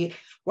to be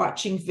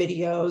watching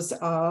videos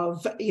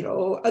of,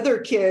 other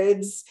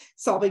kids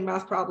solving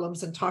math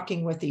problems and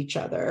talking with each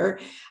other.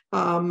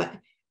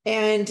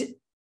 And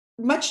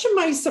much to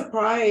my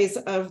surprise,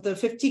 of the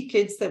 50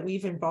 kids that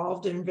we've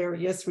involved in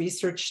various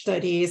research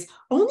studies,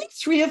 only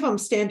 3 of them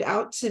stand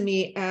out to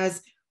me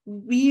as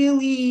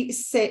really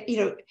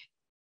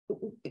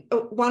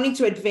wanting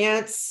to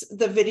advance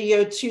the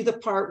video to the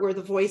part where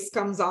the voice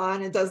comes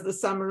on and does the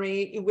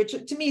summary, which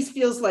to me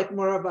feels like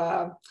more of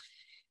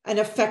an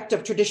effect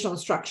of traditional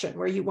instruction,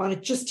 where you want to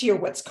just hear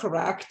what's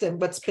correct and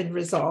what's been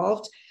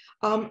resolved.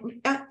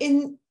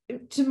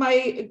 To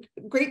my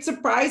great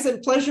surprise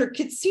and pleasure,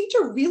 kids seem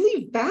to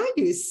really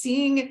value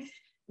seeing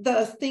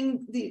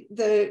the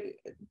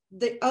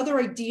other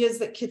ideas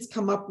that kids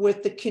come up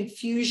with, the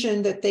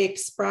confusion that they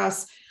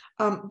express.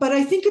 But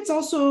I think it's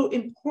also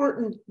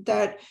important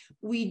that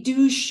we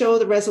do show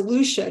the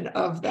resolution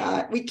of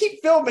that. We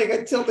keep filming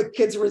until the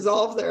kids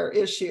resolve their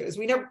issues.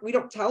 We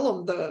don't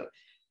tell them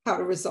how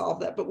to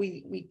resolve that, but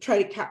we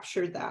try to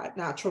capture that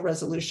natural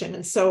resolution.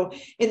 And so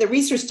in the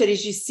research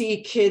studies, you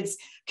see kids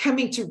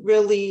coming to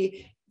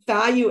really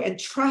value and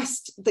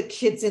trust the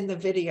kids in the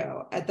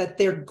video, and that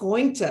they're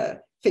going to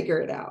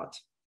figure it out.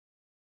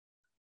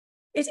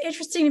 It's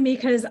interesting to me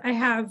because I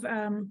have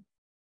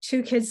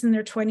 2 kids in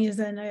their 20s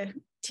and a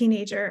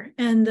teenager,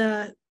 and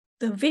the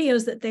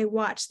videos that they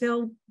watch,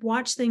 they'll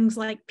watch things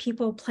like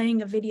people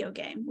playing a video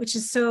game, which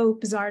is so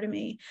bizarre to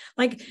me.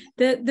 Like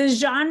the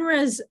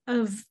genres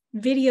of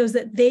videos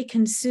that they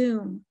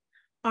consume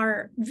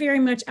are very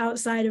much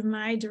outside of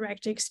my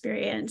direct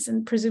experience,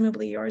 and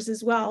presumably yours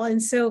as well.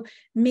 And so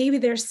maybe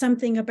there's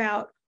something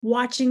about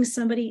watching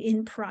somebody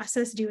in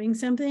process doing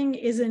something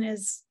isn't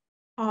as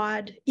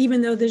odd,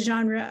 even though the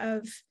genre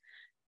of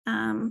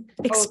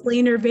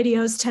explainer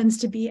videos tends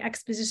to be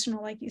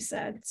expositional, like you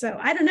said. So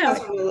I don't know.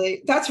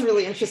 That's a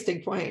really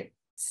interesting point.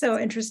 So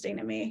interesting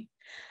to me.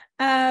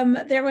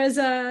 There was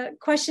a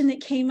question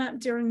that came up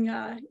during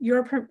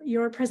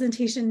your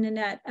presentation,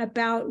 Nanette,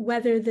 about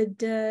whether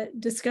the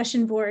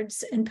discussion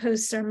boards and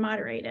posts are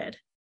moderated.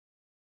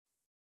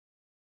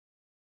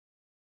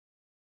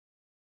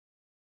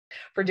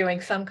 For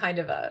doing some kind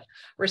of a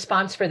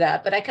response for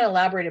that, but I can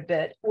elaborate a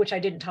bit, which I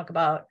didn't talk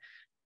about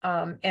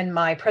in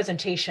my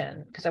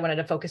presentation, because I wanted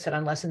to focus it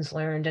on lessons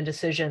learned and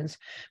decisions,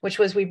 which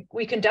was we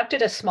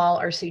conducted a small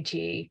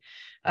RCT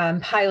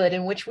pilot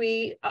in which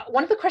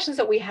one of the questions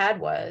that we had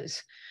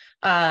was,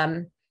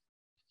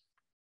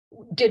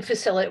 did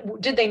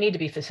they need to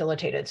be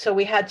facilitated? So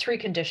we had 3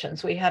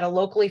 conditions. We had a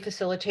locally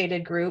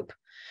facilitated group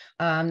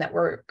that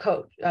were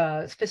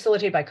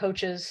facilitated by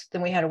coaches.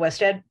 Then we had a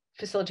West Ed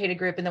facilitated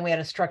group, and then we had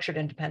a structured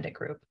independent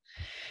group.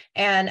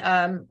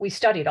 And we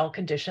studied all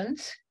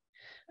conditions.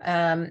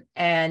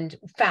 And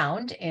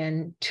found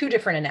in 2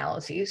 different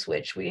analyses,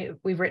 which we've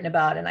written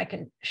about, and I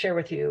can share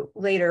with you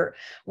later,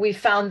 we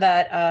found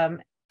that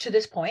to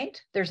this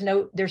point, there's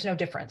no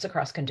difference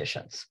across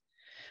conditions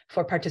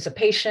for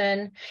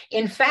participation.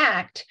 In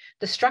fact,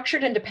 the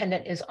structured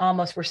independent is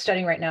we're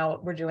studying right now,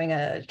 we're doing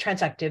a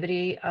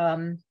transactivity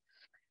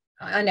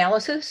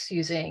analysis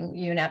using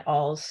Nanette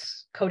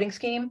All's coding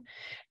scheme.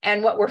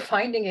 And what we're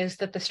finding is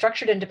that the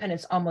structured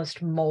independent is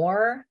almost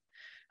more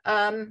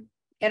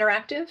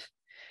interactive.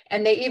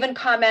 And they even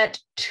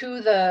comment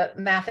to the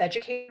math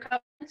educator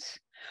comments.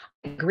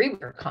 I agree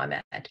with her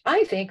comment.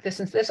 I think this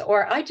and this,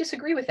 or I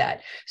disagree with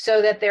that.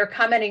 So that they're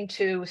commenting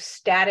to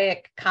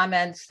static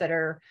comments that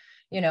are,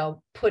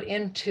 put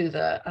into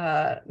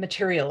the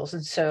materials.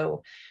 And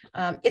so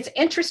it's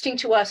interesting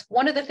to us.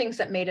 One of the things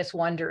that made us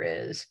wonder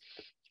is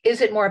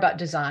it more about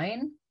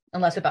design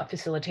and less about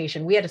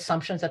facilitation? We had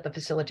assumptions that the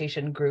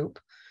facilitation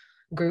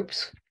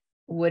groups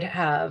would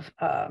have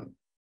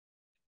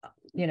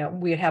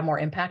we'd have more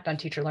impact on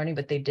teacher learning,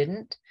 but they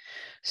didn't.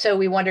 So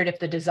we wondered if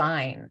the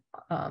design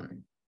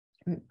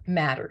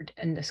mattered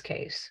in this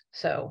case.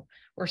 So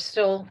we're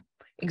still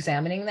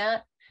examining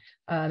that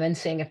and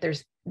seeing if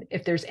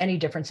there's any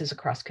differences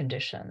across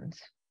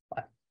conditions.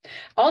 But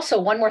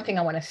also, one more thing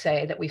I want to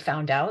say that we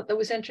found out that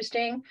was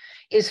interesting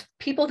is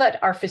people that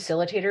are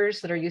facilitators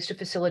that are used to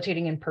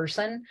facilitating in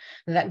person,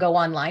 that go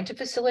online to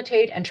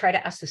facilitate and try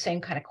to ask the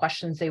same kind of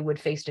questions they would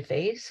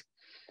face-to-face.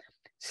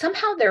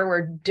 Somehow there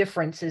were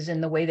differences in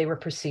the way they were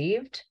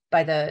perceived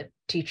by the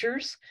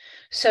teachers.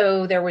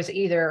 So there was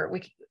either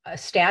a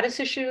status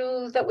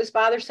issue that was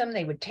bothersome.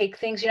 They would take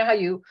things, how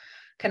you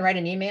can write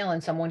an email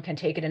and someone can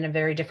take it in a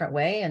very different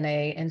way and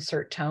they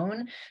insert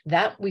tone.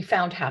 That we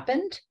found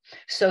happened,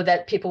 so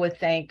that people would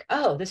think,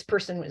 oh, this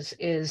person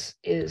is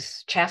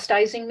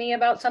chastising me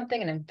about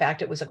something. And in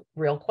fact, it was a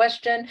real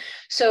question.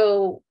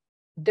 So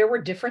there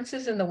were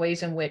differences in the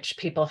ways in which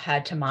people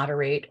had to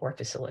moderate or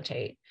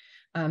facilitate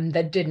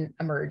that didn't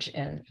emerge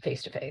in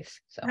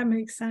face-to-face. So that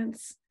makes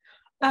sense.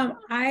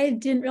 I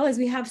didn't realize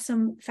we have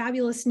some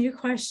fabulous new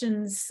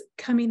questions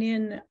coming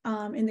in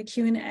the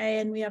Q&A,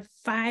 and we have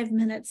 5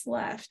 minutes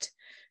left.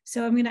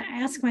 So I'm going to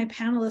ask my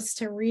panelists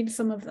to read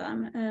some of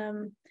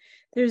them.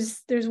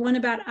 There's one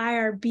about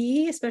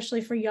IRB,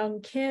 especially for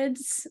young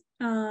kids.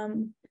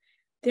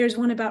 There's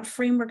one about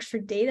frameworks for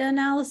data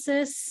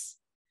analysis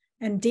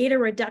and data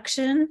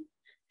reduction.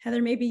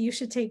 Heather, maybe you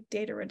should take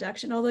data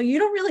reduction, although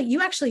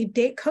you actually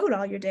code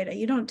all your data.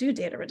 You don't do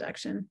data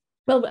reduction.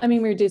 Well, I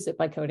mean, we reduce it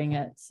by coding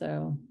it.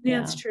 So yeah,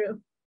 that's true.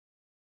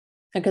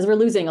 Because we're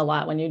losing a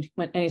lot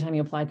anytime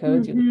you apply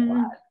codes, you lose a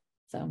lot.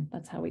 So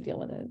that's how we deal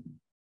with it.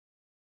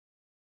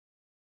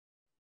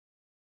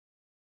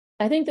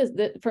 I think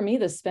for me,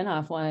 the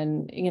spinoff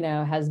one,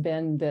 has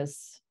been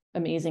this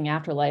amazing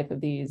afterlife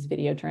of these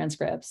video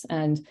transcripts.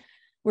 And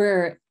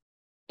we're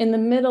in the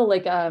middle,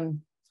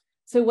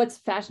 so what's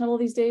fashionable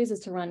these days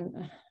is to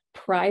run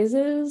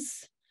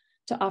prizes,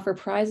 to offer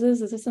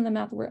prizes. Is this in the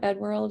math ed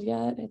world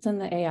yet? It's in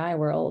the AI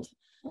world.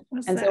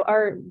 What's and that? So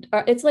our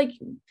it's like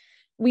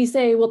we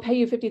say, we'll pay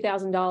you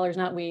 $50,000,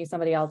 not we,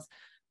 somebody else.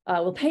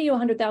 We'll pay you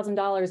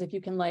 $100,000 if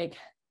you can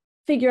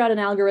figure out an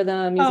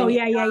algorithm. Oh,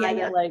 yeah.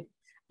 Yada.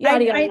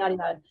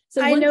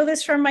 So I know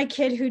this from my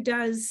kid who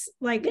does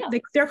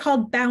they're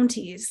called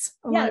bounties.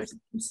 Yes.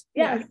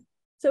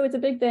 So it's a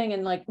big thing.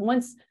 And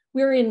once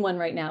we're in one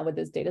right now with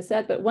this data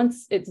set, but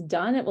once it's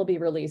done, it will be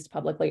released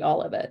publicly,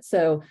 all of it.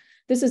 So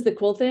this is the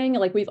cool thing.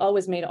 We've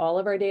always made all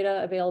of our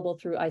data available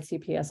through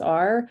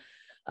ICPSR,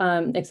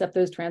 except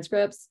those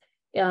transcripts.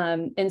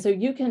 And so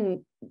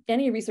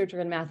any researcher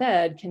in math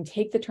ed can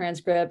take the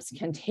transcripts,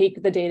 can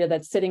take the data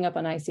that's sitting up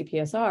on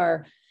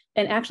ICPSR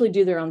and actually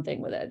do their own thing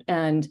with it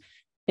and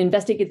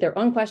investigate their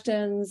own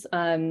questions.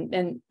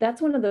 And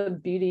that's one of the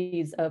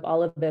beauties of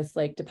all of this,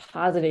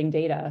 depositing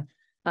data.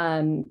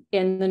 And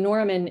the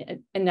norm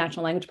in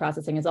natural language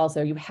processing is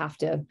also you have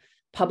to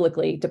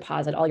publicly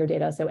deposit all your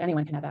data so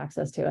anyone can have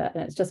access to it.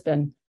 And it's just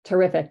been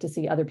terrific to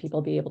see other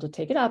people be able to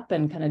take it up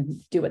and kind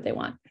of do what they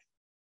want.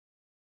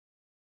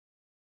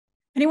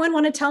 Anyone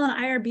want to tell an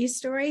IRB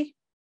story?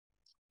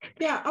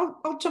 Yeah,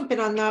 I'll jump in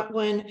on that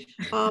one.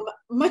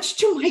 Much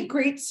to my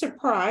great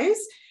surprise,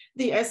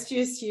 the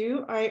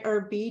SDSU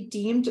IRB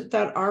deemed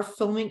that our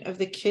filming of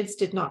the kids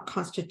did not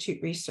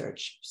constitute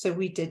research. So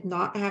we did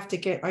not have to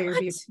get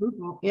IRB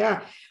approval.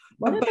 Yeah.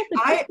 But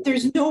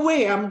there's no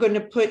way I'm going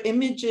to put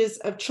images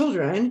of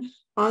children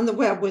on the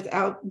web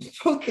without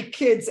both the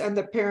kids and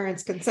the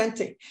parents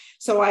consenting.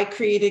 So I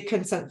created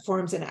consent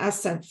forms and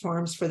assent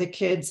forms for the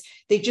kids.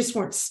 They just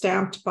weren't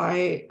stamped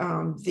by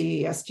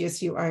the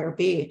SDSU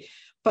IRB.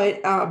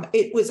 But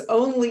it was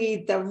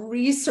only the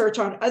research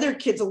on other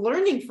kids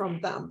learning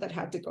from them that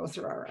had to go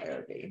through our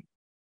IRB.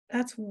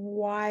 That's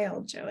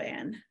wild,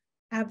 Joanne.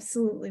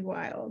 Absolutely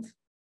wild.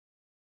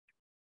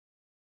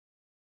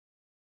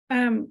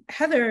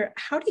 Heather,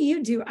 how do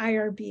you do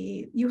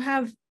IRB?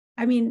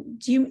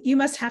 You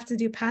must have to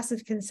do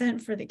passive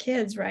consent for the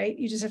kids, right?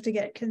 You just have to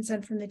get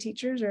consent from the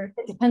teachers, or?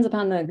 It depends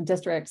upon the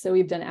district. So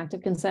we've done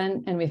active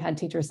consent and we've had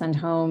teachers send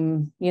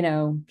home,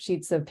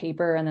 sheets of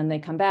paper, and then they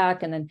come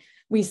back, and then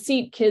we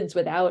seat kids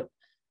without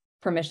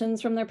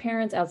permissions from their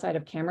parents outside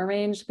of camera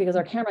range because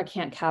our camera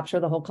can't capture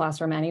the whole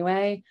classroom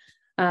anyway.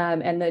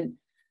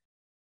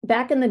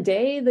 Back in the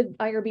day, the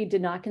IRB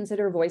did not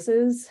consider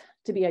voices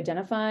to be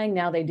identifying.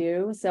 Now they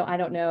do. So I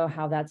don't know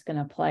how that's going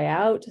to play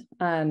out.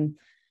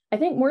 I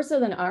think more so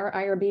than our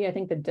IRB, I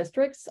think the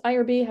district's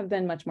IRB have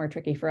been much more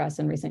tricky for us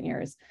in recent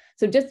years.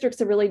 So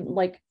districts are really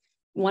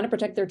want to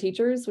protect their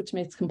teachers, which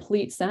makes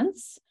complete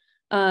sense.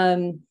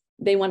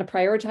 They want to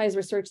prioritize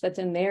research that's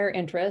in their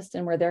interest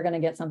and where they're going to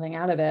get something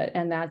out of it.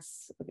 And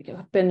that's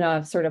been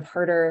a sort of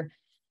harder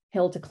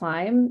hill to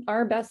climb.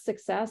 Our best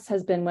success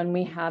has been when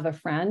we have a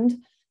friend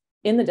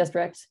in the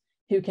district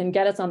who can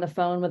get us on the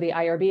phone with the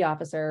IRB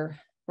officer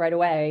right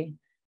away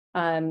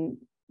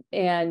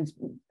and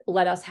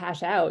let us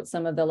hash out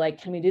some of the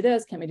can we do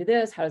this? Can we do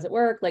this? How does it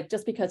work?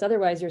 Just because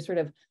otherwise you're sort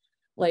of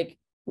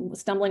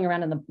stumbling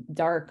around in the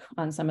dark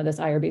on some of this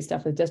IRB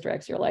stuff with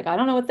districts. You're I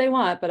don't know what they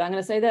want, but I'm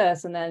going to say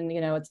this. And then,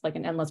 it's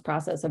an endless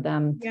process of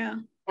them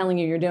telling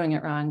you you're doing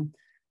it wrong.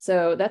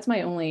 So that's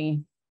my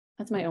only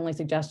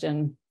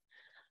suggestion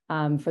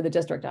for the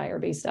district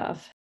IRB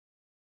stuff.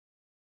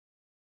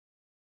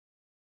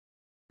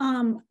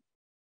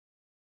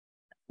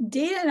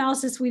 Data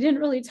analysis, we didn't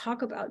really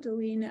talk about,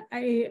 Delene.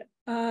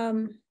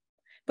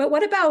 But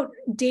what about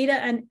data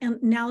and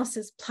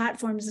analysis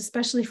platforms,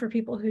 especially for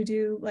people who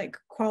do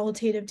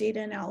qualitative data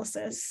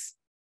analysis?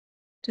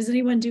 Does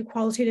anyone do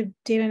qualitative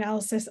data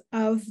analysis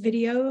of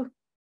video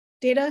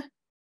data?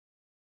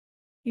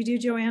 You do,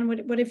 Joanne?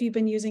 What have you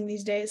been using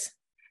these days?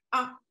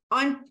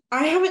 I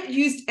haven't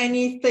used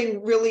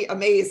anything really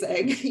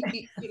amazing.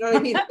 You know what I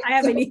mean? I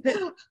haven't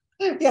either.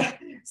 Yeah.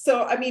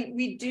 So, I mean,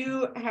 we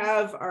do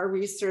have our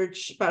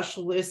research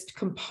specialist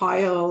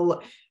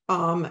compile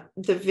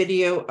the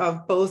video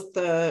of both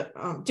the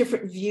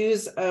different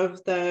views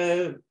of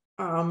the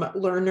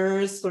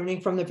learners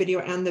learning from the video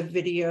and the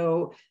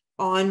video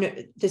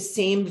on the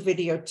same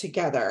video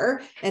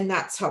together. And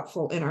that's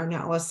helpful in our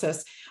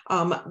analysis.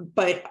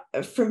 But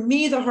for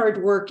me, the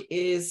hard work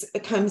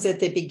comes at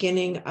the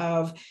beginning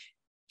of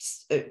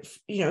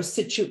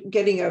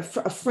getting a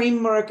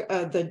framework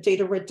of the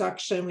data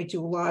reduction. We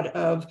do a lot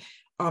of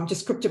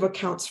descriptive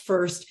accounts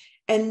first,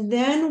 and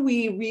then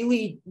we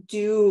really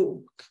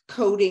do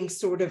coding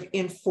sort of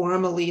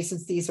informally,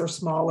 since these are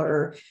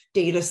smaller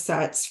data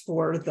sets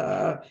for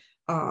the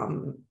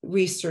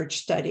research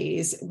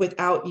studies,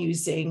 without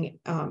using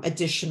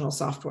additional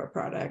software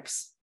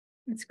products.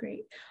 That's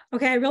great.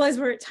 Okay, I realize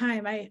we're at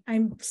time.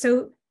 I'm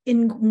so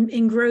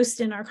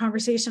engrossed in our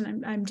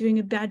conversation. I'm doing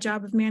a bad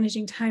job of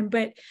managing time,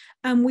 but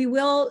we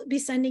will be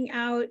sending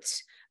out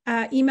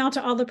email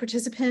to all the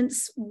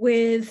participants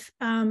with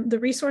the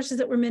resources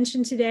that were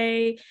mentioned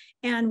today,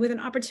 and with an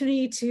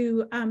opportunity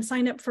to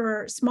sign up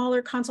for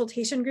smaller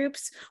consultation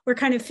groups. We're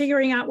kind of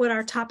figuring out what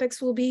our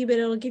topics will be, but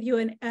it'll give you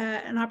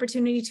an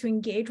opportunity to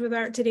engage with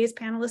today's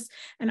panelists,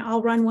 and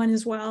I'll run one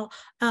as well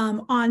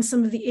on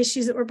some of the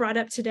issues that were brought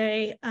up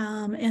today,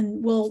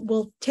 and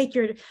we'll take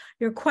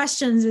your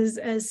questions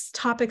as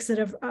topics that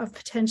are of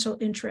potential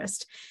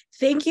interest.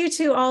 Thank you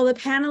to all the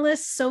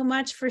panelists so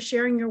much for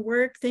sharing your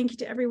work. Thank you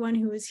to everyone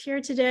who is here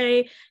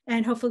today,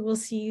 and hopefully we'll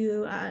see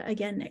you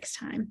again next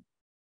time.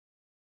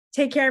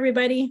 Take care,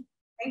 everybody.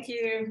 Thank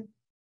you.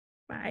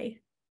 Bye.